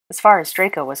 As far as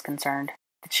Draco was concerned,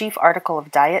 the chief article of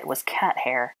diet was cat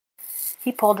hair.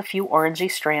 He pulled a few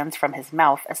orangey strands from his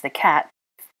mouth as the cat,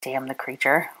 damn the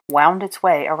creature, wound its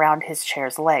way around his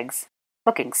chair's legs,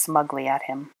 looking smugly at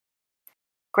him.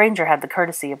 Granger had the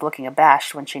courtesy of looking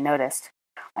abashed when she noticed.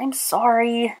 "I'm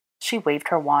sorry." She waved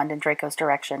her wand in Draco's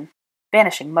direction,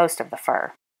 banishing most of the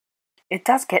fur. "It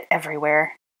does get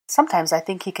everywhere. Sometimes I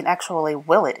think he can actually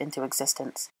will it into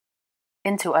existence.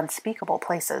 Into unspeakable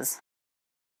places."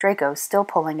 Draco, still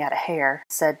pulling at a hair,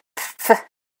 said "pff"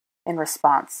 in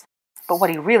response. But what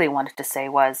he really wanted to say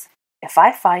was, "If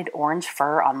I find orange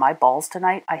fur on my balls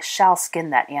tonight, I shall skin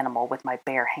that animal with my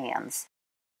bare hands."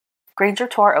 Granger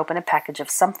tore open a package of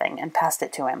something and passed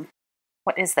it to him.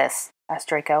 "What is this?" asked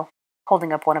Draco,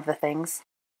 holding up one of the things.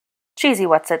 "Cheesy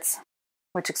whatsits,"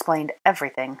 which explained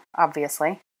everything,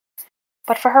 obviously.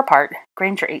 But for her part,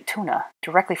 Granger ate tuna,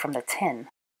 directly from the tin.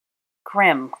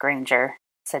 "Grim, Granger,"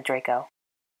 said Draco.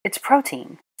 "It's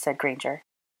protein," said Granger.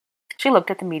 She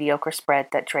looked at the mediocre spread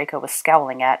that Draco was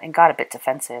scowling at and got a bit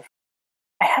defensive.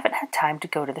 "I haven't had time to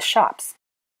go to the shops.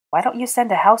 Why don't you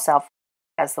send a house elf?"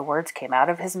 As the words came out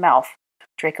of his mouth,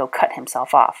 Draco cut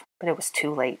himself off, but it was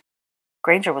too late.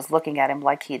 Granger was looking at him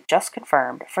like he had just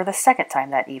confirmed, for the second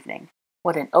time that evening,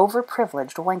 what an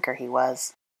overprivileged wanker he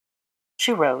was.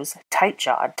 She rose,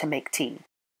 tight-jawed, to make tea.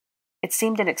 It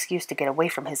seemed an excuse to get away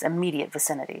from his immediate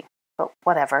vicinity, but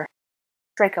whatever.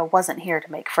 Draco wasn't here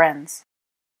to make friends.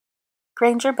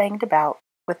 Granger banged about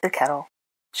with the kettle.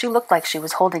 She looked like she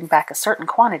was holding back a certain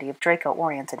quantity of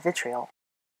Draco-oriented vitriol.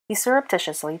 He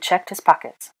surreptitiously checked his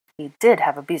pockets. He did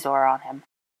have a bezoar on him,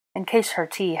 in case her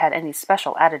tea had any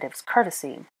special additives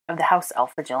courtesy of the house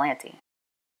elf vigilante.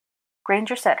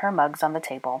 Granger set her mugs on the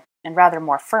table, in rather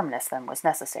more firmness than was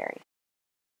necessary.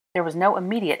 There was no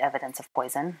immediate evidence of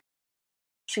poison.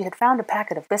 She had found a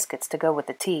packet of biscuits to go with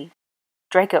the tea.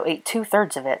 Draco ate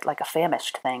 2/3 of it like a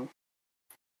famished thing.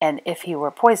 And if he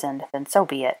were poisoned, then so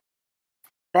be it.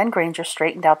 Then Granger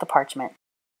straightened out the parchment,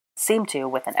 seemed to,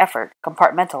 with an effort,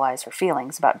 compartmentalize her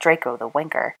feelings about Draco the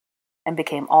Winker, and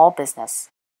became all business.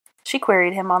 She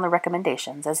queried him on the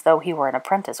recommendations as though he were an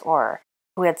apprentice orer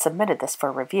who had submitted this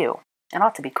for review, and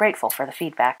ought to be grateful for the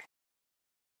feedback.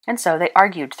 And so they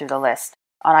argued through the list.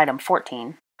 On item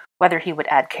 14, whether he would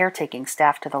add caretaking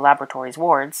staff to the laboratory's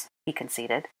wards, he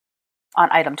conceded. On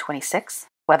item 26,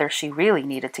 whether she really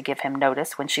needed to give him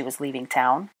notice when she was leaving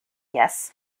town,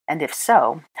 yes, and if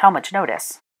so, how much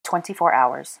notice? 24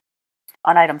 hours.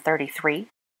 On item 33,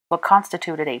 what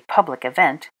constituted a public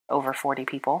event, over 40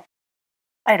 people.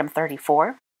 Item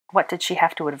 34, what did she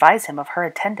have to advise him of her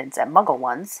attendance at Muggle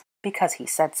ones, because he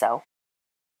said so.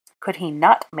 Could he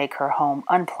not make her home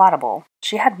unplottable?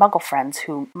 She had Muggle friends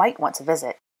who might want to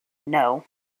visit. No.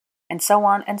 And so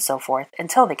on and so forth,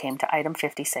 until they came to item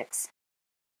 56.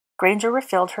 Granger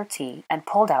refilled her tea and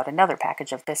pulled out another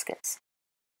package of biscuits,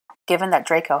 given that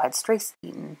Draco had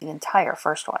straight-eaten the entire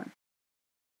first one.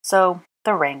 So,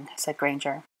 the ring, said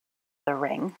Granger. The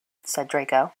ring, said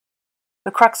Draco. The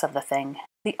crux of the thing,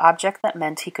 the object that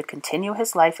meant he could continue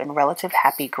his life in relative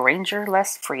happy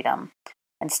Granger-less freedom,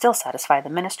 and still satisfy the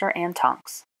minister and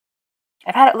Tonks.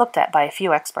 I've had it looked at by a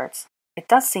few experts. It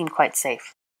does seem quite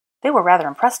safe. They were rather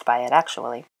impressed by it,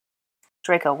 actually.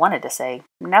 Draco wanted to say,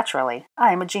 naturally,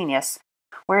 I am a genius.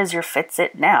 Where is your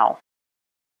Fitz-It now?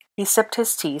 He sipped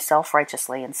his tea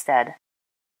self-righteously instead.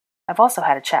 I've also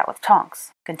had a chat with Tonks,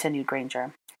 continued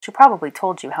Granger. She probably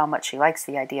told you how much she likes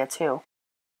the idea, too.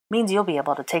 Means you'll be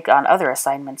able to take on other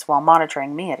assignments while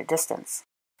monitoring me at a distance.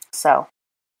 So,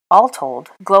 all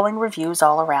told, glowing reviews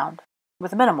all around,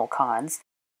 with minimal cons,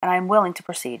 and I am willing to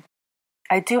proceed.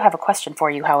 I do have a question for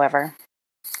you, however.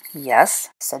 Yes,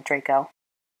 said Draco,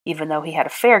 even though he had a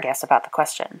fair guess about the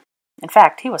question. In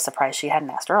fact, he was surprised she hadn't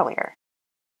asked earlier.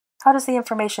 How does the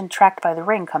information tracked by the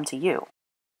ring come to you?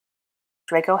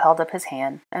 Draco held up his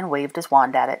hand and waved his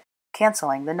wand at it,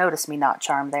 canceling the notice me not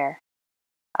charm there.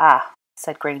 Ah,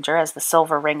 said Granger as the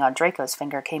silver ring on Draco's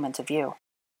finger came into view.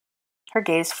 Her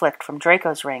gaze flicked from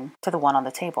Draco's ring to the one on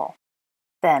the table.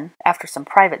 Then, after some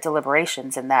private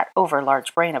deliberations in that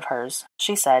over-large brain of hers,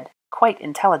 she said, quite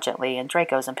intelligently in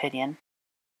Draco's opinion,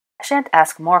 I shan't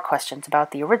ask more questions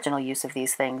about the original use of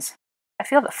these things. I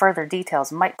feel that further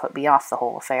details might put me off the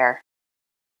whole affair.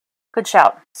 Good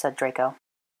shout, said Draco.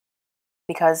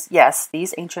 Because, yes,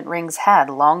 these ancient rings had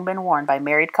long been worn by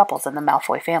married couples in the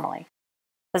Malfoy family.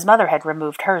 His mother had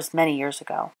removed hers many years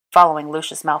ago, following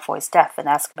Lucius Malfoy's death in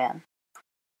Azkaban.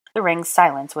 The ring's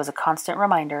silence was a constant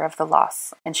reminder of the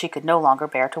loss, and she could no longer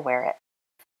bear to wear it.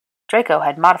 Draco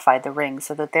had modified the ring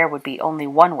so that there would be only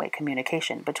one-way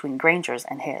communication between Granger's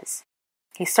and his.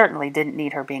 He certainly didn't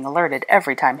need her being alerted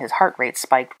every time his heart rate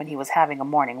spiked when he was having a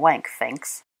morning wank,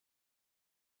 thanks.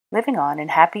 Living on in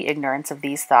happy ignorance of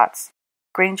these thoughts,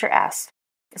 Granger asked,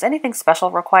 Is anything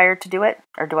special required to do it,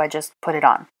 or do I just put it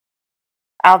on?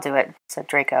 I'll do it, said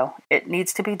Draco. It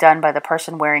needs to be done by the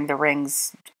person wearing the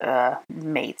ring's,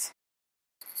 mate.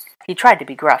 He tried to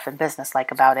be gruff and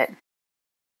businesslike about it.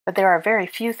 But there are very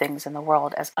few things in the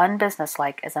world as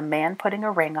unbusinesslike as a man putting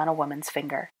a ring on a woman's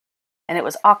finger, and it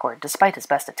was awkward despite his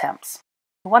best attempts.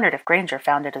 He wondered if Granger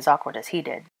found it as awkward as he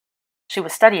did. She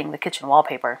was studying the kitchen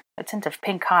wallpaper, a tint of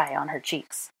pink high on her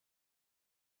cheeks.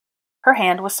 Her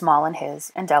hand was small in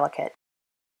his, and delicate.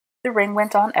 The ring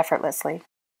went on effortlessly.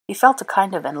 He felt a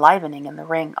kind of enlivening in the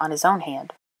ring on his own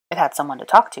hand. It had someone to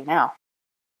talk to now.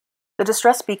 The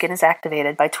distress beacon is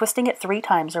activated by twisting it 3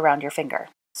 times around your finger,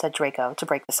 said Draco to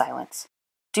break the silence.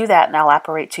 Do that and I'll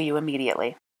apparate to you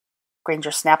immediately.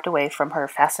 Granger snapped away from her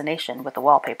fascination with the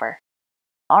wallpaper.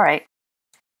 All right.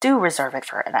 Do reserve it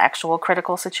for an actual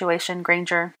critical situation,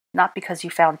 Granger, not because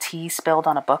you found tea spilled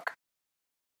on a book.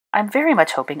 I'm very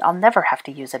much hoping I'll never have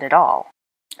to use it at all.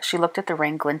 She looked at the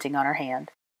ring glinting on her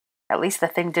hand. At least the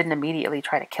thing didn't immediately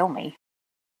try to kill me.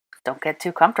 Don't get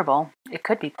too comfortable. It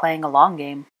could be playing a long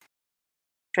game.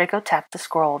 Draco tapped the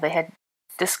scroll they had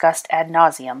discussed ad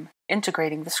nauseum,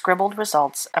 integrating the scribbled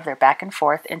results of their back and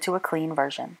forth into a clean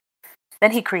version.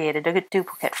 Then he created a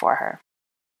duplicate for her.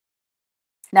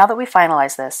 Now that we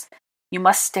finalize this, you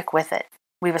must stick with it.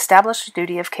 We've established a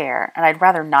duty of care, and I'd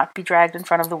rather not be dragged in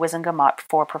front of the Wizengamot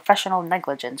for professional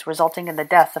negligence resulting in the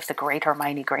death of the great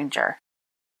Hermione Granger.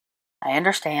 I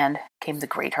understand, came the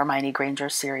great Hermione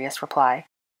Granger's serious reply.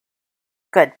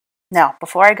 Good. Now,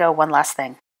 before I go, one last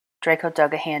thing. Draco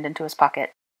dug a hand into his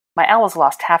pocket. My owl's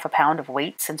lost 1/2 pound of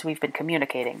weight since we've been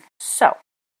communicating. So.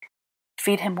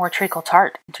 Feed him more treacle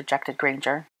tart, interjected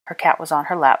Granger, Her cat was on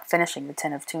her lap, finishing the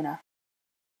tin of tuna.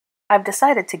 "I've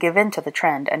decided to give in to the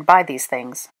trend and buy these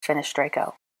things," finished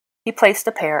Draco. He placed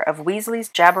a pair of Weasley's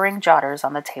jabbering jotters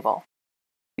on the table.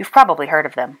 "You've probably heard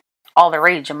of them. All the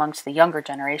rage amongst the younger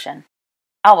generation.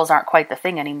 Owls aren't quite the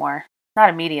thing anymore. Not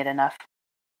immediate enough.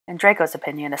 In Draco's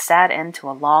opinion, a sad end to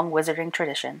a long wizarding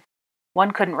tradition.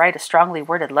 One couldn't write a strongly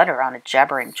worded letter on a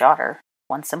jabbering jotter.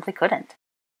 One simply couldn't."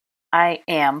 "I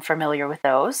am familiar with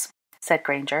those," said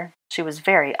Granger. She was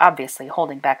very obviously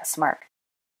holding back a smirk.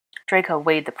 Draco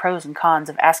weighed the pros and cons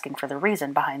of asking for the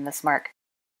reason behind the smirk.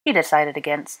 He decided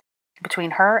against.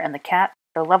 Between her and the cat,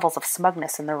 the levels of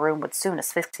smugness in the room would soon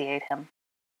asphyxiate him.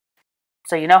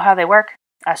 "So you know how they work?"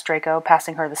 asked Draco,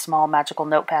 passing her the small magical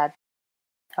notepad.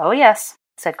 "Oh yes,"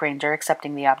 said Granger,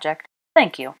 accepting the object.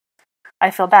 "Thank you.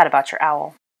 I feel bad about your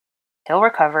owl. He'll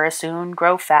recover as soon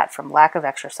grow fat from lack of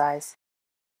exercise."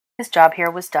 His job here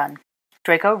was done.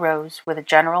 Draco rose, with a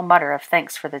general mutter of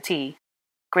thanks for the tea.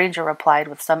 Granger replied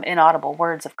with some inaudible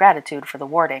words of gratitude for the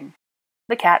warding.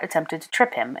 The cat attempted to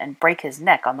trip him and break his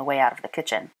neck on the way out of the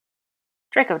kitchen.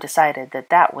 Draco decided that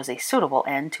that was a suitable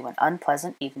end to an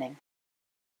unpleasant evening.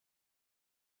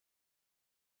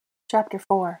 Chapter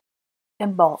 4.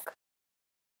 In Bulk.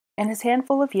 In his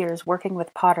handful of years working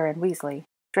with Potter and Weasley,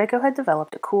 Draco had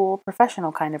developed a cool,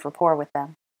 professional kind of rapport with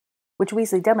them, which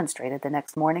Weasley demonstrated the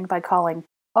next morning by calling,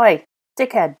 "Oi,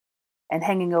 dickhead," and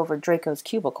hanging over Draco's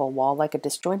cubicle wall like a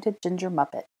disjointed ginger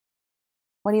muppet.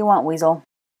 "What do you want, Weasel?"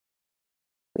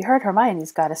 "We heard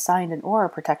Hermione's got assigned an aura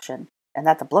protection, and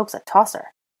that the bloke's a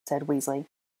tosser," said Weasley.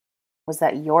 "Was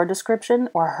that your description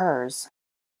or hers?"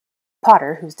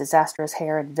 Potter, whose disastrous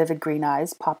hair and vivid green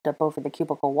eyes popped up over the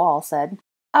cubicle wall, said,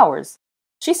 "Ours.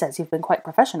 She says you've been quite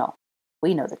professional.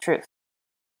 We know the truth."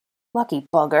 "Lucky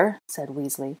bugger," said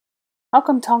Weasley. "How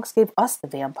come Tonks gave us the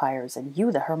vampires and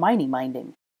you the Hermione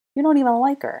minding? You don't even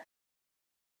like her."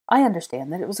 "I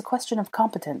understand that it was a question of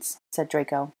competence," said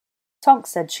Draco. "Tonks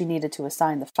said she needed to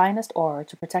assign the finest aura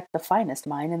to protect the finest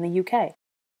mine in the UK."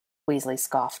 Weasley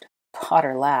scoffed.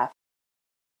 Potter laughed.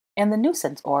 "And the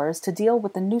nuisance auras to deal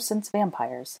with the nuisance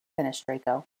vampires," finished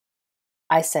Draco.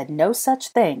 "I said no such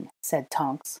thing," said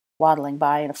Tonks, waddling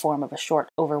by in the form of a short,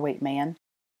 overweight man.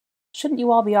 "Shouldn't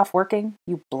you all be off working,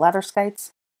 you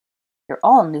blatherskites? You're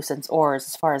all nuisance auras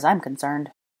as far as I'm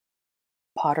concerned."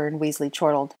 Potter and Weasley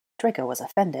chortled. Draco was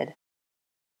offended.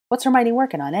 "What's Hermione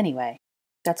working on, anyway?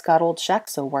 That's got old Shaq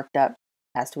so worked up,"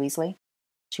 asked Weasley.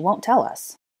 "She won't tell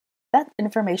us." "That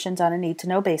information's on a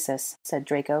need-to-know basis," said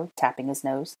Draco, tapping his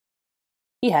nose.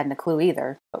 He hadn't a clue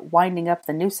either, but winding up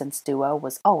the nuisance duo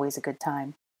was always a good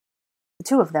time. The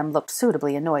two of them looked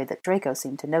suitably annoyed that Draco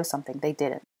seemed to know something they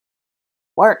didn't.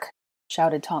 "Work!"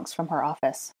 shouted Tonks from her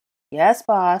office. "Yes,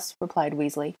 boss," replied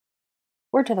Weasley.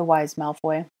 "Word to the wise,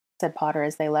 Malfoy," said Potter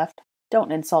as they left.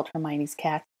 "Don't insult Hermione's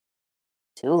cat."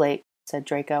 "Too late," said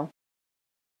Draco.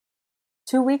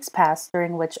 2 weeks passed,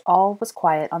 during which all was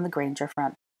quiet on the Granger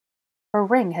front. Her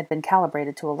ring had been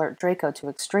calibrated to alert Draco to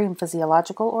extreme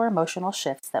physiological or emotional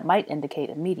shifts that might indicate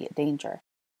immediate danger,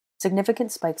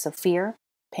 significant spikes of fear,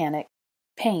 panic,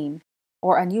 pain,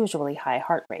 or unusually high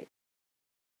heart rate.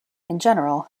 In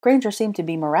general, Granger seemed to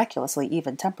be miraculously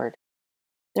even-tempered.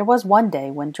 There was one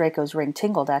day when Draco's ring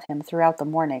tingled at him throughout the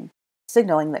morning,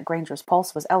 signaling that Granger's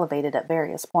pulse was elevated at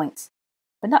various points,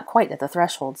 but not quite at the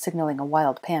threshold signaling a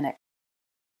wild panic.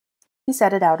 He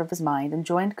set it out of his mind and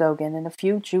joined Gauguin and a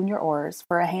few junior aurors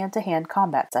for a hand-to-hand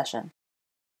combat session.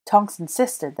 Tonks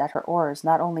insisted that her aurors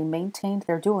not only maintained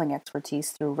their dueling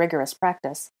expertise through rigorous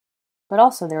practice, but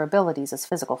also their abilities as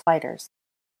physical fighters.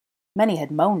 Many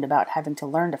had moaned about having to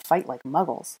learn to fight like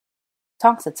muggles.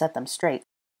 Tonks had set them straight.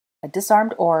 A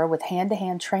disarmed aura with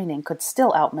hand-to-hand training could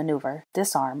still outmaneuver,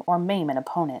 disarm, or maim an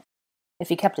opponent, if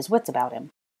he kept his wits about him.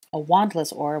 A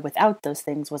wandless aura without those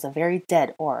things was a very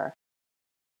dead aura.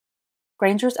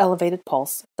 Granger's elevated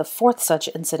pulse, the fourth such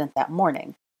incident that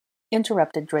morning,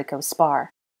 interrupted Draco's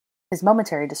spar. His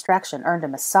momentary distraction earned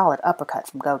him a solid uppercut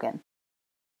from Gauguin.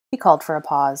 He called for a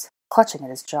pause, clutching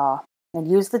at his jaw, and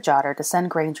used the jotter to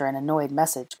send Granger an annoyed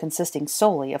message consisting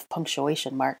solely of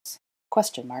punctuation marks,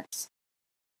 question marks.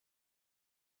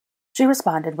 She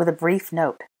responded with a brief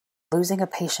note, "Losing a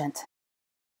patient."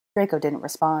 Draco didn't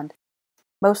respond,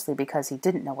 mostly because he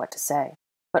didn't know what to say,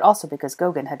 but also because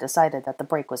Gauguin had decided that the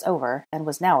break was over and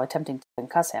was now attempting to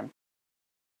concuss him.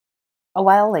 A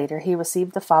while later, he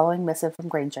received the following missive from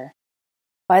Granger.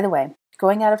 "By the way,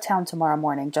 going out of town tomorrow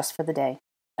morning just for the day.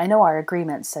 I know our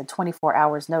agreement said 24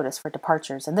 hours notice for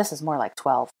departures, and this is more like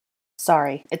 12.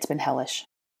 Sorry, it's been hellish."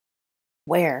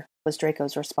 "Where?" was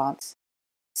Draco's response.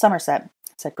 "Somerset,"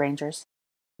 said Granger's.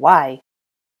 "Why?"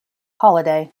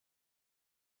 "Holiday."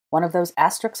 "One of those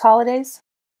Asterix holidays?"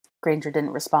 Granger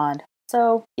didn't respond,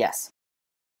 so yes.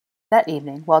 That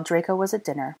evening, while Draco was at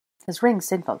dinner, his ring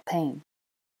signaled pain.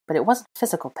 But it wasn't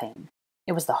physical pain.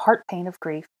 It was the heart pain of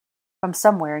grief from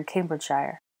somewhere in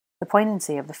Cambridgeshire. The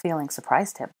poignancy of the feeling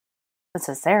surprised him. The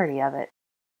sincerity of it.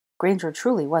 Granger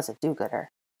truly was a do-gooder,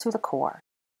 to the core.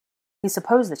 He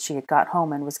supposed that she had got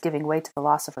home and was giving way to the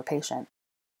loss of her patient.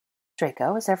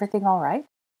 "Draco, is everything all right?"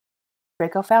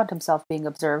 Draco found himself being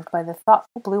observed by the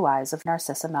thoughtful blue eyes of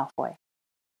Narcissa Malfoy.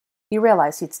 He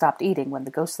realized he'd stopped eating when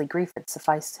the ghostly grief had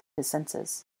sufficed his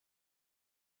senses.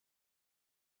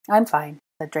 "I'm fine,"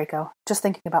 said Draco, "just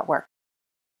thinking about work."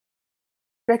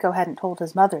 Draco hadn't told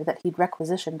his mother that he'd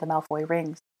requisitioned the Malfoy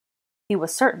rings. He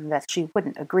was certain that she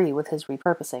wouldn't agree with his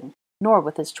repurposing, nor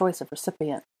with his choice of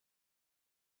recipient.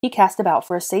 He cast about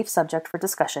for a safe subject for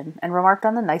discussion and remarked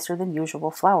on the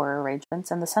nicer-than-usual flower arrangements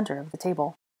in the center of the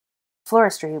table.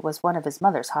 Floristry was one of his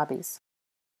mother's hobbies.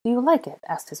 "Do you like it?"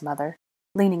 asked his mother,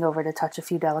 leaning over to touch a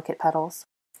few delicate petals.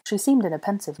 She seemed in a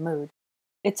pensive mood.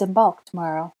 "It's Imbolc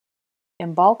tomorrow."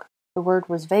 Imbolc? The word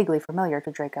was vaguely familiar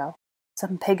to Draco.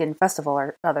 Some pagan festival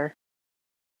or other.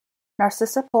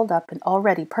 Narcissa pulled up an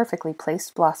already perfectly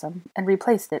placed blossom and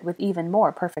replaced it with even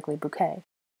more perfectly bouquet.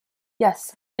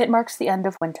 "Yes, it marks the end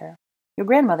of winter. Your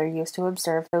grandmother used to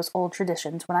observe those old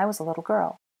traditions when I was a little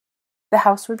girl. The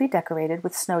house would be decorated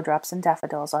with snowdrops and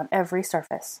daffodils on every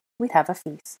surface. We'd have a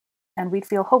feast, and we'd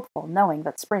feel hopeful knowing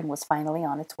that spring was finally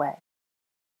on its way."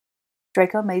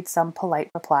 Draco made some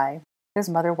polite reply. His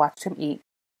mother watched him eat,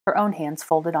 her own hands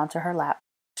folded onto her lap.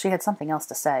 She had something else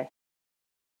to say.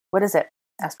 "What is it?"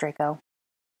 asked Draco.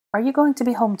 "Are you going to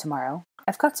be home tomorrow?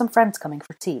 I've got some friends coming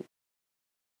for tea."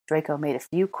 Draco made a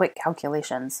few quick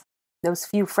calculations. Those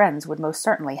few friends would most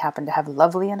certainly happen to have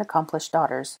lovely and accomplished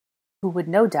daughters, who would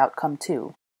no doubt come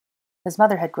too. His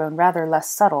mother had grown rather less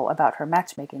subtle about her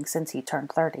matchmaking since he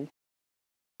turned 30.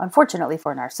 Unfortunately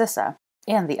for Narcissa,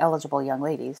 and the eligible young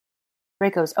ladies,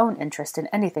 Draco's own interest in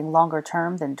anything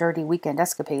longer-term than dirty weekend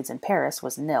escapades in Paris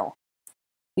was nil.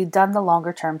 He'd done the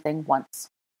longer-term thing once,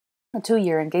 a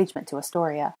 2-year engagement to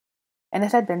Astoria, and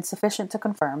it had been sufficient to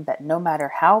confirm that no matter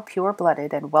how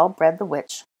pure-blooded and well-bred the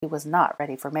witch, he was not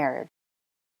ready for marriage.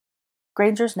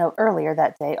 Granger's note earlier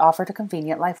that day offered a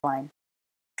convenient lifeline.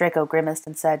 Draco grimaced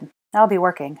and said, "I'll be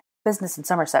working. Business in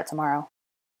Somerset tomorrow."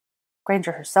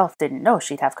 Granger herself didn't know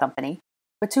she'd have company,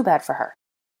 but too bad for her.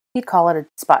 He'd call it a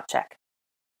spot check.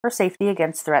 Her safety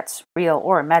against threats, real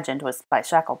or imagined by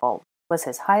Shacklebolt, was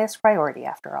his highest priority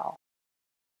after all.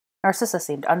 Narcissa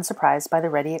seemed unsurprised by the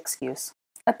ready excuse.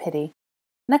 A pity.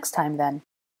 Next time, then.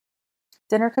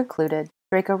 Dinner concluded,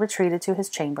 Draco retreated to his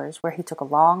chambers, where he took a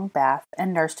long bath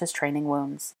and nursed his training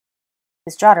wounds.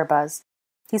 His jotter buzzed.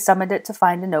 He summoned it to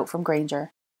find a note from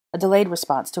Granger, a delayed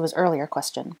response to his earlier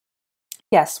question.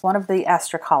 "Yes, one of the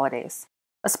Astric holidays.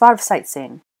 A spot of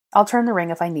sightseeing. I'll turn the ring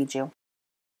if I need you."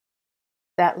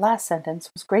 That last sentence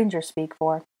was Granger speak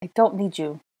for, "I don't need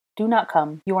you. Do not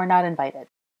come. You are not invited."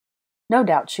 No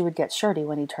doubt she would get shirty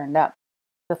when he turned up.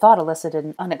 The thought elicited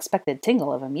an unexpected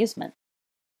tingle of amusement.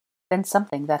 Then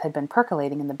something that had been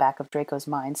percolating in the back of Draco's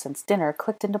mind since dinner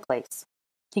clicked into place.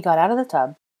 He got out of the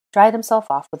tub, dried himself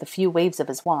off with a few waves of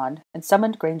his wand, and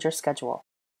summoned Granger's schedule.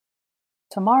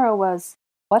 Tomorrow was,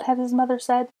 what had his mother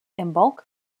said? Imbolc?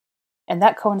 And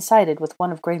that coincided with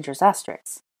one of Granger's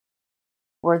asterisks.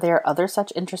 Were there other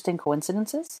such interesting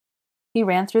coincidences? He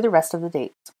ran through the rest of the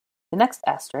dates. The next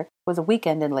asterisk was a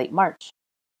weekend in late March,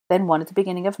 then one at the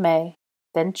beginning of May,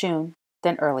 then June,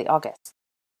 then early August.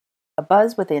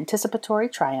 Abuzz with anticipatory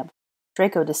triumph,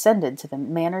 Draco descended to the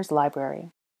Manor's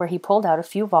library, where he pulled out a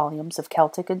few volumes of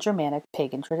Celtic and Germanic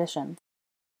pagan traditions.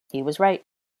 He was right.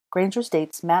 Granger's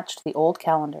dates matched the old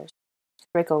calendars.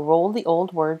 Draco rolled the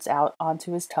old words out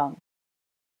onto his tongue.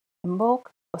 Imbolc,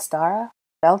 Ostara,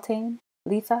 Beltane,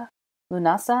 Letha,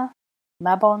 Lunasa,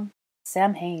 Mabon,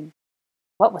 Samhain.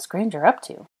 What was Granger up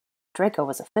to? Draco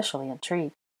was officially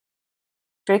intrigued.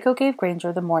 Draco gave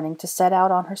Granger the morning to set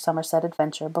out on her Somerset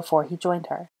adventure before he joined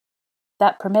her.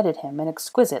 That permitted him an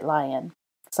exquisite lie-in,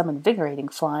 some invigorating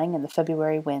flying in the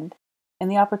February wind,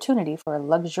 and the opportunity for a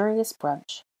luxurious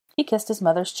brunch. He kissed his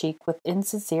mother's cheek with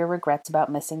insincere regrets about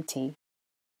missing tea.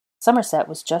 Somerset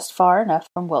was just far enough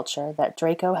from Wiltshire that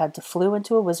Draco had to flew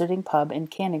into a wizarding pub in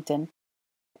Cannington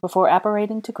before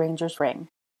apparating to Granger's ring.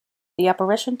 The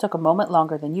apparition took a moment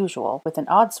longer than usual, with an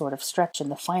odd sort of stretch in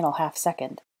the final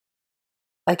half-second.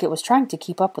 Like it was trying to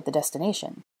keep up with the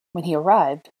destination. When he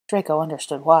arrived, Draco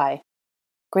understood why.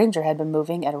 Granger had been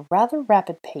moving at a rather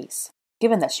rapid pace,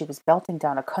 given that she was belting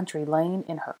down a country lane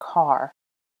in her car.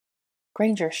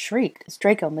 Granger shrieked as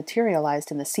Draco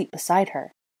materialized in the seat beside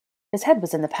her. His head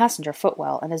was in the passenger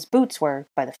footwell, and his boots were,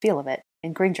 by the feel of it,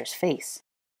 in Granger's face.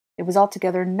 It was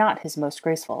altogether not his most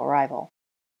graceful arrival.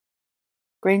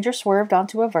 Granger swerved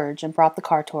onto a verge and brought the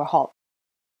car to a halt.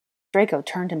 Draco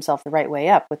turned himself the right way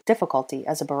up with difficulty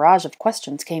as a barrage of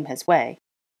questions came his way,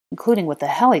 including what the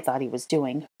hell he thought he was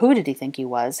doing, who did he think he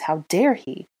was, how dare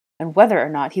he, and whether or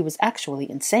not he was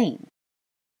actually insane.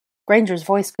 Granger's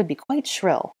voice could be quite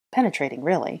shrill, penetrating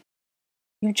really.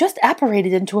 "You just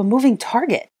apparated into a moving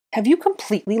target. Have you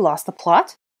completely lost the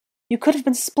plot? You could have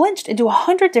been splinched into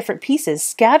 100 different pieces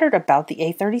scattered about the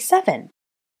A-37.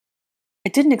 "I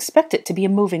didn't expect it to be a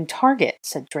moving target,"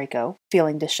 said Draco,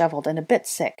 feeling disheveled and a bit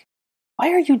sick.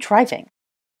 "Why are you driving?"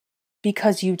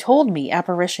 "Because you told me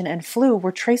apparition and flu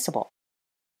were traceable."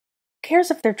 "Who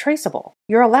cares if they're traceable?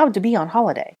 You're allowed to be on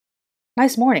holiday.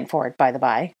 Nice morning for it, by the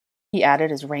by," he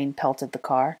added as rain pelted the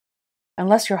car.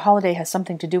 "Unless your holiday has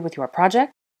something to do with your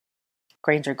project?"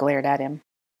 Granger glared at him.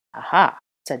 "Aha,"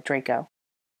 said Draco.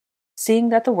 Seeing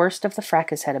that the worst of the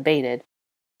fracas had abated,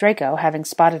 Draco, having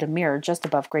spotted a mirror just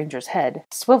above Granger's head,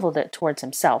 swiveled it towards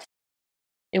himself.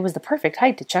 It was the perfect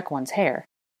height to check one's hair.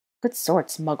 Good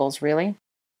sorts, muggles, really.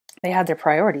 They had their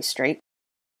priorities straight.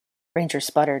 Granger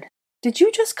sputtered. "Did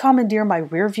you just commandeer my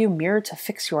rearview mirror to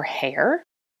fix your hair?"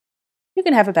 "You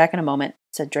can have it back in a moment,"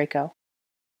 said Draco.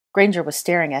 Granger was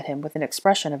staring at him with an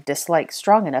expression of dislike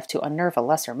strong enough to unnerve a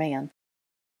lesser man.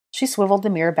 She swiveled the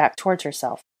mirror back towards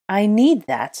herself. "I need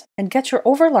that, and get your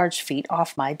overlarge feet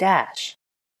off my dash."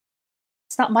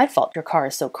 "It's not my fault your car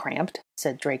is so cramped,"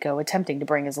 said Draco, attempting to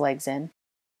bring his legs in.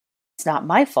 "It's not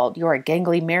my fault you're a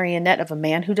gangly marionette of a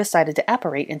man who decided to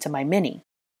apparate into my Mini."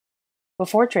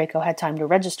 Before Draco had time to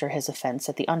register his offense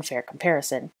at the unfair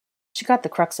comparison, she got the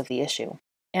crux of the issue.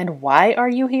 "And why are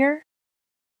you here?"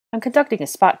 "I'm conducting a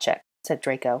spot check," said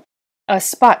Draco. "A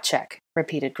spot check,"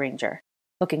 repeated Granger,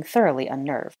 looking thoroughly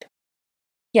unnerved.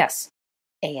 "Yes.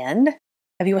 And?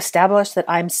 Have you established that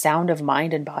I'm sound of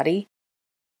mind and body?"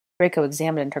 Draco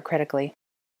examined her critically.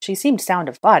 She seemed sound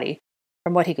of body,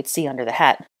 from what he could see under the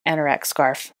hat, anorak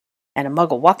scarf, and a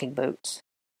muggle walking boots.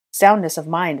 Soundness of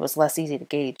mind was less easy to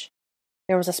gauge.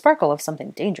 There was a sparkle of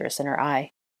something dangerous in her eye.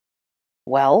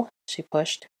 "Well," she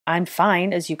pushed, "I'm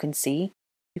fine, as you can see.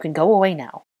 You can go away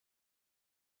now."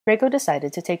 Draco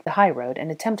decided to take the high road and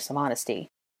attempt some honesty,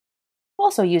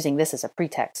 also using this as a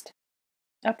pretext.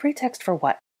 A pretext for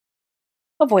what?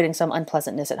 Avoiding some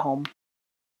unpleasantness at home.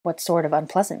 What sort of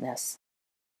unpleasantness?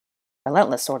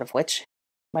 Relentless sort of which.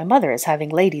 My mother is having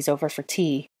ladies over for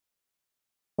tea.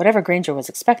 Whatever Granger was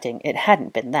expecting, it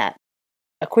hadn't been that.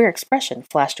 A queer expression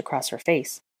flashed across her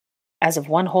face, as of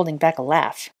one holding back a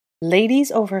laugh.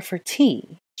 "Ladies over for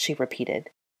tea," she repeated.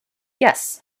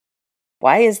 "Yes.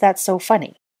 Why is that so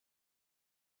funny?"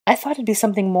 "I thought it'd be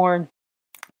something more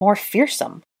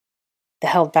fearsome." The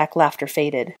held-back laughter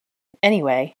faded.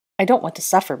 "Anyway, I don't want to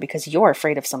suffer because you're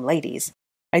afraid of some ladies.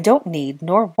 I don't need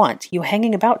nor want you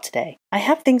hanging about today. I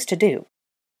have things to do."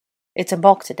 "It's in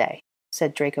bulk today,"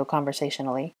 said Draco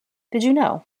conversationally. "Did you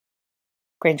know?"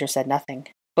 Granger said nothing,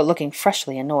 but looking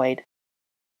freshly annoyed.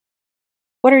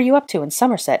 "What are you up to in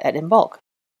Somerset at Imbolc?"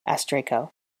 asked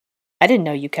Draco. "I didn't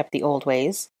know you kept the old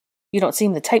ways. You don't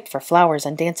seem the type for flowers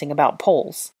and dancing about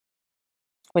poles."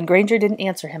 When Granger didn't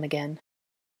answer him again,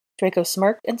 Draco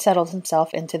smirked and settled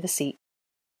himself into the seat.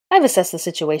 "I've assessed the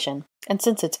situation, and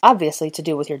since it's obviously to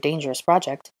do with your dangerous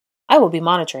project, I will be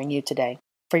monitoring you today,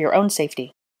 for your own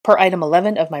safety, per item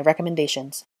 11 of my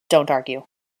recommendations. Don't argue."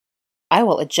 "I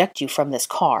will eject you from this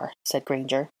car," said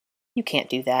Granger. "You can't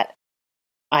do that."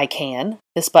 "I can.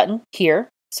 This button, here,"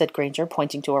 said Granger,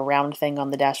 pointing to a round thing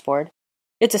on the dashboard.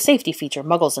 "It's a safety feature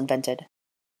Muggles invented."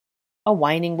 A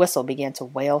whining whistle began to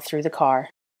wail through the car.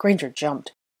 Granger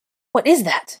jumped. "What is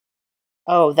that?"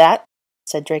 "Oh, that?"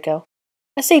 said Draco.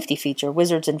 "A safety feature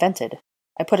wizards invented.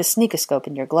 I put a sneakoscope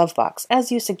in your glove box,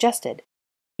 as you suggested.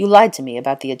 You lied to me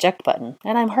about the eject button,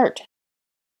 and I'm hurt."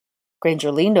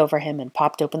 Granger leaned over him and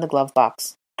popped open the glove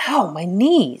box. "Ow, my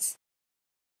knees!"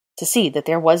 To see that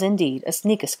there was indeed a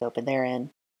sneakoscope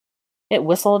therein. It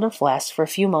whistled and flashed for a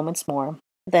few moments more.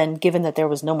 Then, given that there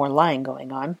was no more lying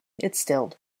going on, it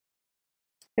stilled.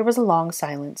 There was a long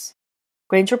silence.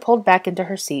 Granger pulled back into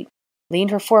her seat,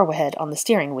 leaned her forehead on the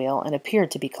steering wheel, and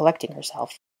appeared to be collecting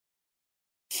herself.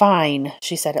 "Fine,"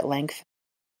 she said at length.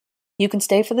 "You can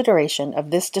stay for the duration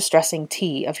of this distressing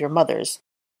tea of your mother's.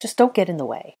 Just don't get in the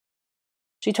way."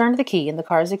 She turned the key and the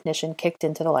car's ignition kicked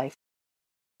into the life.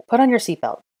 "Put on your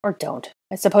seatbelt. Or don't.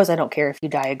 I suppose I don't care if you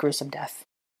die a gruesome death."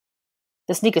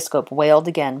 The sneakoscope wailed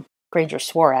again. Granger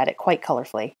swore at it quite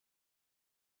colorfully.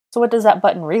 "So what does that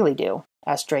button really do?"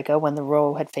 asked Draco when the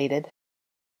row had faded.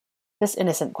 This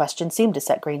innocent question seemed to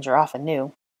set Granger off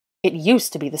anew. It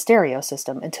used to be the stereo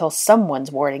system until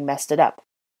someone's warding messed it up.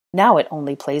 Now it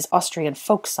only plays Austrian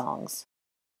folk songs.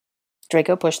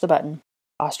 Draco pushed the button.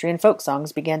 Austrian folk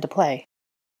songs began to play.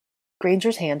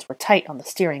 Granger's hands were tight on the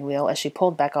steering wheel as she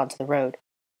pulled back onto the road.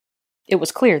 It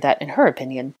was clear that, in her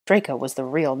opinion, Draco was the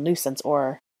real nuisance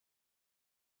oarer.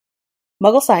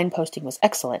 Muggle signposting was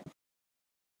excellent.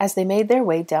 As they made their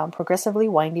way down progressively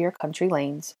windier country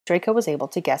lanes, Draco was able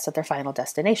to guess at their final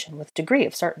destination with a degree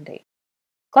of certainty.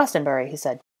 Glastonbury, he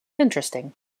said.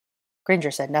 Interesting. Granger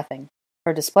said nothing.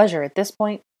 Her displeasure at this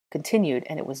point continued,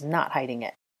 and it was not hiding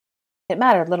it. It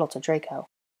mattered little to Draco.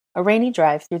 A rainy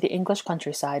drive through the English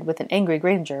countryside with an angry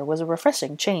Granger was a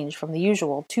refreshing change from the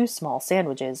usual 2 small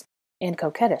sandwiches and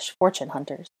coquettish fortune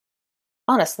hunters.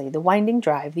 Honestly, the winding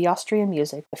drive, the Austrian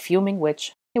music, the fuming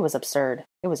witch, it was absurd.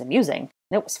 It was amusing.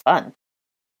 It was fun.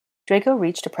 Draco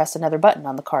reached to press another button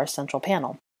on the car's central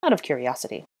panel, out of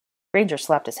curiosity. Granger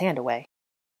slapped his hand away.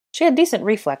 She had decent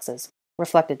reflexes,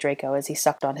 reflected Draco as he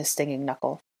sucked on his stinging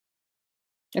knuckle.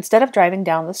 Instead of driving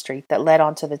down the street that led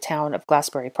onto the town of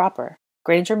Glassbury proper,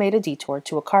 Granger made a detour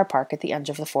to a car park at the edge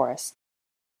of the forest.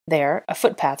 There, a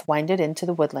footpath winded into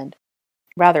the woodland,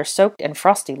 rather soaked and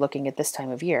frosty looking at this time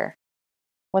of year.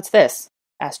 "What's this?"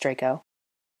 asked Draco.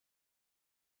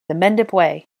 "The Mendip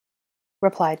Way,"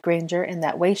 replied Granger in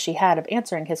that way she had of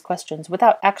answering his questions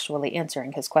without actually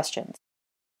answering his questions.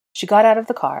 She got out of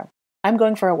the car. "I'm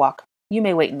going for a walk. You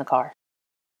may wait in the car."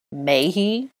 May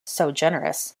he? So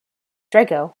generous.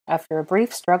 Draco, after a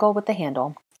brief struggle with the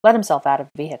handle, let himself out of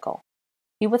the vehicle.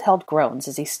 He withheld groans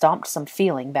as he stomped some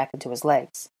feeling back into his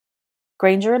legs.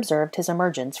 Granger observed his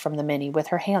emergence from the Mini with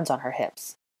her hands on her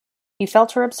hips. He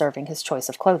felt her observing his choice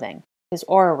of clothing, his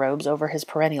aura robes over his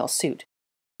perennial suit,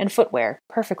 and footwear,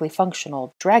 perfectly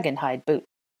functional, dragon-hide boots.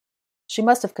 She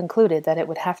must have concluded that it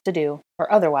would have to do,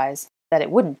 or otherwise, that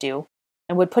it wouldn't do,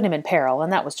 and would put him in peril,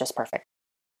 and that was just perfect.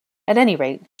 At any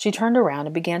rate, she turned around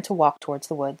and began to walk towards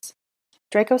the woods.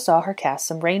 Draco saw her cast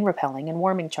some rain-repelling and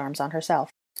warming charms on herself.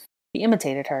 He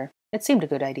imitated her. It seemed a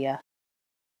good idea.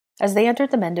 As they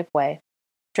entered the Mendip Way,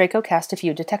 Draco cast a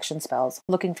few detection spells,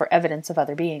 looking for evidence of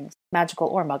other beings, magical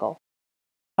or muggle.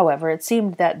 However, it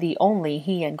seemed that only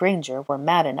he and Granger were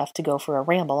mad enough to go for a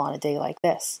ramble on a day like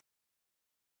this.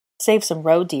 Save some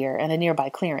roe deer and a nearby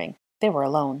clearing, they were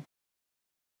alone.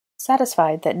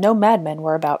 Satisfied that no madmen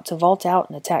were about to vault out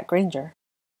and attack Granger,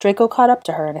 Draco caught up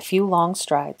to her in a few long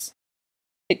strides.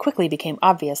 It quickly became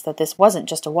obvious that this wasn't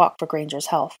just a walk for Granger's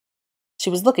health. She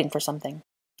was looking for something,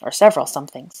 or several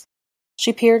somethings.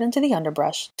 She peered into the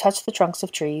underbrush, touched the trunks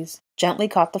of trees, gently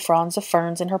caught the fronds of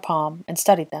ferns in her palm, and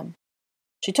studied them.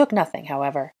 She took nothing,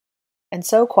 however, and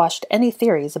so quashed any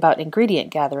theories about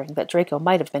ingredient gathering that Draco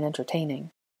might have been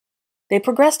entertaining. They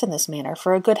progressed in this manner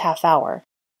for a good half-hour,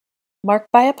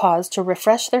 marked by a pause to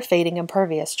refresh their fading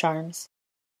impervious charms.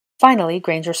 Finally,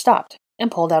 Granger stopped and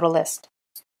pulled out a list.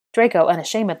 Draco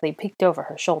unashamedly peeked over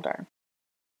her shoulder.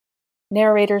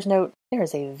 Narrator's note, there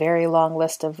is a very long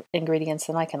list of ingredients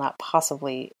that I cannot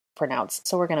possibly pronounce,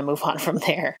 so we're going to move on from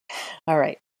there. All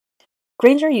right.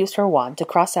 Granger used her wand to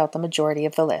cross out the majority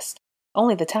of the list.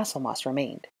 Only the tassel moss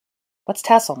remained. "What's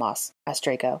tassel moss?" asked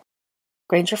Draco.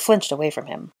 Granger flinched away from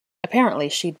him. Apparently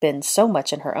she'd been so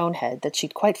much in her own head that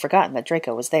she'd quite forgotten that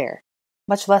Draco was there,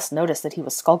 much less noticed that he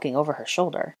was skulking over her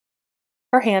shoulder.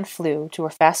 Her hand flew to her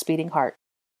fast-beating heart.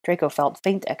 Draco felt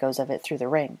faint echoes of it through the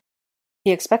ring.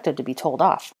 He expected to be told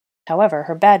off. However,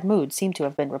 her bad mood seemed to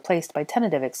have been replaced by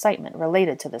tentative excitement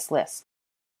related to this list.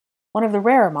 "One of the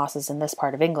rarer mosses in this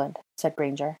part of England," said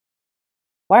Granger.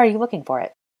 "Why are you looking for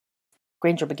it?"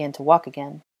 Granger began to walk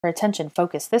again, her attention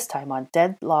focused this time on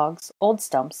dead logs, old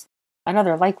stumps, and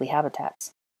other likely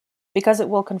habitats. "Because it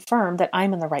will confirm that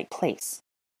I'm in the right place."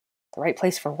 "The right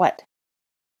place for what?"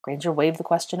 Granger waved the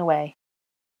question away.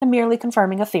 "I'm merely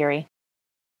confirming a theory."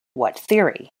 "What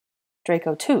theory?"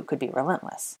 Draco, too, could be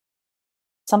relentless.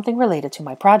 "Something related to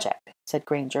my project," said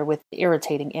Granger with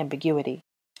irritating ambiguity.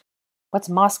 "What's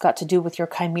moss got to do with your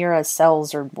chimera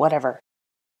cells or whatever?"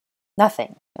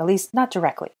 "Nothing, at least not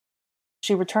directly."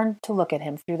 She returned to look at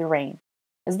him through the rain,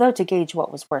 as though to gauge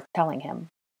what was worth telling him.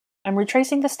 "I'm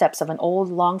retracing the steps of an old,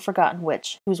 long-forgotten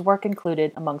witch whose work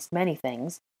included, amongst many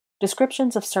things,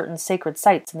 descriptions of certain sacred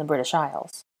sites in the British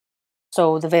Isles.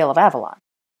 So, the Vale of Avalon.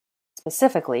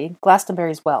 Specifically,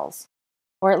 Glastonbury's Wells.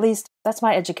 Or at least, that's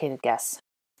my educated guess.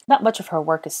 Not much of her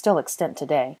work is still extant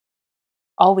today.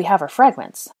 All we have are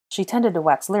fragments. She tended to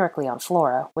wax lyrically on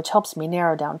flora, which helps me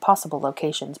narrow down possible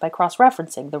locations by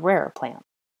cross-referencing the rarer plant.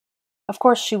 Of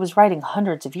course, she was writing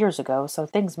hundreds of years ago, so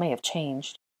things may have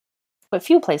changed. But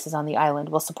few places on the island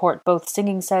will support both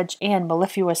singing sedge and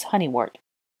mellifluous honeywort.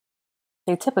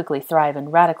 They typically thrive in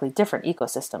radically different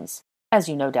ecosystems, as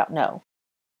you no doubt know.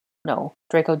 No,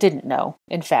 Draco didn't know.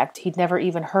 In fact, he'd never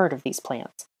even heard of these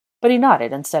plants. But he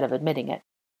nodded instead of admitting it.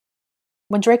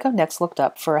 When Draco next looked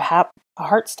up for a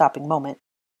heart-stopping moment,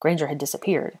 Granger had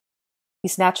disappeared. He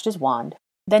snatched his wand.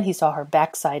 Then he saw her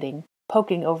backsiding,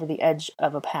 poking over the edge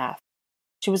of a path.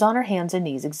 She was on her hands and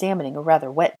knees examining a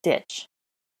rather wet ditch.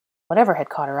 Whatever had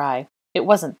caught her eye, it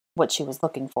wasn't what she was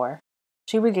looking for.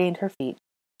 She regained her feet.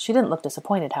 She didn't look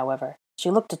disappointed, however.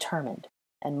 She looked determined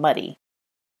and muddy.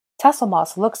 "Tassel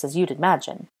moss looks as you'd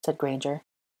imagine," said Granger.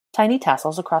 "Tiny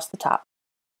tassels across the top.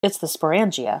 It's the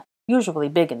sporangia, usually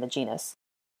big in the genus.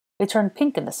 They turn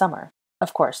pink in the summer.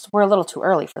 Of course, we're a little too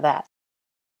early for that."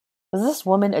 Was this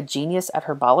woman a genius at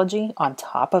herbology on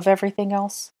top of everything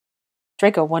else?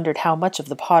 Draco wondered how much of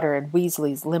the Potter and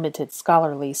Weasley's limited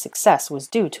scholarly success was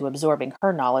due to absorbing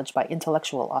her knowledge by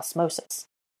intellectual osmosis.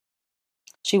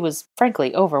 She was,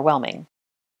 frankly, overwhelming.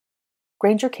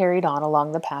 Granger carried on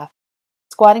along the path,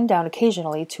 squatting down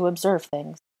occasionally to observe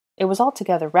things. It was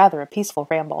altogether rather a peaceful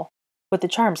ramble, with the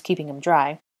charms keeping him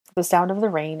dry, the sound of the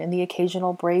rain and the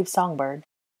occasional brave songbird,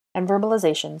 and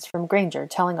verbalizations from Granger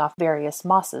telling off various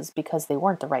mosses because they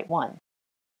weren't the right one.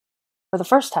 For the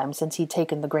first time since he'd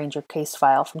taken the Granger case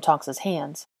file from Tonks's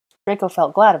hands, Draco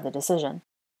felt glad of the decision.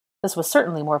 This was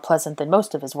certainly more pleasant than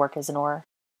most of his work as an Auror.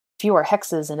 Fewer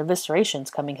hexes and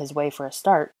eviscerations coming his way for a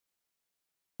start.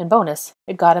 In bonus,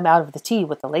 it got him out of the tea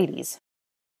with the ladies,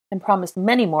 and promised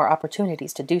many more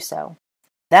opportunities to do so.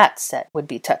 That set would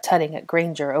be tut-tutting at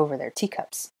Granger over their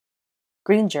teacups.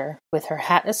 Granger, with her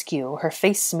hat askew, her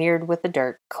face smeared with the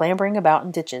dirt, clambering about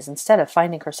in ditches instead of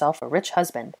finding herself a rich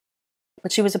husband.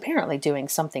 But she was apparently doing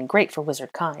something great for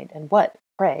wizard kind, and what,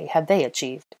 pray, had they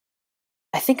achieved?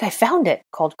 "I think I found it,"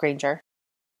 called Granger.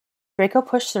 Draco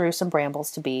pushed through some brambles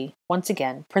to be, once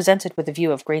again, presented with a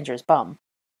view of Granger's bum.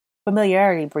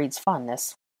 Familiarity breeds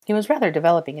fondness. He was rather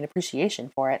developing an appreciation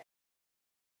for it.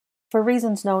 For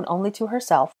reasons known only to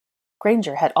herself,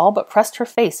 Granger had all but pressed her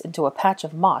face into a patch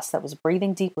of moss that was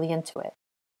breathing deeply into it.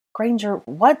 "Granger,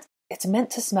 what? It's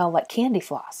meant to smell like candy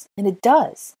floss, and it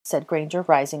does," said Granger,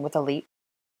 rising with a leap.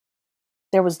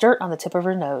 There was dirt on the tip of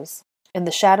her nose. In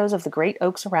the shadows of the great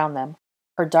oaks around them,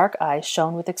 her dark eyes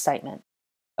shone with excitement.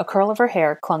 A curl of her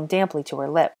hair clung damply to her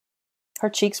lip. Her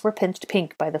cheeks were pinched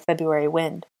pink by the February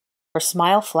wind. Her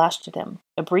smile flashed at him,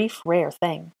 a brief, rare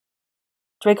thing.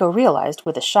 Draco realized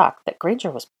with a shock that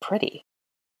Granger was pretty.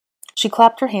 She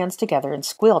clapped her hands together and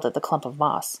squealed at the clump of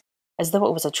moss, as though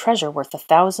it was a treasure worth the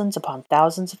thousands upon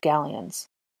thousands of galleons.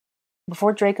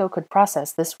 Before Draco could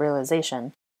process this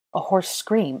realization, a hoarse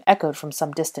scream echoed from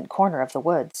some distant corner of the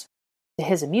woods. To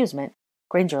his amusement,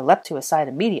 Granger leapt to his side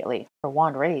immediately, her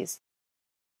wand raised.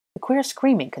 The queer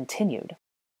screaming continued.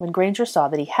 When Granger saw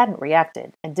that he hadn't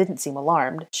reacted and didn't seem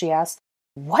alarmed, she asked,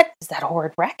 "What is that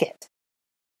horrid racket?"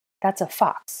 "That's a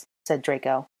fox," said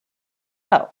Draco.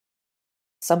 "Oh.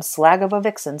 Some slag of a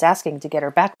vixen's asking to get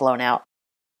her back blown out."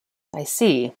 "I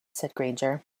see," said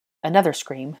Granger. Another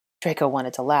scream. Draco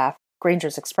wanted to laugh.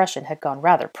 Granger's expression had gone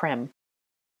rather prim.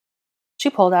 She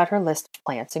pulled out her list of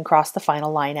plants and crossed the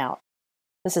final line out.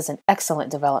 "This is an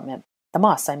excellent development. The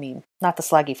moss, I mean, not the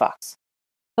slaggy fox.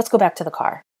 Let's go back to the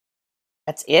car."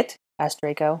 "That's it?" asked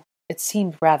Draco. It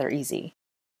seemed rather easy.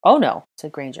 "Oh no,"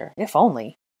 said Granger. "If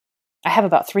only. I have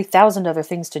about 3,000 other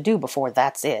things to do before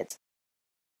that's it."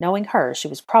 Knowing her, she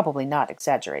was probably not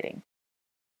exaggerating.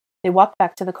 They walked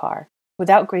back to the car.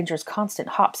 Without Granger's constant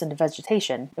hops into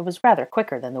vegetation, it was rather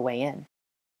quicker than the way in.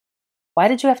 "Why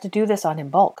did you have to do this on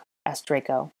in bulk?" asked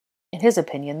Draco. In his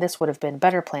opinion, this would have been a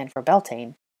better plan for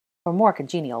Beltane, for more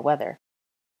congenial weather.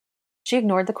 She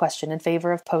ignored the question in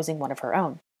favor of posing one of her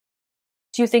own.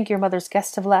 "Do you think your mother's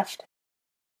guests have left?"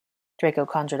 Draco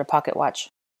conjured a pocket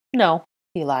watch. "No,"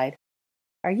 he lied.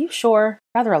 "Are you sure?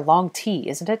 Rather a long tea,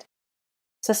 isn't it?"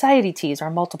 "Society teas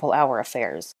are multiple-hour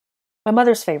affairs. My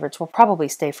mother's favorites will probably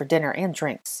stay for dinner and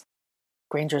drinks."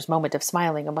 Granger's moment of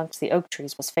smiling amongst the oak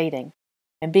trees was fading,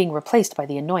 and being replaced by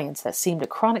the annoyance that seemed a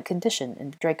chronic condition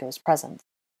in Draco's presence.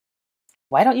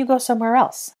 "Why don't you go somewhere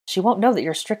else? She won't know that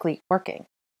you're strictly working."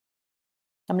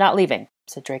 "I'm not leaving,"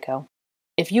 said Draco.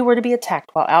 "If you were to be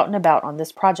attacked while out and about on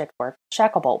this project work,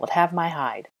 Shacklebolt would have my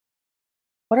hide."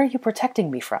 "What are you protecting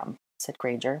me from?" said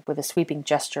Granger, with a sweeping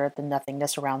gesture at the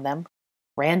nothingness around them.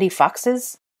 "Randy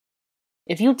foxes?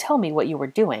 If you'd tell me what you were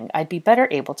doing, I'd be better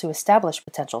able to establish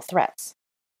potential threats.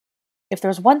 If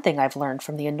there's one thing I've learned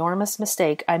from the enormous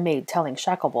mistake I made telling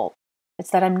Shacklebolt, it's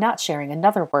that I'm not sharing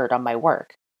another word on my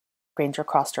work." Granger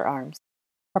crossed her arms.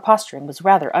 Her posturing was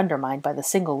rather undermined by the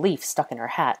single leaf stuck in her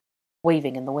hat,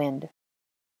 waving in the wind.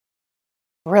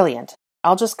 "Brilliant.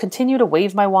 I'll just continue to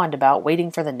wave my wand about,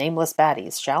 waiting for the nameless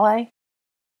baddies, shall I?"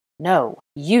 No,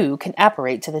 you can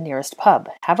apparate to the nearest pub,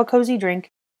 have a cozy drink,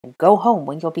 and go home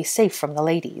when you'll be safe from the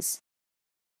ladies.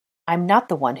 I'm not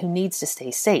the one who needs to stay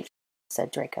safe,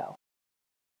 said Draco.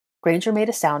 Granger made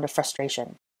a sound of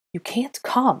frustration. You can't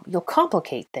come. You'll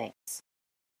complicate things.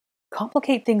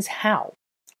 Complicate things how?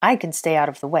 I can stay out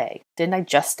of the way. Didn't I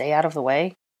just stay out of the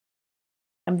way?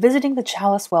 I'm visiting the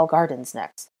Chalice Well Gardens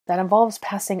next. That involves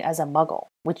passing as a muggle,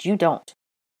 which you don't.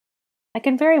 I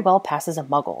can very well pass as a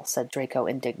muggle, said Draco,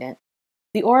 indignant.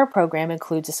 The Aura program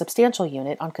includes a substantial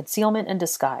unit on concealment and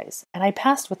disguise, and I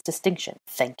passed with distinction,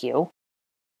 thank you.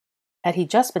 Had he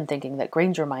just been thinking that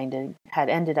Granger minded had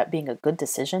ended up being a good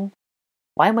decision?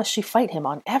 Why must she fight him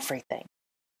on everything?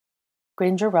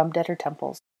 Granger rubbed at her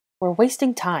temples. We're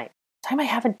wasting time. Time I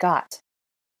haven't got.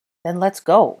 Then let's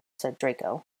go, said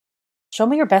Draco. Show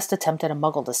me your best attempt at a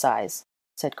muggle disguise,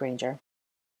 said Granger.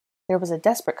 There was a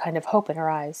desperate kind of hope in her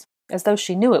eyes, as though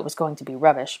she knew it was going to be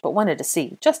rubbish, but wanted to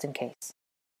see, just in case.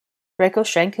 Draco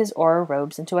shrank his aura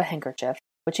robes into a handkerchief,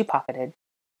 which he pocketed.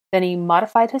 Then he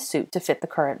modified his suit to fit the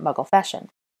current muggle fashion,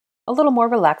 a little more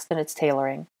relaxed in its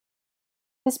tailoring.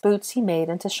 His boots he made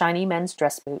into shiny men's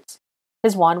dress boots.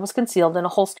 His wand was concealed in a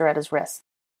holster at his wrist.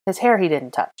 His hair he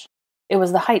didn't touch. It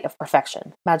was the height of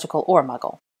perfection, magical or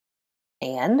muggle.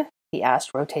 And? He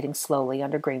asked, rotating slowly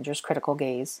under Granger's critical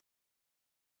gaze.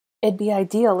 It'd be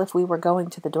ideal if we were going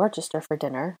to the Dorchester for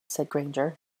dinner, said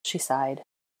Granger. She sighed.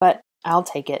 But I'll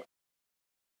take it.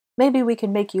 Maybe we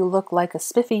can make you look like a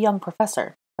spiffy young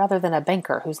professor, rather than a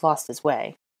banker who's lost his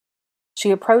way.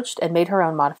 She approached and made her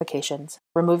own modifications,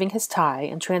 removing his tie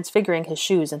and transfiguring his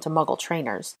shoes into muggle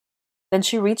trainers. Then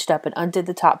she reached up and undid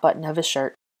the top button of his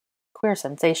shirt. Queer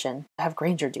sensation, to have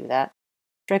Granger do that.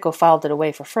 Draco filed it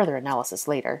away for further analysis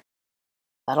later.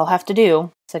 That'll have to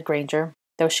do, said Granger,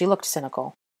 though she looked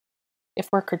cynical. If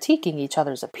we're critiquing each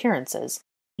other's appearances,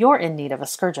 you're in need of a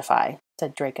Scourgify,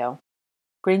 said Draco.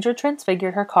 Granger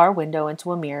transfigured her car window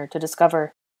into a mirror to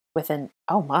discover, with an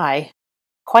oh my,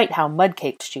 quite how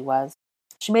mud-caked she was.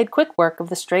 She made quick work of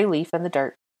the stray leaf and the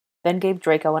dirt, then gave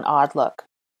Draco an odd look.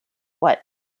 What?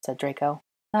 Said Draco.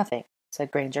 Nothing,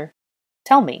 said Granger.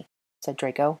 Tell me, said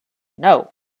Draco.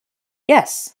 No.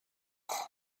 Yes.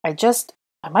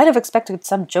 I might have expected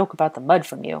some joke about the mud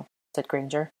from you, said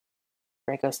Granger.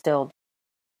 Draco stilled.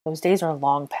 Those days are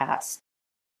long past.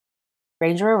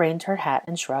 Granger arranged her hat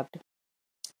and shrugged.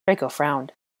 Draco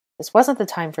frowned. This wasn't the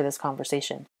time for this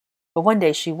conversation, but one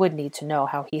day she would need to know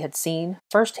how he had seen,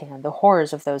 firsthand, the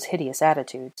horrors of those hideous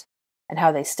attitudes, and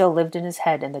how they still lived in his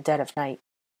head in the dead of night,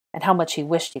 and how much he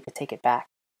wished he could take it back.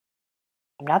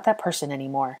 I'm not that person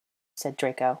anymore, said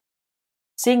Draco.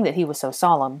 Seeing that he was so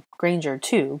solemn, Granger,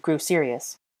 too, grew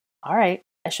serious. All right,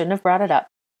 I shouldn't have brought it up.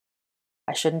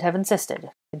 I shouldn't have insisted,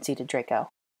 conceded Draco.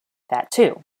 That,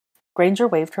 too. Granger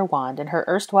waved her wand, and her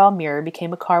erstwhile mirror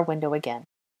became a car window again.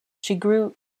 She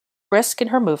grew brisk in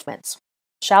her movements.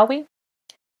 Shall we?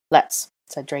 Let's,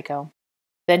 said Draco.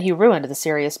 Then he ruined the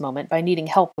serious moment by needing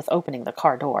help with opening the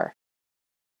car door.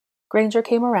 Granger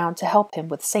came around to help him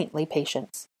with saintly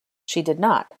patience. She did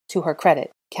not, to her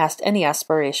credit, cast any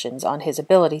aspirations on his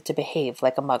ability to behave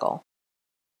like a muggle.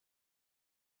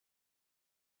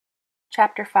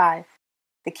 Chapter 5.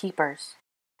 The Keepers.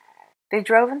 They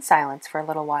drove in silence for a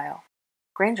little while.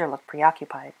 Granger looked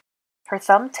preoccupied. Her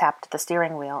thumb tapped the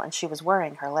steering wheel, and she was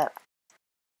worrying her lip.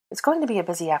 It's going to be a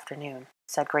busy afternoon,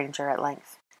 said Granger at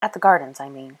length. At the gardens, I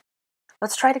mean.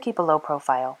 Let's try to keep a low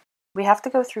profile. We have to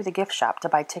go through the gift shop to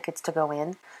buy tickets to go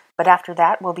in, but after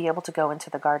that we'll be able to go into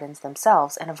the gardens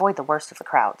themselves and avoid the worst of the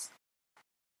crowds.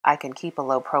 I can keep a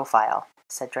low profile,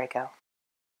 said Draco.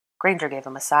 Granger gave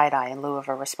him a side-eye in lieu of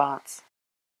a response.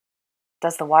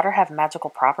 Does the water have magical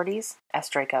properties?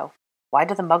 Asked Draco. Why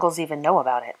do the muggles even know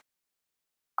about it?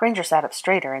 Granger sat up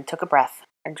straighter and took a breath,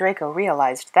 and Draco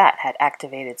realized that had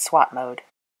activated SWAT mode.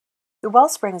 The well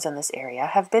springs in this area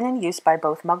have been in use by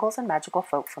both muggles and magical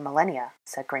folk for millennia,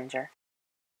 said Granger.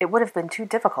 It would have been too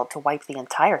difficult to wipe the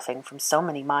entire thing from so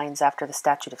many minds after the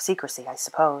Statute of Secrecy, I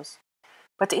suppose.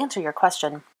 But to answer your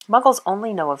question, muggles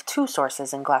only know of 2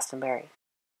 sources in Glastonbury.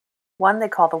 One they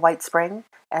call the White Spring,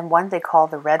 and one they call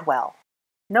the Red Well.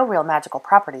 No real magical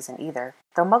properties in either,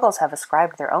 though muggles have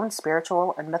ascribed their own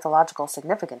spiritual and mythological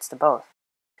significance to both.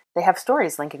 They have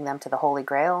stories linking them to the Holy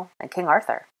Grail and King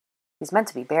Arthur. He's meant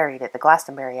to be buried at the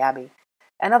Glastonbury Abbey,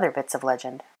 and other bits of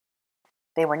legend.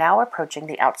 They were now approaching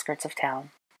the outskirts of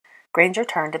town. Granger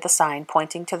turned at the sign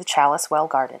pointing to the Chalice Well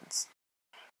Gardens.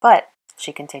 But,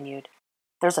 she continued,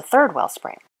 there's a 3rd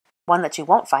wellspring, one that you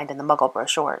won't find in the Muggle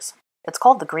brochures. It's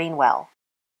called the Green Well.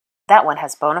 That one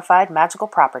has bona fide magical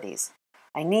properties.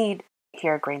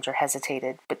 Here Granger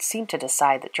hesitated, but seemed to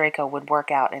decide that Draco would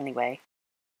work out anyway.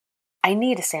 I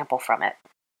need a sample from it.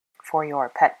 For your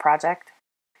pet project?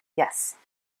 Yes.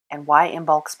 And why in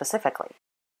bulk specifically?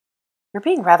 You're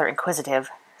being rather inquisitive,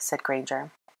 said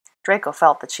Granger. Draco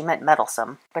felt that she meant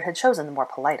meddlesome, but had chosen the more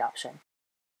polite option.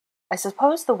 I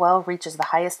suppose the well reaches the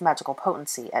highest magical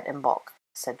potency at in bulk,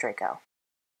 said Draco.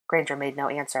 Granger made no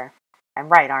answer. I'm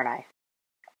right, aren't I?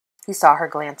 He saw her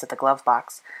glance at the glove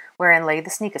box, wherein lay the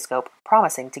sneakoscope,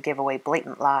 promising to give away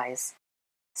blatant lies.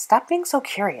 Stop being so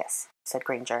curious, said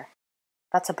Granger.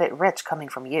 That's a bit rich coming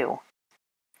from you.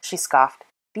 She scoffed.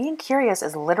 Being curious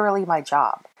is literally my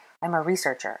job. I'm a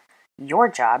researcher. Your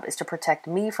job is to protect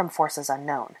me from forces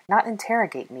unknown, not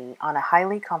interrogate me on a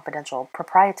highly confidential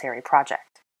proprietary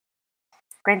project.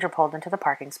 Granger pulled into the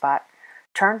parking spot,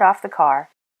 turned off the car,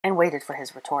 and waited for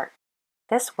his retort.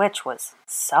 This witch was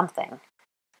something.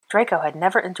 Draco had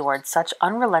never endured such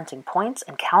unrelenting points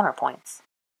and counterpoints.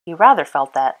 He rather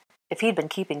felt that, if he'd been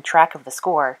keeping track of the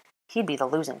score, he'd be the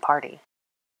losing party.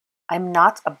 I'm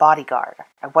not a bodyguard.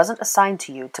 I wasn't assigned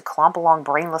to you to clomp along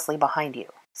brainlessly behind you,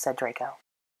 said Draco.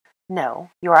 No,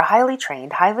 you are a highly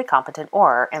trained, highly competent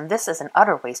Auror, and this is an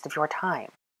utter waste of your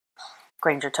time.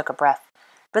 Granger took a breath,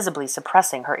 visibly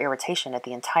suppressing her irritation at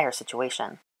the entire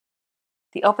situation.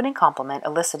 The opening compliment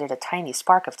elicited a tiny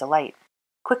spark of delight,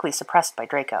 quickly suppressed by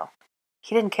Draco.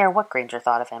 He didn't care what Granger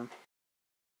thought of him.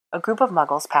 A group of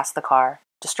muggles passed the car,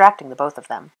 distracting the both of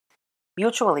them.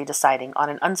 Mutually deciding on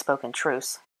an unspoken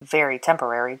truce, very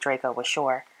temporary, Draco was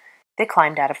sure, they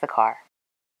climbed out of the car.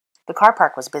 The car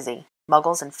park was busy.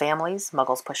 Muggles and families,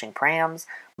 muggles pushing prams,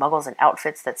 muggles in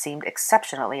outfits that seemed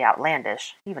exceptionally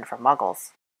outlandish, even for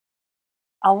muggles.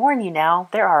 I'll warn you now,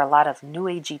 there are a lot of New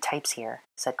Agey types here,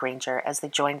 said Granger as they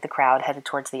joined the crowd headed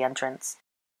towards the entrance.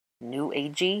 New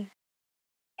Agey?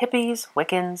 Hippies,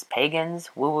 Wiccans, pagans,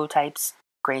 woo-woo types.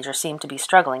 Granger seemed to be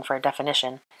struggling for a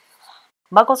definition.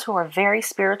 Muggles who are very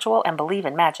spiritual and believe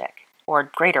in magic, or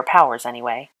greater powers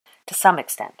anyway, to some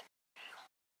extent.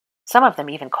 Some of them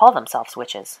even call themselves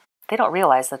witches. They don't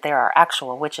realize that there are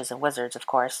actual witches and wizards, of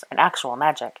course, and actual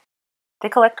magic. They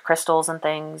collect crystals and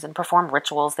things, and perform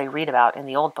rituals they read about in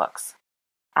the old books.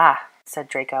 Ah, said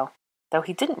Draco, though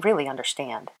he didn't really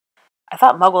understand. I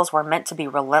thought muggles were meant to be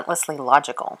relentlessly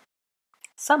logical.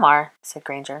 Some are, said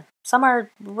Granger. Some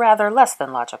are rather less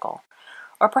than logical.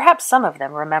 Or perhaps some of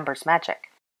them remembers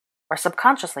magic, or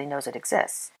subconsciously knows it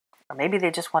exists, or maybe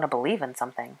they just want to believe in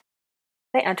something.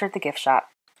 They entered the gift shop,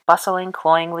 bustling,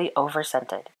 cloyingly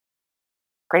over-scented.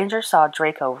 Granger saw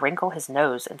Draco wrinkle his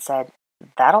nose and said,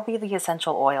 That'll be the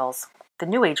essential oils. The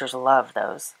New Agers love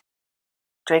those.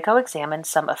 Draco examined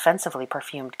some offensively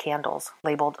perfumed candles,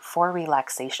 labeled for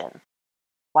relaxation.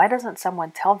 Why doesn't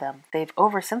someone tell them they've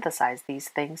oversynthesized these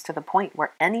things to the point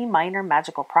where any minor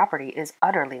magical property is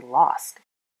utterly lost?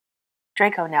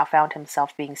 Draco now found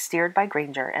himself being steered by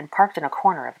Granger and parked in a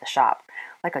corner of the shop,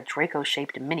 like a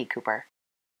Draco-shaped Mini Cooper.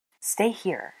 Stay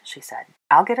here, she said.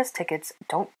 I'll get us tickets.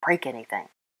 Don't break anything.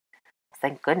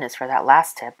 Thank goodness for that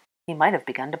last tip. He might have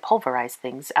begun to pulverize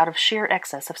things out of sheer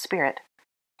excess of spirit.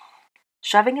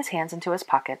 Shoving his hands into his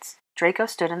pockets, Draco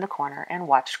stood in the corner and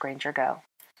watched Granger go.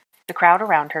 The crowd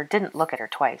around her didn't look at her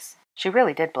twice. She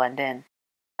really did blend in.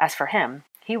 As for him,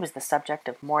 he was the subject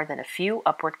of more than a few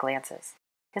upward glances.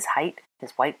 His height,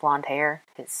 his white blonde hair,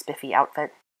 his spiffy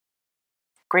outfit.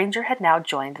 Granger had now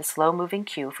joined the slow-moving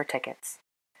queue for tickets.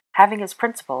 Having his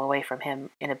principal away from him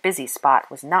in a busy spot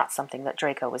was not something that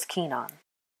Draco was keen on,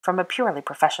 from a purely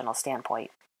professional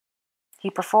standpoint. He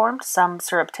performed some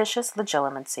surreptitious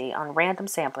legilimency on random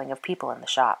sampling of people in the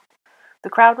shop. The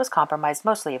crowd was comprised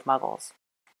mostly of muggles.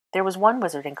 There was one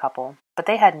wizarding couple, but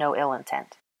they had no ill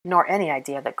intent, nor any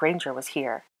idea that Granger was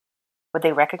here. Would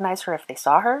they recognize her if they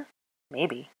saw her?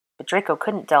 Maybe, but Draco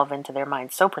couldn't delve into their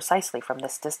minds so precisely from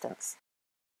this distance.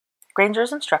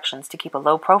 Granger's instructions to keep a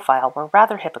low profile were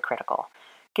rather hypocritical,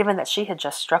 given that she had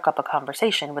just struck up a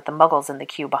conversation with the muggles in the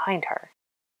queue behind her.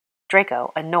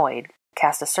 Draco, annoyed,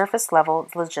 cast a surface-level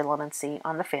legilimency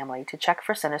on the family to check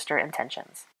for sinister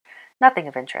intentions. Nothing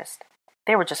of interest.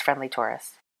 They were just friendly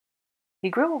tourists. He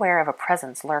grew aware of a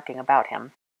presence lurking about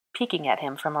him, peeking at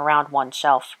him from around one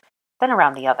shelf, then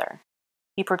around the other.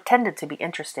 He pretended to be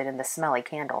interested in the smelly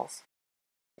candles.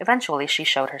 Eventually she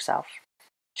showed herself.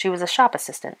 She was a shop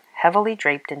assistant, heavily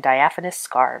draped in diaphanous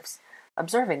scarves,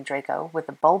 observing Draco with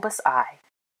a bulbous eye.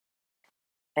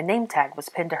 A name tag was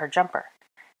pinned to her jumper.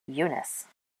 Eunice.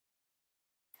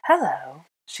 Hello,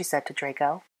 she said to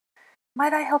Draco.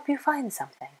 Might I help you find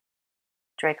something?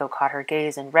 Draco caught her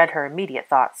gaze and read her immediate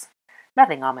thoughts.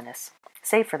 Nothing ominous,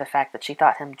 save for the fact that she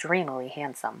thought him dreamily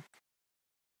handsome.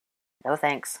 No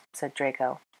thanks, said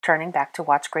Draco, turning back to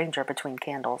watch Granger between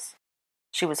candles.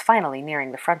 She was finally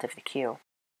nearing the front of the queue.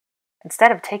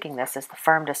 Instead of taking this as the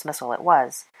firm dismissal it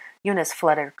was, Eunice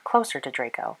fluttered closer to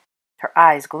Draco, her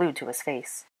eyes glued to his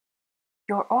face.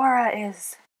 "Your aura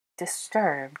is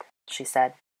disturbed," she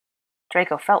said.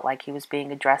 Draco felt like he was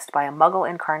being addressed by a muggle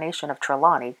incarnation of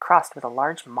Trelawney crossed with a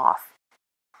large moth.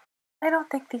 "I don't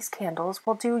think these candles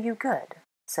will do you good,"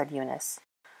 said Eunice.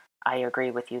 "I agree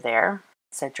with you there,"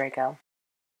 said Draco.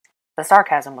 The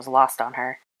sarcasm was lost on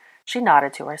her. She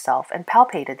nodded to herself and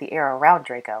palpated the air around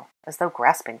Draco, as though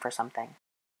grasping for something.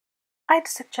 "I'd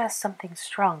suggest something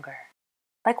stronger,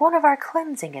 like one of our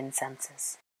cleansing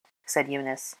incenses," said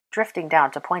Eunice, drifting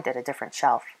down to point at a different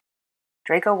shelf.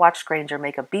 Draco watched Granger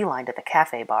make a beeline to the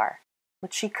cafe bar.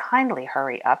 Would she kindly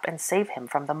hurry up and save him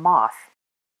from the moth?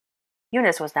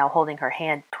 Eunice was now holding her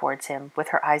hand towards him with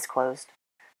her eyes closed.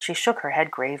 She shook her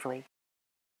head gravely.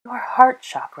 "Your heart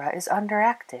chakra is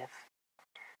underactive."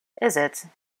 "Is it?"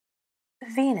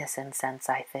 "Venus incense,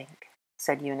 I think,"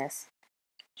 said Eunice.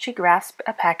 She grasped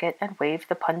a packet and waved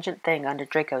the pungent thing under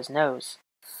Draco's nose.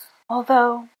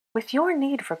 "Although, with your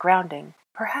need for grounding,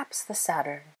 perhaps the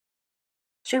Saturn."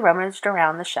 She rummaged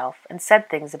around the shelf and said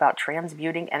things about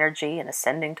transmuting energy and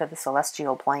ascending to the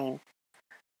celestial plane.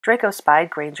 Draco spied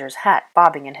Granger's hat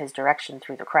bobbing in his direction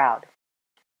through the crowd.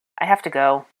 "I have to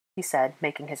go," he said,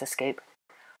 making his escape.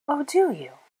 "Oh, do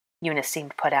you?" Eunice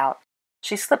seemed put out.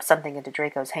 She slipped something into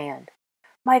Draco's hand.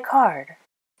 "My card.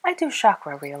 I do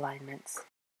chakra realignments.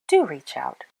 Do reach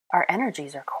out. Our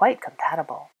energies are quite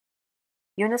compatible."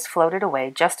 Eunice floated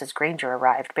away just as Granger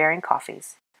arrived bearing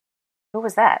coffees. "Who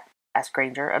was that?" asked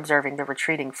Granger, observing the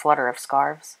retreating flutter of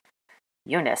scarves.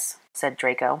 "Eunice," said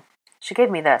Draco. "She gave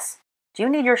me this. Do you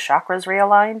need your chakras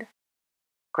realigned?"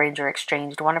 Granger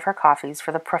exchanged one of her coffees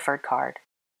for the proffered card.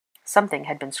 Something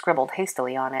had been scribbled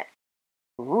hastily on it.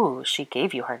 "Ooh, she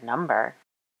gave you her number."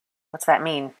 "What's that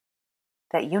mean?"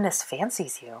 "That Eunice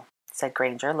fancies you," said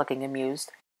Granger, looking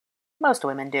amused. "Most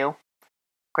women do."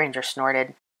 Granger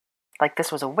snorted, like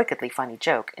this was a wickedly funny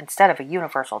joke instead of a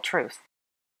universal truth.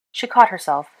 She caught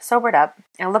herself, sobered up,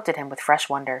 and looked at him with fresh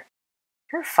wonder.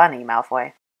 "You're funny,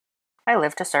 Malfoy." "I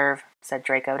live to serve," said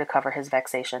Draco to cover his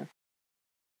vexation.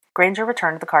 Granger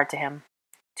returned the card to him.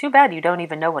 "Too bad you don't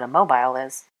even know what a mobile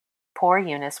is." Poor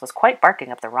Eunice was quite barking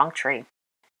up the wrong tree.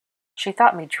 "She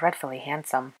thought me dreadfully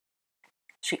handsome."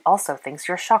 "She also thinks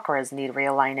your chakras need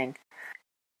realigning."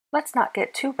 "Let's not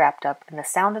get too wrapped up in the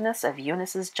soundness of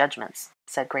Eunice's judgments,"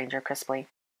 said Granger crisply.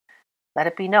 Let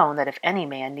it be known that if any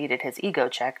man needed his ego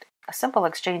checked, a simple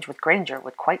exchange with Granger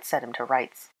would quite set him to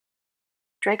rights.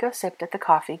 Draco sipped at the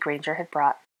coffee Granger had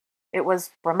brought. It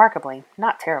was, remarkably,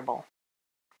 not terrible.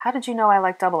 "How did you know I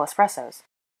like double espressos?"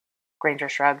 Granger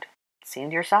shrugged.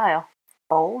 "Seemed your style.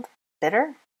 Bold?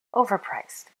 Bitter?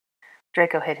 Overpriced."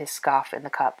 Draco hid his scoff in the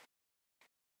cup.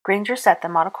 Granger set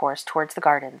them on a course towards the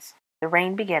gardens. The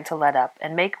rain began to let up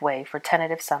and make way for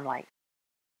tentative sunlight.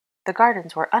 The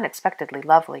gardens were unexpectedly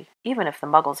lovely, even if the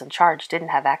muggles in charge didn't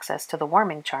have access to the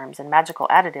warming charms and magical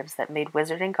additives that made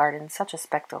wizarding gardens such a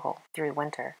spectacle through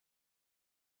winter.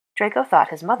 Draco thought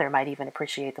his mother might even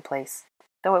appreciate the place.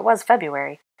 Though it was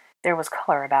February, there was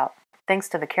color about, thanks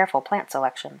to the careful plant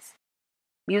selections.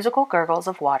 Musical gurgles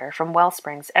of water from well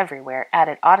springs everywhere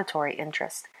added auditory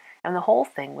interest, and the whole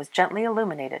thing was gently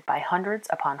illuminated by hundreds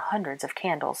upon hundreds of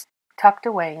candles tucked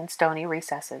away in stony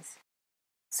recesses.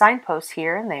 Signposts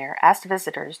here and there asked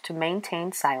visitors to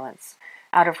maintain silence,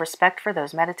 out of respect for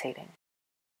those meditating.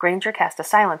 Granger cast a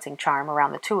silencing charm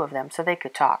around the two of them so they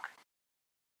could talk.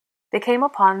 They came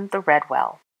upon the Red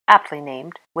Well, aptly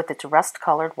named, with its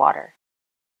rust-colored water.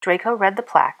 Draco read the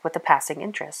plaque with a passing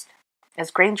interest. As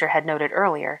Granger had noted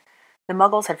earlier, the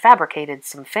Muggles had fabricated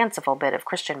some fanciful bit of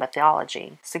Christian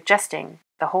mythology, suggesting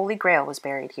the Holy Grail was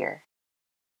buried here.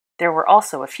 There were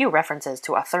also a few references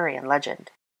to Arthurian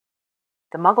legend.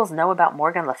 "The Muggles know about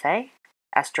Morgan Le Fay?"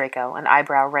 asked Draco, an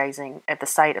eyebrow raising at the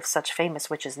sight of such famous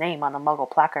witch's name on the Muggle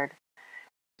placard.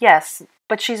 "Yes,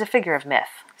 but she's a figure of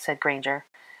myth," said Granger.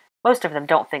 "Most of them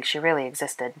don't think she really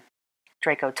existed."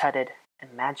 Draco tutted.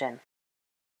 "Imagine."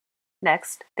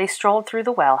 Next, they strolled through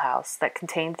the well house that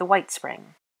contained the White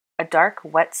Spring, a dark,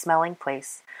 wet-smelling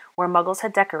place where Muggles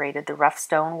had decorated the rough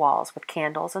stone walls with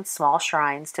candles and small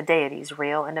shrines to deities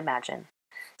real and imagined.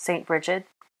 St. Bridget,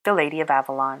 the Lady of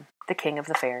Avalon, the King of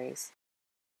the Fairies.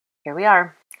 "Here we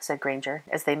are," said Granger,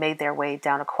 as they made their way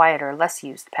down a quieter,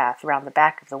 less-used path round the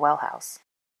back of the well house.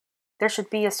 "There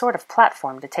should be a sort of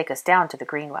platform to take us down to the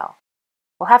Greenwell.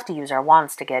 We'll have to use our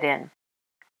wands to get in.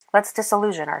 Let's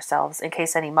disillusion ourselves in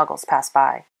case any Muggles pass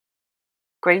by."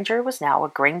 Granger was now a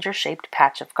Granger-shaped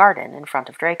patch of garden in front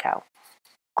of Draco,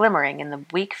 glimmering in the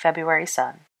weak February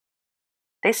sun.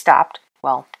 They stopped.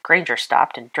 Well, Granger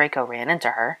stopped and Draco ran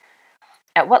into her.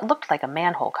 at what looked like a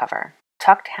manhole cover,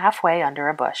 tucked halfway under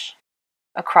a bush.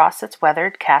 Across its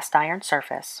weathered cast-iron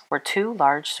surface were two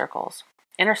large circles,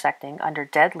 intersecting under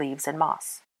dead leaves and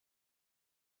moss.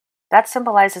 "That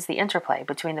symbolizes the interplay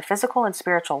between the physical and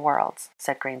spiritual worlds,"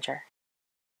 said Granger.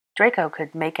 Draco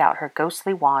could make out her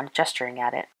ghostly wand gesturing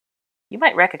at it. "You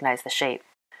might recognize the shape.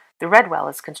 The red well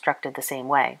is constructed the same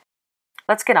way.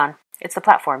 Let's get on. It's the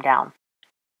platform down."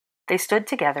 They stood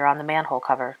together on the manhole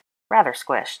cover, rather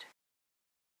squished.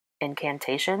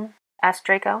 "Incantation?" asked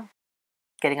Draco,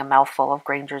 getting a mouthful of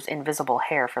Granger's invisible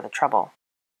hair for the trouble.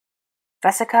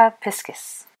 "Vesica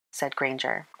piscis," said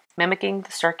Granger, mimicking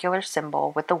the circular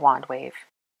symbol with the wand wave.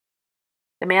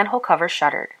 The manhole cover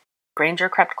shuddered. Granger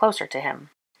crept closer to him.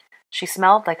 She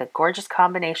smelled like a gorgeous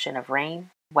combination of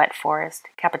rain, wet forest,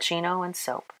 cappuccino, and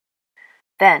soap.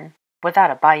 Then,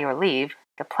 without a by your leave,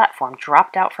 the platform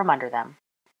dropped out from under them.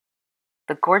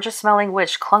 The gorgeous-smelling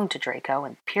witch clung to Draco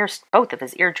and pierced both of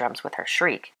his eardrums with her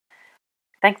shriek.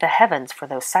 Thank the heavens for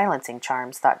those silencing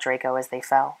charms, thought Draco as they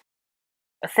fell.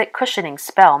 A thick cushioning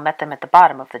spell met them at the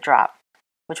bottom of the drop,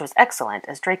 which was excellent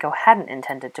as Draco hadn't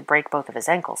intended to break both of his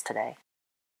ankles today.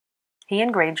 He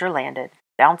and Granger landed,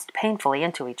 bounced painfully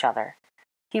into each other.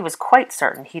 He was quite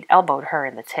certain he'd elbowed her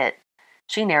in the tit.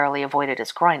 She narrowly avoided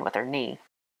his groin with her knee,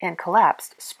 and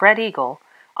collapsed, spread eagle,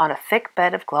 on a thick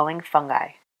bed of glowing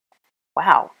fungi.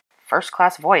 "Wow,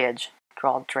 first-class voyage,"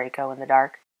 drawled Draco in the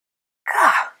dark.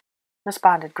 "Gah!"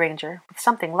 responded Granger, with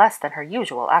something less than her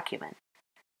usual acumen.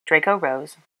 Draco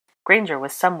rose. Granger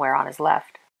was somewhere on his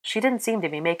left. She didn't seem to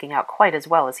be making out quite as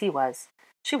well as he was.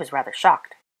 She was rather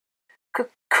shocked.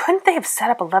 "Couldn't they have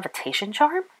set up a levitation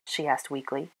charm?" she asked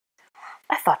weakly.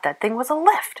 "I thought that thing was a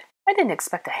lift. I didn't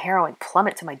expect a harrowing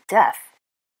plummet to my death."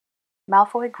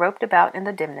 Malfoy groped about in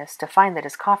the dimness to find that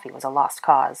his coffee was a lost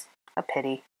cause. A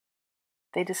pity.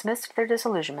 They dismissed their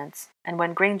disillusionments, and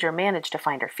when Granger managed to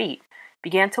find her feet,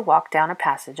 began to walk down a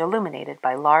passage illuminated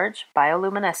by large,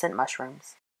 bioluminescent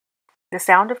mushrooms. The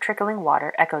sound of trickling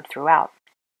water echoed throughout.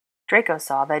 Draco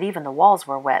saw that even the walls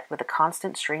were wet with a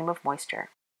constant stream of moisture.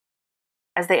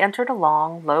 As they entered a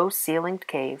long, low-ceilinged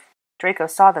cave, Draco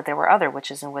saw that there were other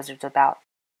witches and wizards about.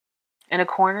 In a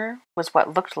corner was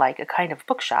what looked like a kind of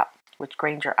bookshop, which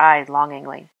Granger eyed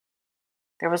longingly.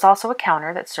 There was also a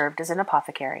counter that served as an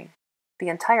apothecary. The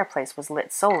entire place was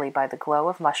lit solely by the glow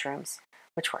of mushrooms,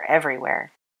 which were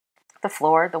everywhere. The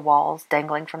floor, the walls,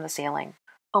 dangling from the ceiling.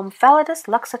 "Omphallidus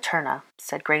lux eterna,"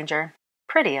 said Granger,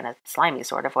 pretty in a slimy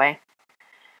sort of way.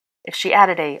 If she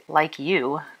added a "like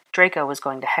you," Draco was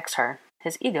going to hex her.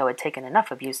 His ego had taken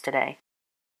enough abuse today.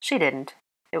 She didn't.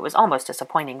 It was almost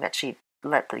disappointing that she'd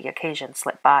let the occasion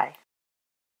slip by.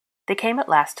 They came at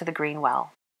last to the green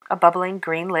well, a bubbling,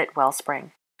 green-lit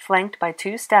wellspring, flanked by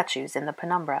two statues in the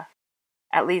penumbra.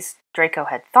 At least, Draco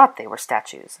had thought they were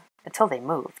statues, until they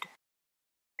moved.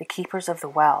 "The keepers of the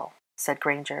well," said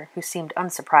Granger, who seemed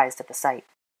unsurprised at the sight.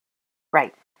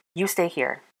 "Right. You stay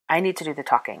here. I need to do the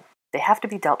talking. They have to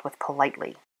be dealt with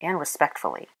politely and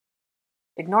respectfully."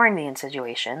 Ignoring the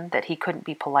insinuation that he couldn't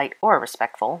be polite or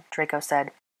respectful, Draco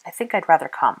said, "I think I'd rather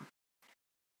come."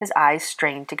 His eyes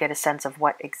strained to get a sense of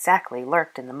what exactly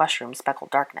lurked in the mushroom-speckled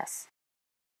darkness.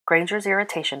 Granger's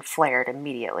irritation flared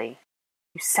immediately.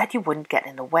 "You said you wouldn't get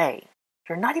in the way.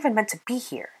 You're not even meant to be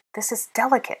here. This is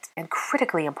delicate and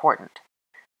critically important."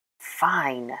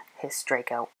 "Fine," hissed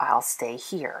Draco. "I'll stay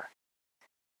here."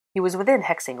 He was within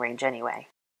hexing range anyway.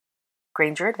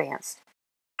 Granger advanced.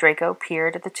 Draco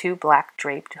peered at the two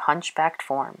black-draped, hunchbacked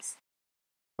forms.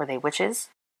 Were they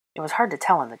witches? It was hard to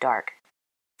tell in the dark.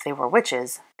 If they were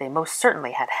witches, they most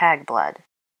certainly had hag blood,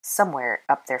 somewhere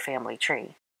up their family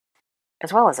tree.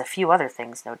 As well as a few other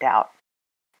things, no doubt.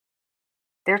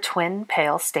 Their twin,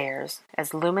 pale stares,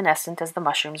 as luminescent as the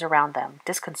mushrooms around them,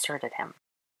 disconcerted him.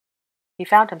 He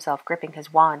found himself gripping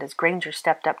his wand as Granger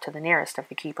stepped up to the nearest of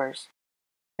the keepers.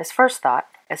 His first thought,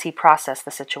 as he processed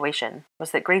the situation,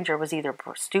 was that Granger was either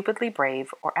stupidly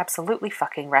brave or absolutely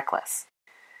fucking reckless.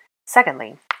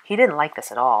 Secondly, he didn't like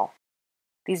this at all.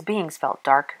 These beings felt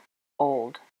dark,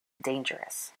 old,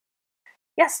 dangerous.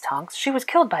 "Yes, Tonks, she was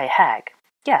killed by a hag.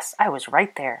 Yes, I was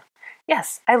right there.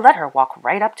 Yes, I let her walk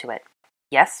right up to it.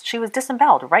 Yes, she was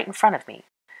disemboweled right in front of me.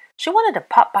 She wanted to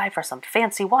pop by for some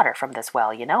fancy water from this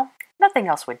well, you know? Nothing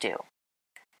else would do."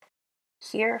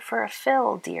 "Here for a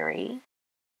fill, dearie,"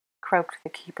 croaked the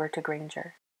keeper to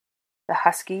Granger. The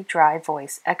husky, dry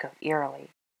voice echoed eerily.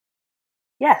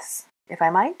 "Yes, if I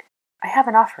might, I have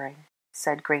an offering,"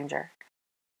 said Granger.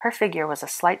 Her figure was a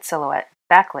slight silhouette,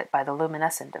 backlit by the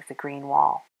luminescence of the green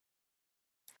wall.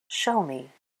 "Show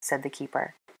me," said the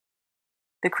keeper.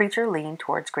 The creature leaned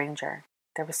towards Granger.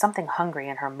 There was something hungry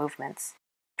in her movements.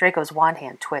 Draco's wand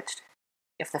hand twitched.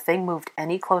 If the thing moved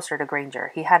any closer to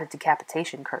Granger, he had a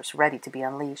decapitation curse ready to be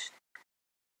unleashed.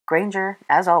 Granger,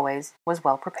 as always, was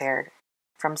well prepared.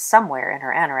 From somewhere in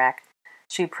her anorak,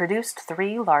 she produced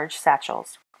 3 large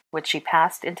satchels, which she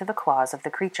passed into the claws of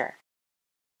the creature.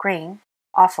 Green,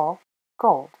 offal,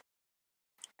 gold.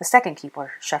 The second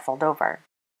keeper shuffled over,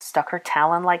 stuck her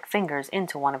talon-like fingers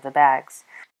into one of the bags,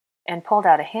 and pulled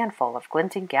out a handful of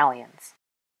glinting galleons.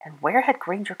 And where had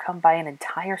Granger come by an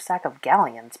entire sack of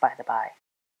galleons, by the by?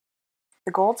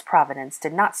 The gold's provenance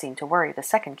did not seem to worry the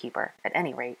second keeper, at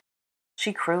any rate.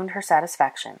 She crooned her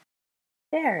satisfaction.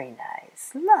 "Very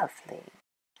nice, lovely.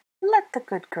 Let the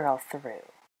good girl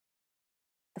through."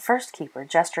 The first keeper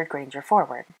gestured Granger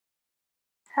forward.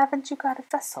 "Haven't you got a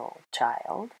vessel,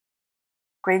 child?"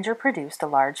 Granger produced a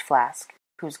large flask,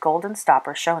 whose golden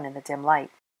stopper shone in the dim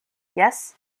light.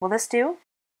 "Yes? Will this do?"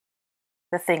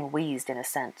 The thing wheezed in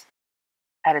assent.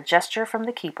 At a gesture from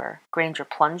the keeper, Granger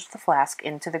plunged the flask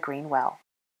into the green well.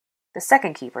 The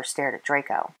second keeper stared at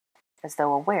Draco, as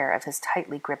though aware of his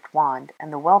tightly gripped wand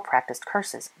and the well-practiced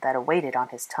curses that awaited on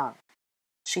his tongue.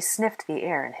 She sniffed the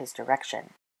air in his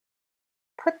direction.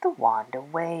 "Put the wand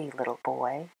away, little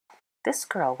boy. This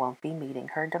girl won't be meeting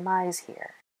her demise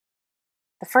here."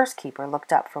 The first keeper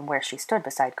looked up from where she stood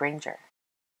beside Granger.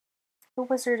 "The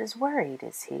wizard is worried,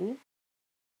 is he?"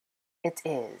 "It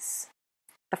is."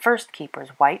 The first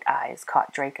keeper's white eyes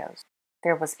caught Draco's.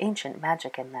 There was ancient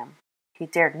magic in them. He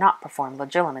dared not perform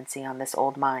legilimency on this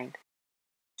old mind.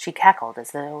 She cackled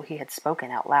as though he had spoken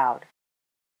out loud.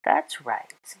 "That's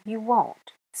right, you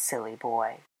won't, silly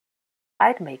boy.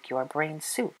 I'd make your brain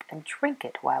soup and drink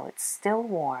it while it's still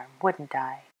warm, wouldn't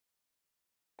I?"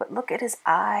 "But look at his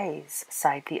eyes,"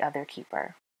 sighed the other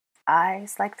keeper.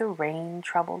 "Eyes like the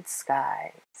rain-troubled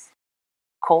skies."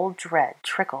 Cold dread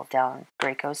trickled down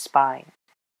Draco's spine.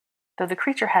 Though the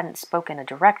creature hadn't spoken a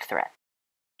direct threat,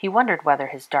 he wondered whether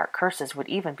his dark curses would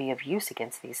even be of use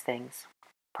against these things.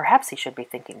 Perhaps he should be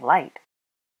thinking light.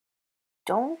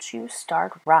 "Don't you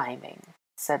start rhyming,"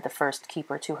 said the first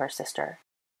keeper to her sister.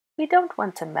 "We don't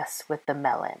want to mess with the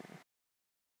melon."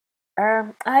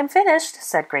 I'm finished,"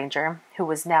 said Granger, who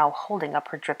was now holding up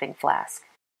her dripping flask.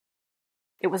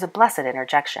 It was a blessed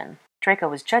interjection. Draco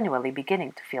was genuinely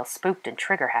beginning to feel spooked and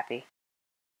trigger-happy.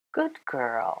 "Good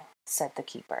girl," said the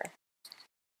keeper.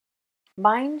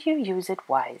 "Mind you use it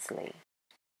wisely."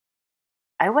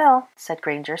 "I will," said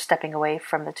Granger, stepping away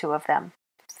from the two of them.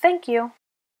 "Thank you."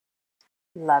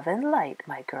 "Love and light,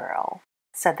 my girl,"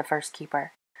 said the first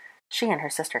keeper. She and her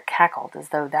sister cackled as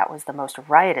though that was the most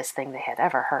riotous thing they had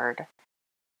ever heard.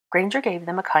 Granger gave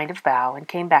them a kind of bow and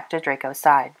came back to Draco's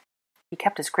side. He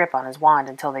kept his grip on his wand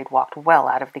until they'd walked well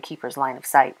out of the keeper's line of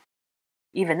sight.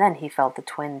 Even then he felt the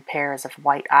twin pairs of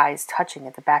white eyes touching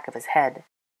at the back of his head.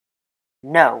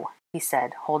 "No," he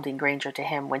said, holding Granger to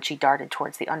him when she darted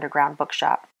towards the underground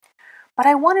bookshop. "But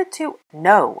I wanted to—"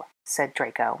 "No," said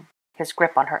Draco, his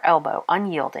grip on her elbow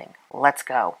unyielding. "Let's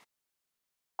go."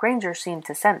 Granger seemed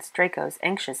to sense Draco's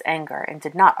anxious anger and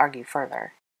did not argue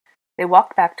further. They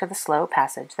walked back to the slow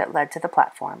passage that led to the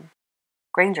platform,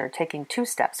 Granger taking 2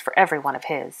 steps for every one of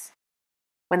his.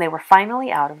 When they were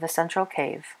finally out of the central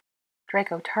cave,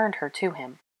 Draco turned her to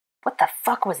him. "What the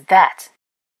fuck was that?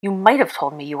 You might have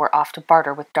told me you were off to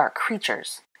barter with dark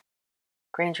creatures."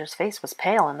 Granger's face was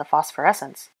pale in the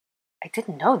phosphorescence. "I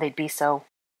didn't know they'd be so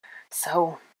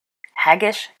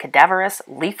haggish, cadaverous,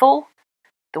 lethal.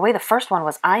 The way the first one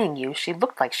was eyeing you, she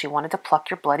looked like she wanted to pluck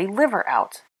your bloody liver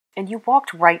out. And you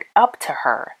walked right up to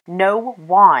her. No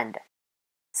wand."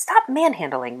 "Stop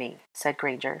manhandling me," said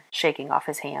Granger, shaking off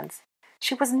his hands.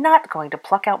 "She was not going to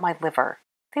pluck out my liver.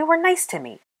 They were nice to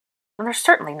me. And they're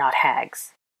certainly not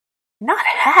hags." "Not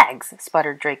hags,"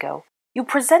 sputtered Draco. "You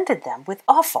presented them with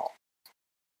offal."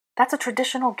 "That's a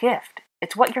traditional gift.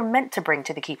 It's what you're meant to bring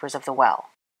to the keepers of the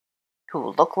well." "Who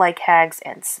look like hags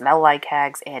and smell like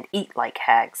hags and eat like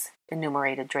hags,"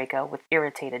 enumerated Draco with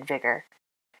irritated vigor.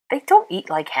 "They don't eat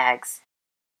like hags.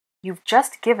 You've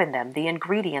just given them the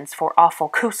ingredients for offal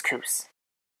couscous.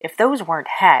 If those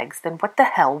weren't hags, then what the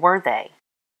hell were they?"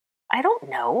 "I don't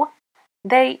know.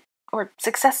 They, or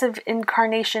successive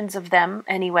incarnations of them,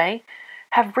 anyway,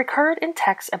 have recurred in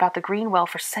texts about the Green Well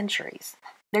for centuries.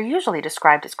 They're usually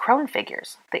described as crone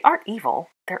figures. They aren't evil.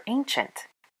 They're ancient.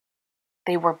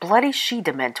 They were bloody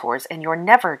she-dementors, and you're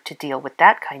never to deal with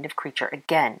that kind of creature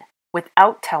again,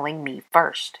 without telling me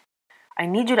first. I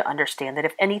need you to understand that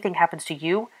if anything happens to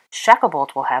you,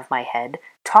 Shacklebolt will have my head,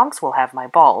 Tonks will have my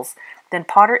balls, then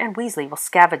Potter and Weasley will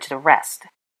scavenge the rest.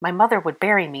 My mother would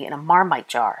bury me in a marmite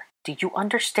jar. Do you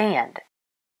understand?"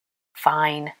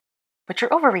 "Fine. But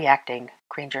you're overreacting."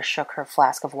 Granger shook her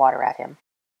flask of water at him.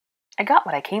 "I got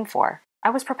what I came for. I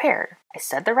was prepared. I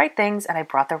said the right things and I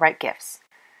brought the right gifts.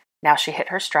 Now she hit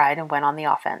her stride and went on the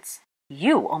offense.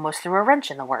 You almost threw a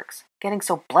wrench in the works, getting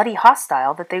so bloody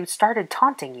hostile that they started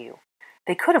taunting you.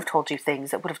 They could have told you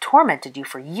things that would have tormented you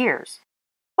for years.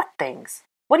 What things?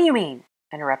 What do you mean?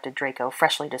 Interrupted Draco,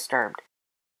 freshly disturbed.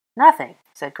 Nothing,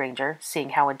 said Granger,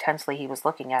 seeing how intensely he was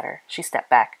looking at her. She stepped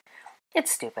back.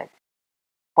 It's stupid.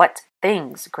 What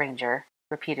things, Granger?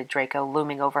 Repeated Draco,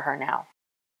 looming over her now.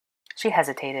 She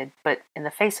hesitated, but in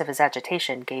the face of his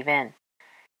agitation, gave in.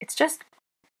 It's just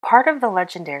part of the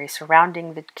legendary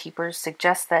surrounding the keepers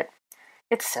suggests that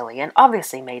it's silly and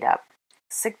obviously made up.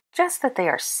 Suggests that they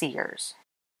are seers.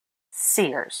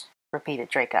 Seers, repeated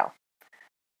Draco.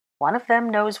 One of them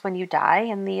knows when you die,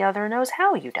 and the other knows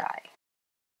how you die.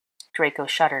 Draco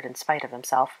shuddered in spite of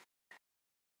himself.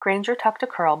 Granger tucked a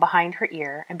curl behind her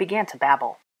ear and began to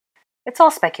babble. It's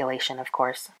all speculation, of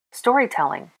course.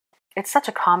 Storytelling. It's such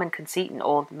a common conceit in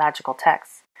old magical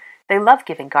texts. They love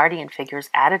giving guardian figures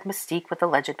added mystique with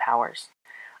alleged powers.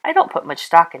 I don't put much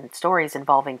stock in stories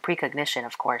involving precognition,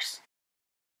 of course.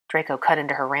 Draco cut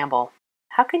into her ramble.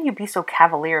 How can you be so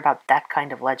cavalier about that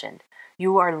kind of legend?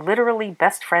 You are literally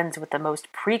best friends with the most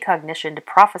precognitioned,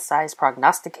 prophesized,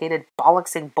 prognosticated,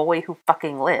 bollocksing boy who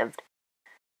fucking lived.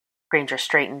 Granger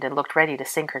straightened and looked ready to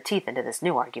sink her teeth into this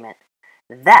new argument.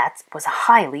 That was a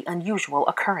highly unusual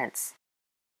occurrence.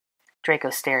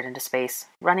 Draco stared into space,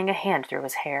 running a hand through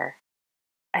his hair.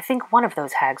 I think one of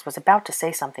those hags was about to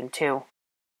say something, too.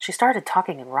 She started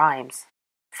talking in rhymes.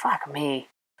 Fuck me.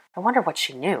 I wonder what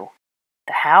she knew.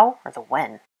 The how or the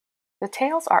when? The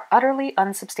tales are utterly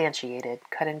unsubstantiated,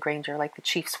 cut in Granger like the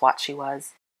chief swat she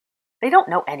was. They don't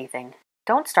know anything.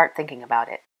 Don't start thinking about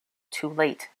it. Too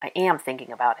late. I am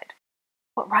thinking about it.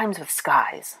 What rhymes with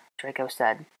skies? Draco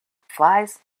said.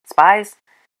 Flies? Spies?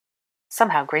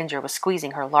 Somehow Granger was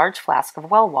squeezing her large flask of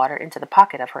well water into the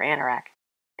pocket of her anorak.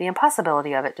 The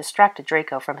impossibility of it distracted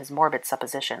Draco from his morbid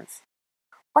suppositions.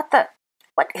 What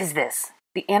is this?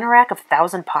 The anorak of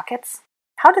 1,000 pockets?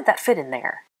 How did that fit in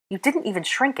there? You didn't even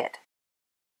shrink it.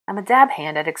 I'm a dab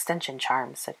hand at extension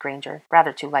charms, said Granger,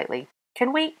 rather too lightly.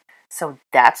 Can we? So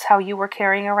that's how you were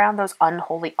carrying around those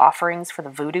unholy offerings for the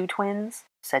voodoo twins?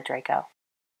 Said Draco.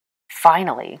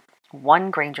 Finally,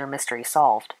 one Granger mystery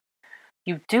solved.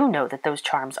 You do know that those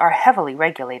charms are heavily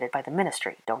regulated by the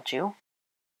ministry, don't you?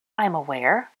 I'm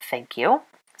aware, thank you,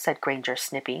 said Granger,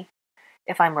 snippy.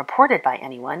 If I'm reported by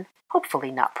anyone,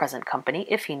 hopefully not present company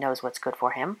if he knows what's good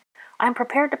for him, I'm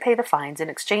prepared to pay the fines in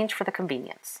exchange for the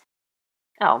convenience.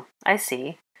 Oh, I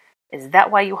see. Is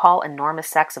that why you haul enormous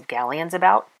sacks of galleons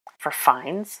about? For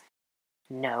fines?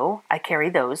 No, I carry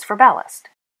those for ballast.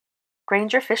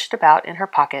 Granger fished about in her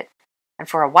pocket, and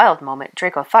for a wild moment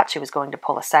Draco thought she was going to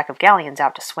pull a sack of galleons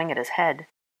out to swing at his head.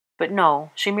 But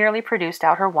no, she merely produced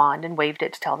out her wand and waved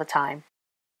it to tell the time.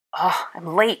 Oh,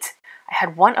 I'm late. I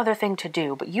had one other thing to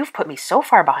do, but you've put me so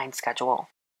far behind schedule.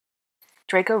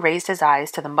 Draco raised his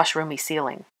eyes to the mushroomy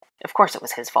ceiling. Of course it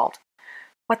was his fault.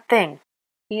 What thing?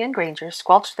 He and Granger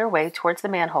squelched their way towards the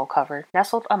manhole cover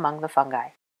nestled among the fungi.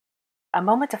 A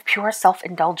moment of pure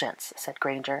self-indulgence, said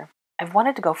Granger. I've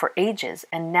wanted to go for ages,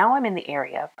 and now I'm in the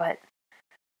area, but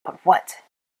what?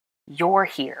 You're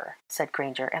here, said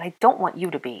Granger, and I don't want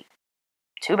you to be.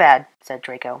 Too bad, said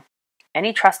Draco.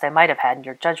 Any trust I might have had in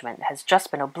your judgment has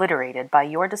just been obliterated by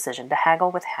your decision to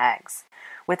haggle with hags,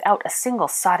 without a single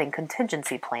sodding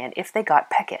contingency plan if they got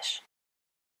peckish.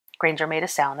 Granger made a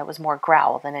sound that was more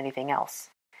growl than anything else.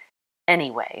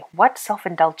 Anyway, what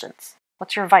self-indulgence?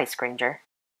 What's your vice, Granger?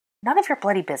 None of your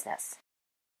bloody business.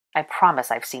 I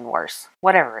promise I've seen worse,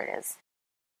 whatever it is.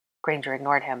 Granger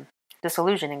ignored him,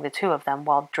 disillusioning the two of them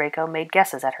while Draco made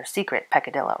guesses at her secret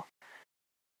peccadillo.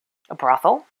 A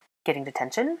brothel? Getting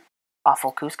detention?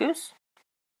 Awful couscous?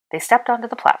 They stepped onto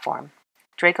the platform.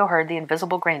 Draco heard the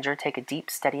invisible Granger take a deep,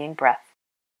 steadying breath.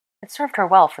 It served her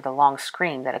well for the long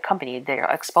scream that accompanied their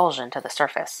expulsion to the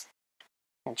surface.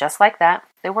 And just like that,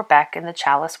 they were back in the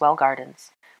Chalice Well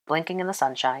Gardens, blinking in the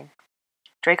sunshine.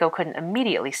 Draco couldn't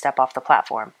immediately step off the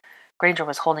platform. Granger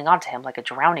was holding on to him like a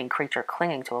drowning creature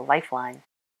clinging to a lifeline.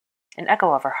 An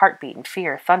echo of her heartbeat and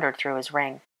fear thundered through his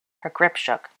ring. Her grip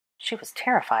shook. She was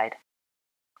terrified.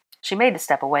 She made to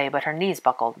step away, but her knees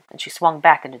buckled, and she swung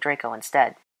back into Draco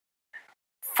instead.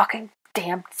 Fucking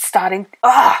damn stotting.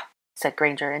 Ugh! Said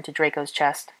Granger into Draco's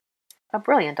chest. A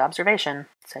brilliant observation,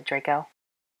 said Draco.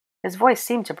 His voice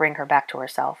seemed to bring her back to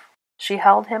herself. She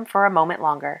held him for a moment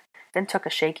longer, then took a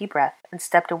shaky breath and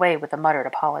stepped away with a muttered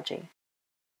apology.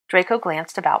 Draco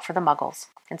glanced about for the muggles,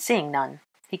 and seeing none,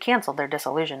 he canceled their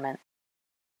disillusionment.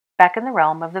 Back in the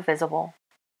realm of the visible,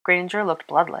 Granger looked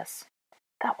bloodless.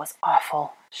 That was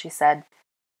awful, she said.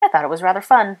 I thought it was rather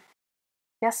fun.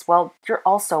 Yes, well, you're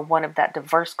also one of that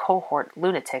diverse cohort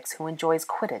lunatics who enjoys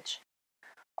Quidditch.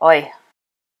 Oi.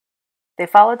 They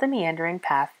followed the meandering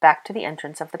path back to the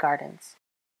entrance of the gardens.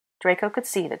 Draco could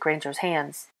see that Granger's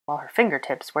hands, while her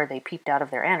fingertips, where they peeped out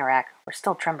of their anorak, were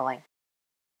still trembling.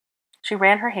 She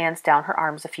ran her hands down her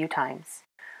arms a few times.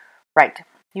 Right.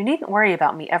 You needn't worry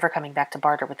about me ever coming back to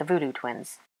barter with the Voodoo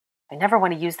twins. I never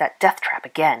want to use that death trap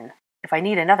again. If I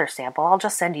need another sample, I'll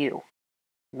just send you.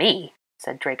 Me?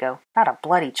 Said Draco. Not a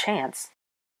bloody chance.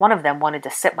 One of them wanted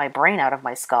to sip my brain out of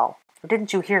my skull. Or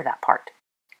didn't you hear that part?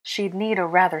 She'd need a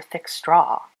rather thick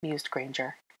straw, mused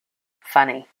Granger.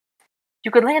 Funny.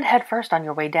 You could land head first on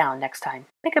your way down next time.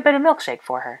 Make a bit of milkshake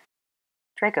for her.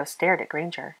 Draco stared at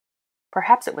Granger.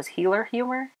 Perhaps it was healer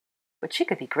humor, but she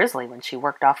could be grisly when she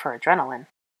worked off her adrenaline.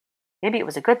 Maybe it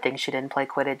was a good thing she didn't play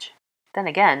Quidditch. Then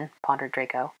again, pondered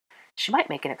Draco, she might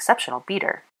make an exceptional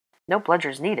beater. No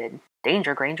bludgers needed.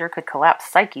 Danger Granger could collapse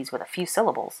psyches with a few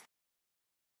syllables.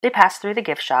 They passed through the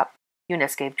gift shop.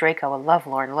 Eunice gave Draco a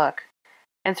lovelorn look,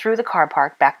 and through the car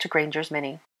park back to Granger's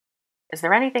Mini. Is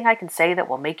there anything I can say that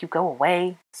will make you go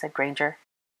away? Said Granger.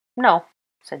 No,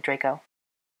 said Draco.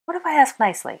 What if I ask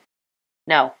nicely?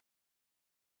 No.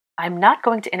 I'm not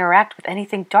going to interact with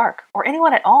anything dark, or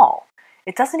anyone at all.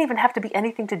 It doesn't even have to be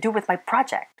anything to do with my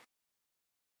project.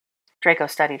 Draco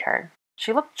studied her.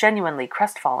 She looked genuinely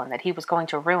crestfallen that he was going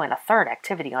to ruin a third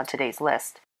activity on today's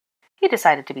list. He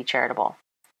decided to be charitable.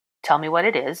 Tell me what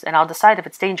it is, and I'll decide if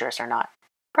it's dangerous or not.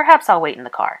 Perhaps I'll wait in the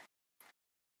car.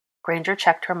 Granger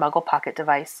checked her muggle pocket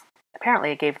device.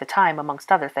 Apparently it gave the time,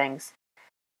 amongst other things.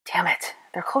 Damn it,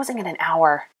 they're closing in an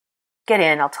hour. Get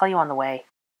in, I'll tell you on the way.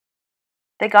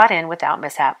 They got in without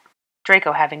mishap,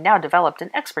 Draco having now developed an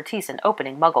expertise in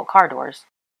opening muggle car doors.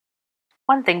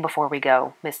 One thing before we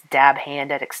go, Miss Dab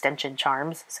Hand at Extension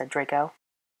Charms, said Draco.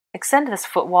 Extend this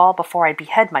footwall before I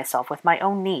behead myself with my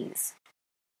own knees.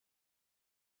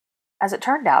 As it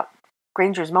turned out,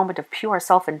 Granger's moment of pure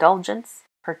self-indulgence,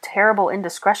 her terrible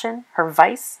indiscretion, her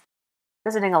vice,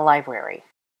 visiting a library.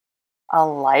 A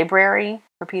library?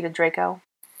 Repeated Draco.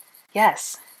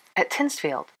 Yes, at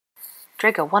Tinsfield.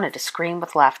 Draco wanted to scream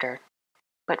with laughter,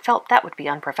 but felt that would be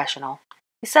unprofessional.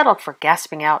 He settled for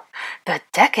gasping out, The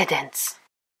decadence!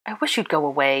 I wish you'd go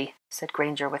away, said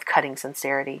Granger with cutting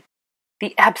sincerity.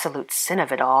 The absolute sin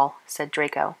of it all, said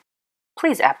Draco.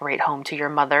 Please apparate home to your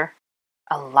mother.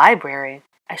 A library.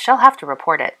 I shall have to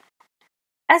report it.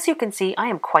 As you can see, I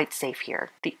am quite safe here.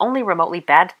 The only remotely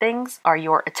bad things are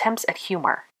your attempts at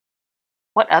humor.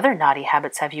 What other naughty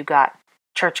habits have you got?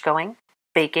 Church-going?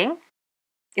 Baking?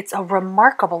 It's a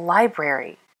remarkable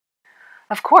library.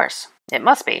 Of course, it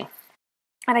must be.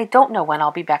 And I don't know when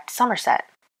I'll be back to Somerset.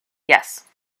 Yes.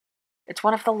 It's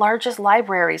one of the largest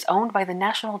libraries owned by the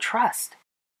National Trust.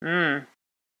 The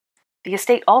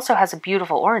estate also has a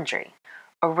beautiful orangery,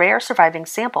 a rare surviving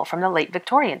sample from the late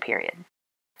Victorian period.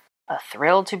 A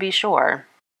thrill to be sure.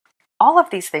 All of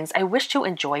these things I wish to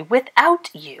enjoy without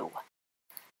you.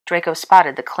 Draco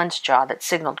spotted the clenched jaw that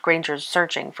signaled Granger's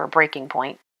searching for a breaking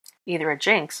point. Either a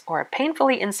jinx or a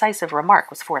painfully incisive remark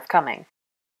was forthcoming.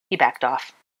 He backed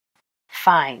off.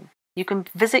 Fine. You can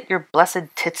visit your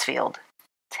blessed Titsfield.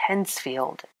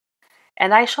 Tensfield.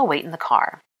 And I shall wait in the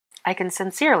car. I can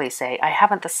sincerely say I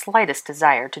haven't the slightest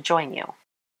desire to join you.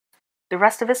 The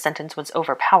rest of his sentence was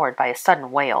overpowered by a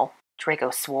sudden wail.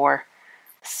 Draco swore.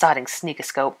 Sodding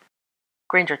sneakoscope.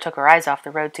 Granger took her eyes off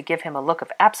the road to give him a look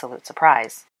of absolute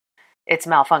surprise. It's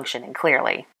malfunctioning,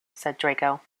 clearly, said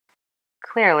Draco.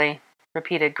 Clearly,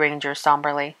 repeated Granger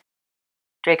somberly.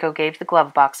 Draco gave the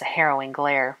glove box a harrowing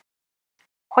glare.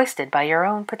 Hoisted by your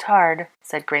own petard,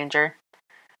 said Granger.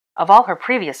 Of all her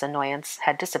previous annoyance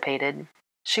had dissipated,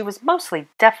 she was mostly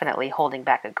definitely holding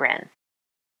back a grin.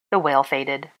 The wail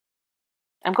faded.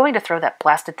 I'm going to throw that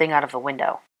blasted thing out of the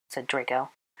window, said Draco.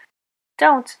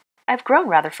 Don't. I've grown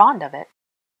rather fond of it.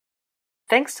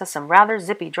 Thanks to some rather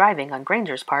zippy driving on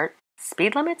Granger's part,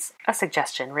 speed limits? A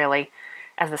suggestion, really,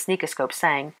 as the sneakoscope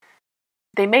sang.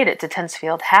 They made it to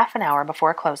Tensfield half an hour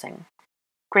before closing.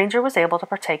 Granger was able to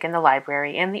partake in the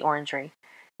library and the orangery,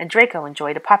 and Draco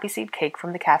enjoyed a poppy seed cake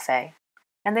from the cafe,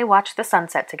 and they watched the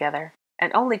sunset together,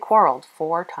 and only quarreled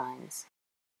 4 times.